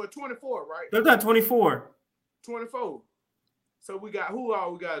Nico? Well, 24, right? They're not 24. 24. So we got who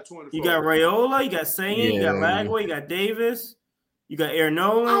all we got at 24? You got Rayola, you got Sayin, you got Lagway, you got Davis. You got Aaron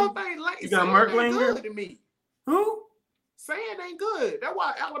Nolan. I don't think you got Merklinger. Good to me. Who? Saying ain't good. That's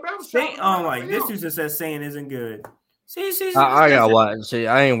why Alabama's this dude just says saying isn't good. See, I gotta watch. See,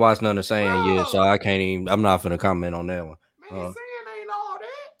 I ain't watched none of saying yet, so I can't even. I'm not gonna comment on that one. Man, saying ain't all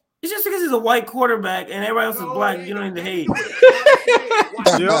that. It's just because he's a white quarterback and everybody else is black. You don't need to hate.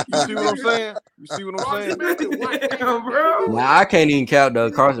 Yeah, you see what I'm saying? Bro. Nah, I can't even count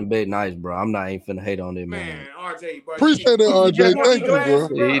though. Carson Bay nice, bro. I'm not even finna hate on that man. RJ, bro. Appreciate that, RJ. Thank you,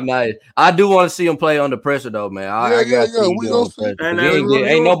 bro. He nice. I do want to see him play under pressure though, man. I got we gonna see.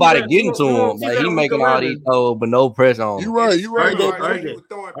 Ain't nobody getting to him. Like, he making all these throws, but no pressure on him. You right. RJ. He was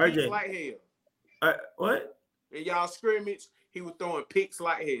throwing picks like hell. What? In y'all scrimmage, he was throwing picks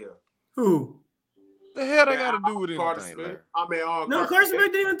like hell. Who? The hell they got to do with anything? No, Carson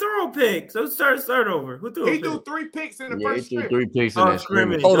Smith didn't even throw a pick. So start over. Who threw a pick? He threw 3 picks in the first scrimmage. 3 picks in that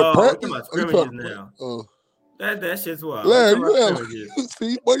scrimmage. The practice? About scrimmages now. That shit's wild. Larry,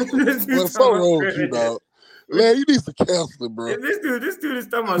 see, what's so wrong with you, dog? Larry, you need some counseling, bro. This dude is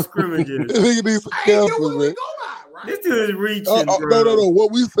talking about scrimmages. He needs some counseling, man. This dude is reaching, bro. No.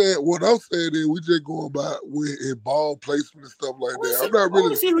 What I'm saying is we just going by in ball placement and stuff like that. I'm not really.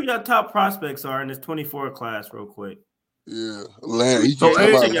 Let's see who your top prospects are in this 24 class, real quick. Yeah, Larry. He so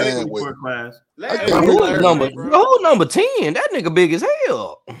just about 24 class. Who's number 10? That nigga big as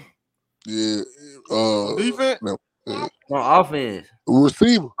hell. Yeah. Defense. No, offense.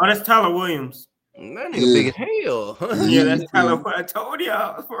 Receiver. Oh, that's Tyler Williams. That nigga big as hell. Yeah, that's Tyler. I told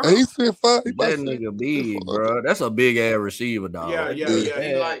y'all. Bro. He said 5. That nigga big, bro. That's a big ass receiver, dog. Yeah.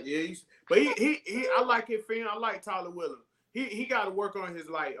 But he I like it, fam. I like Tyler Williams. He got to work on his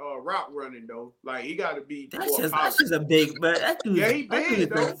route running though. Like he got to be. That's just a big, but that dude. Yeah, he big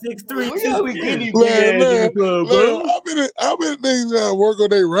though. 6'3". Man, how many things gotta work on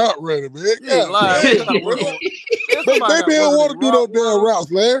their route running, man? They don't want to do no damn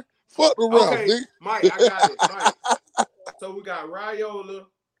routes, Larry. Fuck the routes, nigga. Mike, I got it. Mike. So we got Rayola,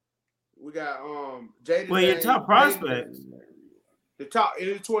 We got Jaden. Well, your top prospects. The top in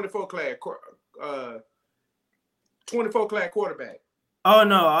the 24 class 24 class quarterback. Oh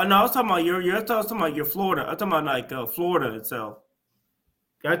no, I was talking about you're talking about your Florida. I'm talking about like Florida itself.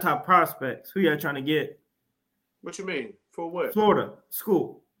 Your top prospects. Who y'all trying to get? What you mean? For what? Florida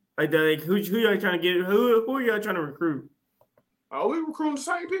school. Like who y'all trying to get? Who are y'all trying to recruit? Oh, we recruiting the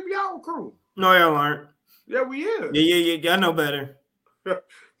same people y'all recruit. No, y'all aren't. Yeah, we is. Yeah. I know better.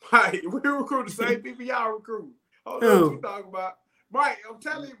 Mike, we recruit the same people y'all recruit. Hold on, what you talking about? Mike, I'm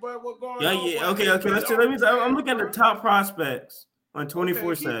telling you, bro, what's going on. Yeah. Okay. I'm looking at the top prospects on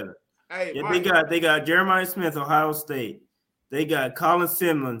 24/7. Hey, yeah, Mike. they got Jeremiah Smith, Ohio State. They got Colin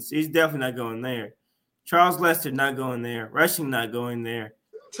Simmons. He's definitely not going there. Charles Lester not going there. Rushing not going there.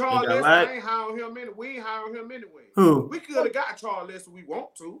 Charles Lester ain't hiring him anyway. We ain't hiring him anyway. Who? We could have got Charles Lester. We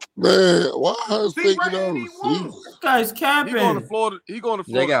want to. Man, why is taking all receivers? This guy's capping. He going to Florida.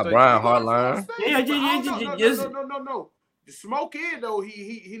 They got Brian Hartline. No. The smoke in though.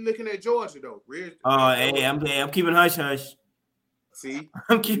 He looking at Georgia though. Hey, I'm keeping hush hush. See,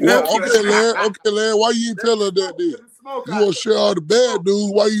 I'm keeping. Okay, Larry. Why you tell her that then? You want to share all the bad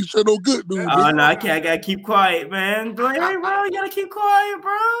news? Why you share no good news? Oh no, I can't. I gotta keep quiet, man. Hey, bro, you gotta keep quiet,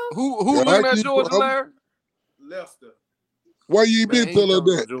 bro. Who looking at Georgia, Larry? Lester. Why you been telling her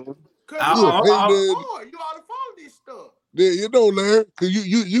that? You ought to follow this stuff. Yeah, you know, Larry, because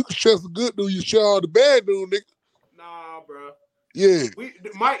you can share some good news. You share all the bad news, nigga. Nah, bro. Yeah. We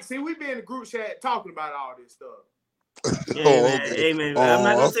be in the group chat talking about all this stuff. Yeah, okay. Hey, man. I'm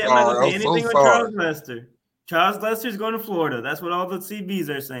not gonna say anything on Charles Lester. Charles Lester's going to Florida. That's what all the CBs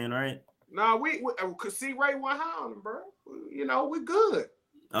are saying, right? Nah, we could see Ray one high on him, bro. You know, we good.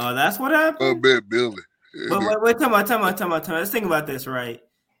 Oh, that's what happened. I bet Billy. Wait, tell me. Let's think about this, right?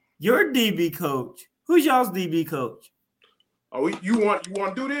 Your DB coach. Who's y'all's DB coach? Oh, you want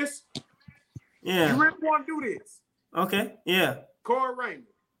to do this? Yeah. You really want to do this? Okay. Yeah. Corey Raymond.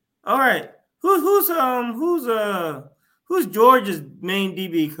 All right. Who's Georgia's main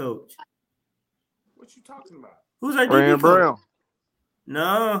DB coach? What you talking about? Who's our DB coach? Brown.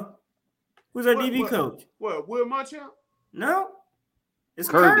 No. Who's our DB coach? What? Will Munchausen? No. It's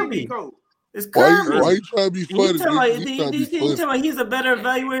Kirby. Kirby. It's Kirby. Why you trying to be funny? You talking about he's a better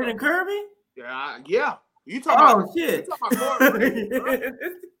evaluator than Kirby? Yeah. You talking about shit. We talking about Corey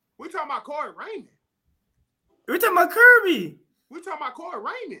Raymond. We talking about Corey Raymond. We're talking about Kirby. We talking about Corey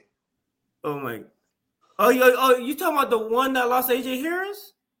Raymond. Oh my. Oh, you talking about the one that lost AJ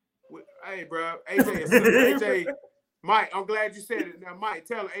Harris? Hey, bro. AJ. Mike, I'm glad you said it. Now, Mike,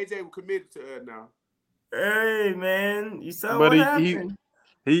 tell him AJ was committed to us now. Hey, man. You saw what happened.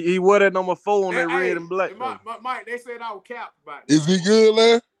 He wore that number 4 on that red and black. Mike, they said I was capped about it. Is he good,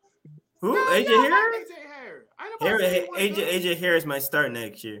 Larry? Who? AJ Harris? AJ Harris. AJ Harris might start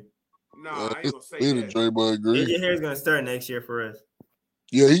next year. No, I ain't gonna say that. AJ Harris gonna start next year for us.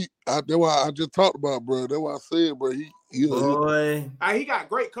 Yeah, that's why I just talked about, bro. That's why I said, bro. He got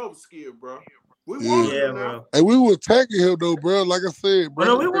great cover skill, bro. We won him, bro. And we were attacking him though, bro. Like I said, bro.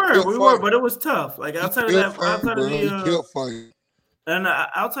 No, we were, but it was tough. Like outside of that, he kept fighting. And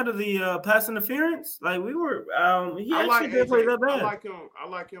outside of the pass interference, like we were, he actually didn't play that bad. I like him a lot, bro. I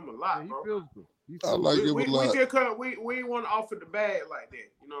like him a lot. We didn't want to offer the bag like that.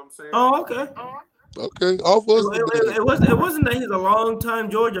 You know what I'm saying? Oh, okay. Okay, off us. It wasn't that he's a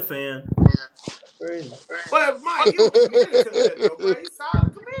long-time Georgia fan. Crazy. But Mike, you committed to that, though, bro. He's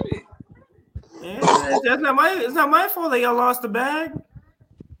solid committed. Yeah, it's not my fault that y'all lost the bag.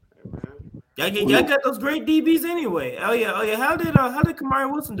 Y'all got those great DBs anyway. Oh yeah. How did Kamari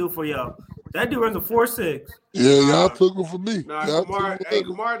Wilson do for y'all? That dude runs a 4.6. Yeah, y'all took him for me. Nah,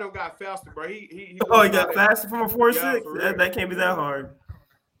 Kamari don't got faster, bro. He got faster from a 4.6. Yeah, that can't be that hard.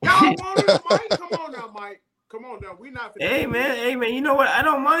 Y'all want him, Mike? Come on now, Mike. Come on now. We not. Hey man. You know what? I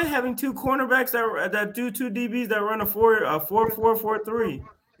don't mind having two cornerbacks that do two DBs that run a 4.3.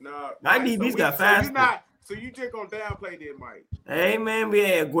 No, my DBs got faster. So you just gonna downplay that, Mike? Hey man, we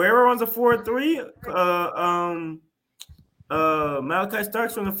had Aguero runs a 4.3. Malachi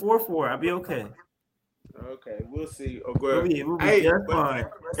Starks from the 4.4. I'll be okay. Okay, we'll see. We'll be just fine.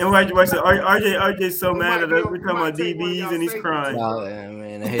 And RJ's so mad at us. We're talking about DBs and he's crying. Oh,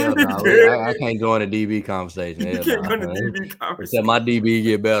 man, hell no. I can't join a DB conversation. You can't go to DB conversation. Except my DB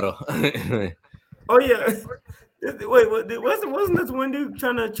get better. Oh yeah. Wait, wasn't this one dude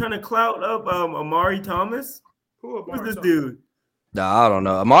trying to clout up Amari Thomas? Who's this dude? Nah, I don't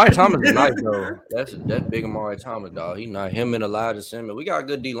know. Amari Thomas is nice though. That's big Amari Thomas, dog. He nice. Him and Elijah Simmons. We got a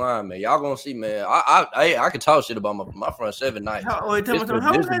good D line, man. Y'all gonna see, man. I can talk shit about my front seven nice. How long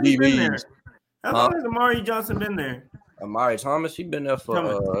has he been there? How long has Amari Johnson been there? Amari Thomas, he been there for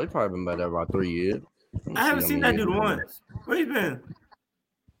he probably been there about 3 years. I haven't seen that dude once. Where he been?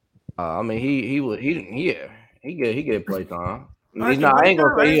 I mean, he get play time. He's not. I ain't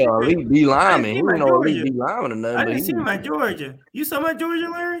gonna say he elite D lineman. He ain't no elite D lineman or nothing. I didn't see him at Georgia. You saw him at Georgia,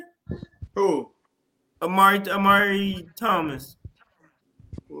 Larry? Who? Amari Thomas.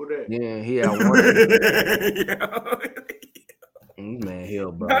 Who that? Yeah, he had one. Man,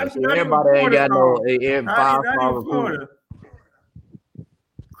 hell, bro. Everybody ain't got no 5-star recruiter.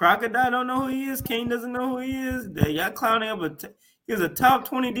 Crocodile don't know who he is. Kane doesn't know who he is. Y'all clowning up he's a top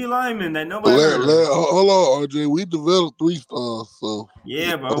 20 D lineman that nobody heard of. Hold on, RJ. We developed 3 stars, so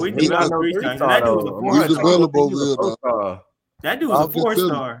yeah, bro. We developed 3 stars. That dude was a 4-star. That dude was a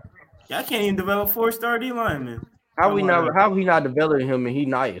 4-star. Y'all can't even develop 4-star D linemen. How we not developing him and he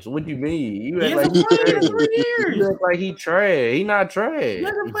nice? What do you mean? You act like he played in 3 years. You act like he trash. He not trash. He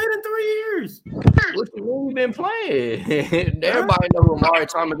hasn't played in 3 years. What you mean he been playing? Everybody know who Amari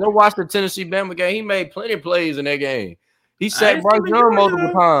Thomas. Go watch the Tennessee Bama game. He made plenty of plays in that game. He sacked Bryce Young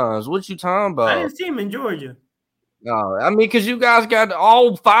multiple times. What you talking about? I didn't see him in Georgia. No, I mean, because you guys got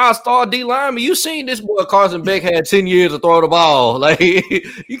all 5-star D linemen. You seen this boy Carson Beck had 10 years to throw the ball. Like,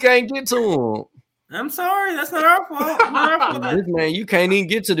 you can't get to him. I'm sorry, that's not our fault. This man, you can't even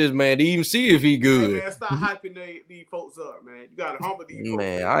get to this man to even see if he good. Hey, man, stop hyping these folks up, man. You gotta humble these folks.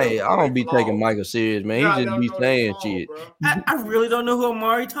 Man, I don't be taking Michael serious, man. He just be saying shit. I really don't know who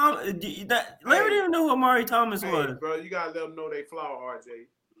Amari Thomas. Larry didn't even know who Amari Thomas was. Bro, you gotta let them know they flaw, RJ.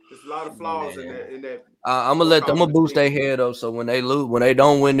 There's a lot of flaws in that. I'm gonna boost their head up so when they lose, when they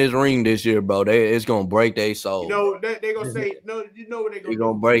don't win this ring this year, bro, it's gonna break their soul. You know they gonna say no. You know what they gonna do? It's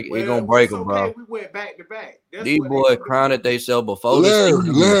gonna break them, bro. We went back to back. These boys crowned at themselves before.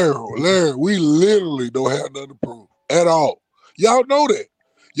 Larry, we literally don't have nothing to prove at all. Y'all know that.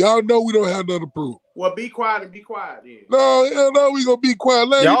 Y'all know we don't have nothing to prove. Well, be quiet and be quiet then. No, we gonna be quiet.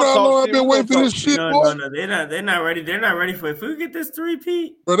 Larry, you know how long I've been waiting for this shit, boy? No, they're not ready. They're not ready for it. If we get this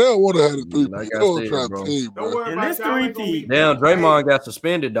 3-peat. Bro, they don't want to have a 3-peat. Like Don't try to tell you, bro. Don't worry about 3-peat. Damn, Draymond got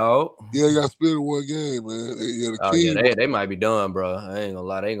suspended, dog. Yeah, he got suspended 1 game, man. They might be done, bro. I ain't gonna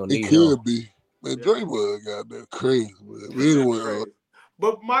lie, they ain't gonna need him. It could be. Man, Draymond got that crazy, man. Anyway,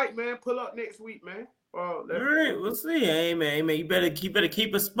 but Mike, man, pull up next week, man. All right, we'll see. Hey, man, you better keep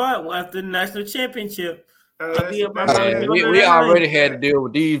a spot after the national championship. We already had to deal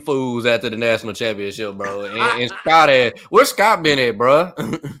with these fools after the national championship, bro. And Scott where's Scott been at, bro?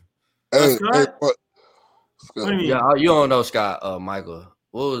 Scott? Yeah, you don't know Scott, Michael.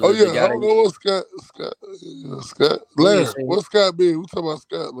 What was I don't know what Scott. Larry, what's Scott been? We talking about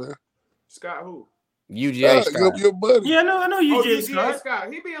Scott, man. Scott who? UGA Scott. Your buddy. Yeah, I know UGA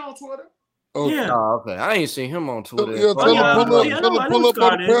Scott. He be on Twitter. Okay. Yeah. Oh, okay. I ain't seen him on Twitter. Yeah, pull up on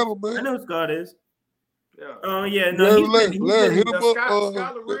the panel, man. I know who Scott is. Yeah. Oh, yeah. No, Larry, hit him up.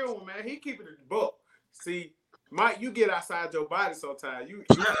 Scott the real one, man. He keeping it book. See, Mike, you get outside your body sometimes. Larry,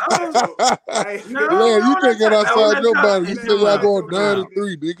 you can't get outside your body. You say y'all going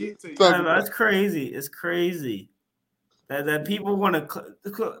 9-3, nigga. That's crazy. It's crazy that people want to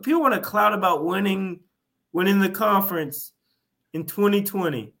clout about winning the conference in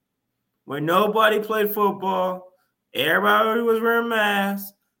 2020, where nobody played football, everybody was wearing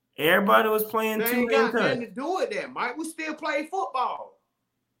masks, everybody was playing they ain't got nothing to do with that, Mike. We still play football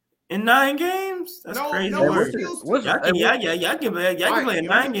in 9 games. That's crazy. Y'all can play a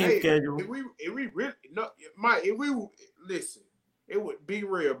 9-game schedule. If we really Mike, if we listen, it would be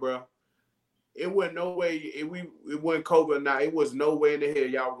real, bro. It wasn't no way. It wasn't COVID or not. It was no way in the hell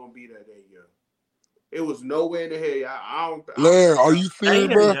y'all were gonna be there that year. It was no way in the hell. Larry, are you serious,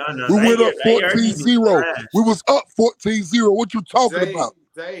 bro? We went up 14-0. We was up 14-0. What you talking about?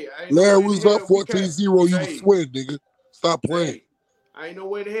 Larry, we was up 14-0. You was sweating, nigga. Stop playing. I ain't no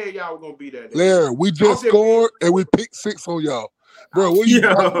way in the hell y'all were gonna be there. Larry, we just scored and we picked 6 on y'all. Bro, what you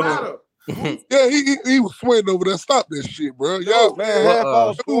talking about? Yeah, he was sweating over there. Stop that shit, bro. Y'all,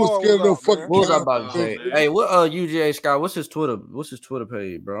 man, who was scared of no fucking. What was I about to say? Hey, what UGA Scott? What's his Twitter? What's his Twitter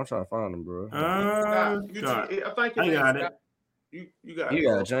page, bro? I'm trying to find him, bro. I think I got it. You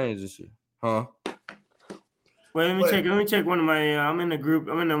gotta change this shit, huh? Wait, let me check one of my. I'm in the group.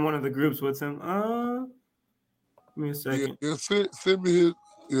 I'm in one of the groups with him. Give me a second. Yeah, send me his.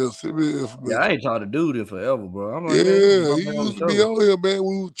 Yeah, send me his. Yeah, I ain't trying to do this forever, bro. I'm like, he used to be on here, man.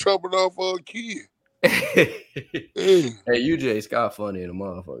 We was chopping off a kid. Hey, UJ Scott funny in the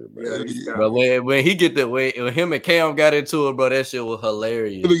motherfucker, bro. Yeah, but when he get that way, when him and Cam got into it, bro, that shit was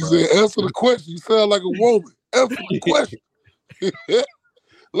hilarious. Answer the question. You sound like a woman. Answer the question.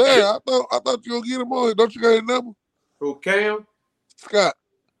 Larry, I thought you were gonna get him on here. Don't you got his number? Who, Cam? Scott.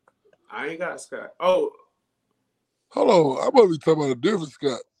 I ain't got Scott. Oh, Hold on, I might be talking about a different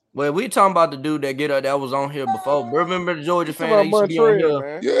Scott. Well, we talking about the dude that was on here before. Remember the Georgia fan that about used to be on here?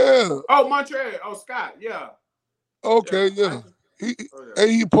 man. Yeah. Oh, Montreal. Oh, Scott. Yeah. Okay, yeah.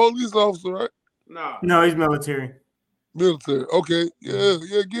 He police officer, right? No, he's military. Military. Okay. Yeah,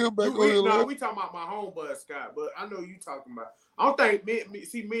 give him back on here. No, we talking about my homebud Scott, but I know you talking about. I don't think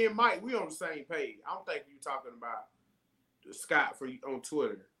me and Mike, we on the same page. I don't think you talking about Scott on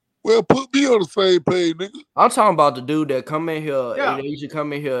Twitter. Well, put me on the same page, nigga. I'm talking about the dude that come in here. Yeah. He used to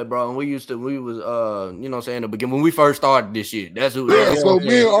come in here, bro. And we was, you know what I'm saying, the beginning when we first started this shit. That's who. Yeah, so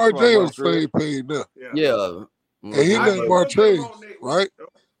me and RJ on the same page now. Yeah. And he named Marche, right?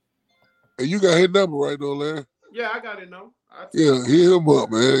 And you got his number right though, Larry. Yeah, I got it now. Yeah, hit him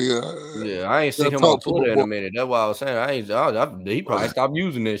up, man. Yeah, I ain't seen him on Twitter in a minute. That's why I was saying he probably stopped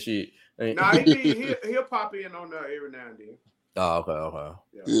using that shit. Nah, he'll pop in on there every now and then. Oh, okay.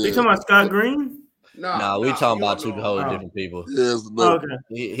 Yeah. You talking about Scott Green? Nah, we talking about two whole different people. Yes, okay.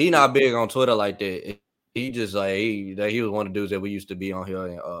 He not big on Twitter like that. He just like he was one of the dudes that we used to be on here,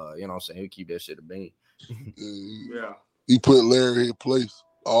 and you know what I'm saying, he keep that shit a bean. Yeah. He put Larry in place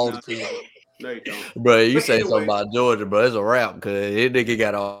all the time. No, you don't. Bro, you say something about Georgia, bro. It's a rap because this nigga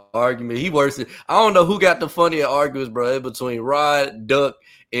got an argument. He works. I don't know who got the funnier arguments, bro, between Rod, Duck,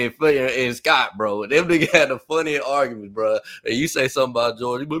 and Scott, bro. Them nigga had the funnier arguments, bro. And you say something about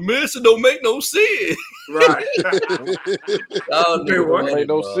Georgia, but man, it don't make no sense. Right. Don't make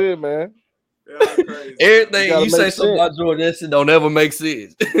no sense, man. Everything you say something about Georgia, that shit don't ever make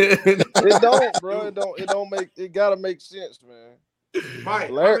sense. It don't, bro. It don't make. It gotta make sense, man. Mike,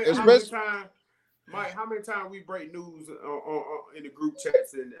 how many times we break news in the group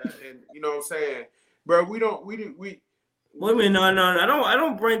chats and you know what I'm saying, bro? We Wait a minute, no. I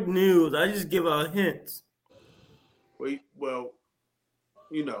don't break news. I just give out hints. Well,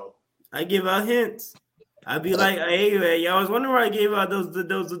 you know, I give out hints. I'd be like, hey, y'all was wondering why I gave out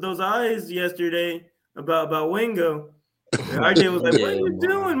those eyes yesterday about Wingo. RJ was like, what are you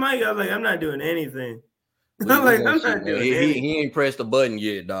doing, Mike? I was like, I'm not doing anything. I'm not doing anything. He ain't pressed the button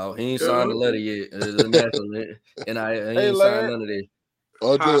yet, dog. He ain't signed the letter yet. And I ain't signed none of this.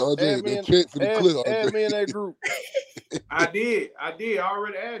 RJ, they check for the clip. Add me in that group. I did. I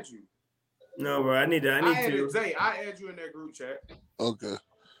already add you. No, bro, I need to. I add you in that group chat. Okay.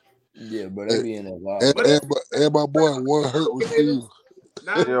 Yeah, bro, they be in that live. And my boy, one hurt receiver.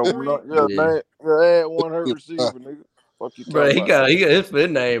 Add one hurt receiver, nigga. Bro, he got his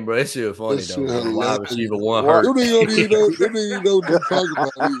name, bro. That shit funny though. Wide receiver, one hurt. You don't even know what you're talking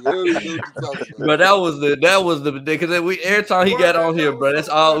about. Bro, that was the because every time he got on here, bro, that's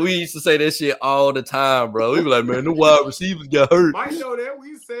all we used to say that shit all the time, bro. We be like, man, the wide receivers got hurt. Might know that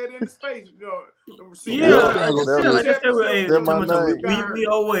we said in the space, you know.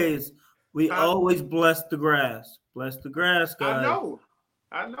 We always bless the grass. Bless the grass, guys.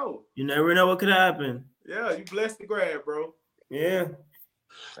 I know. You never know what could happen. Yeah, you blessed the grab, bro. Yeah.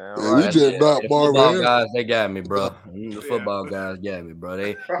 We just not football guys, they got me, bro. The football guys got me, bro.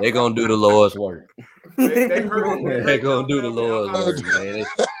 They gonna do the Lord's work. They gonna do the Lord's work, man.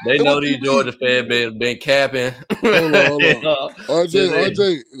 They know these Georgia fans been capping. RJ,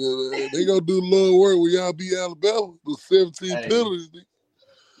 they gonna do the Lord's work when y'all beat Alabama with 17 penalties.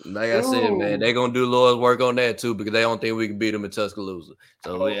 Like I said, man, they gonna do Lord's work on that too because they don't think we can beat them in Tuscaloosa.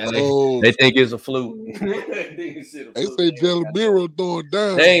 So they think it's a fluke. They say Jalen Miro throwing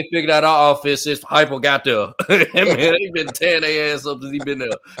down. They ain't figured out our offense since Hypo got there. Man, they been tearing their ass up since he been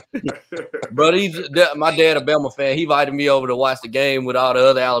there. Bro, my dad, a Bama fan. He invited me over to watch the game with all the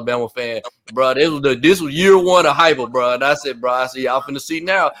other Alabama fans. Bro, this was year one of Hypo, bro. And I said, bro, I see y'all finna see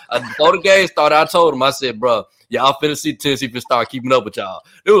now. Before the game started, I told him, I said, bro, y'all finna see Tennessee finna start keeping up with y'all.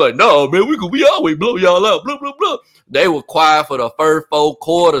 They were like, no, man, we always blow y'all out. Blah, blah, blah. They were quiet for the first 4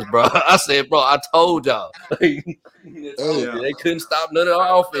 quarters, bro. I said, bro, I told y'all. They couldn't stop none of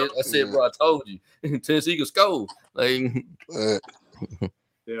our offense. I said, bro, I told you. Tennessee can score. Yeah.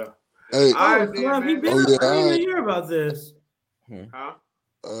 Hey, I didn't even hear about this. Huh?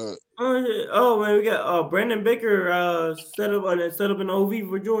 Man, we got Brandon Baker set up an OV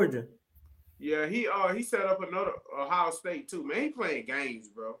for Georgia. Yeah, he set up another Ohio State too. Man, he playing games,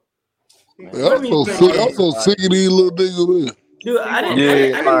 bro. I'm so sick of these little niggas, man. Dude, I didn't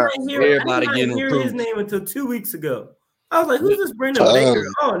hear his name until 2 weeks ago. I was like, "Who's this Brandon Baker?"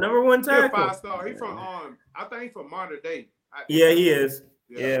 Oh, number 1 tackle. 5-star. He from I think he's from Modern Day. Yeah, he is.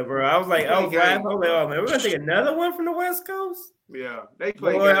 Yeah, bro. I was like, oh man, we're gonna take another one from the West Coast. Yeah, they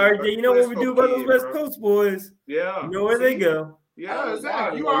play. Boy, RJ, you know what we do about those West Coast boys? Yeah, you know where they go. Yeah,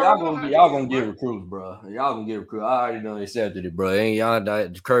 exactly. Y'all gonna get recruits, bro. Y'all gonna get recruits. I already done accepted it, bro. Ain't y'all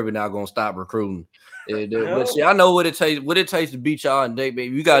Kirby not gonna stop recruiting? But see, I know what it takes. What it takes to beat y'all in date,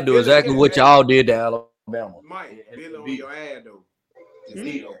 baby. You gotta do exactly what y'all did to Alabama. Mike, Billy on your ass though.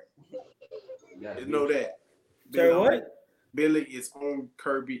 Just know that. Say what? Billy is on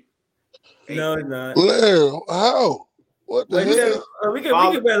Kirby. No, it's not. Well, how? What the hell? We can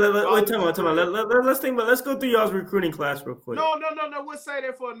let's think about. Let's go through y'all's recruiting class real quick. No. We'll say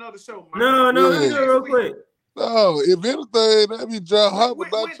that for another show, Mike. No, let me do it real quick. No, if anything, that be John Hopper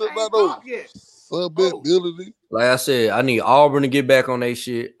not ability. Like I said, I need Auburn to get back on their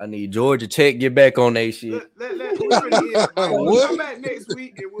shit. I need Georgia Tech get back on their shit. We'll come back next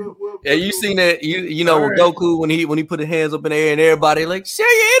week and we'll yeah, you seen that? You know when Goku when he put his hands up in the air and everybody like share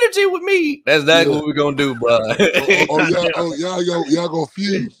your energy with me. That's exactly what we're gonna do, bro. y'all gonna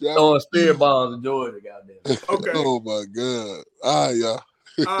fuse. Throwing spirit bombs in Georgia, goddamn. Okay. Oh my god. All right, y'all.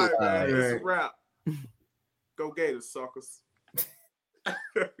 All right, man. It's a wrap. Go Gators, suckers.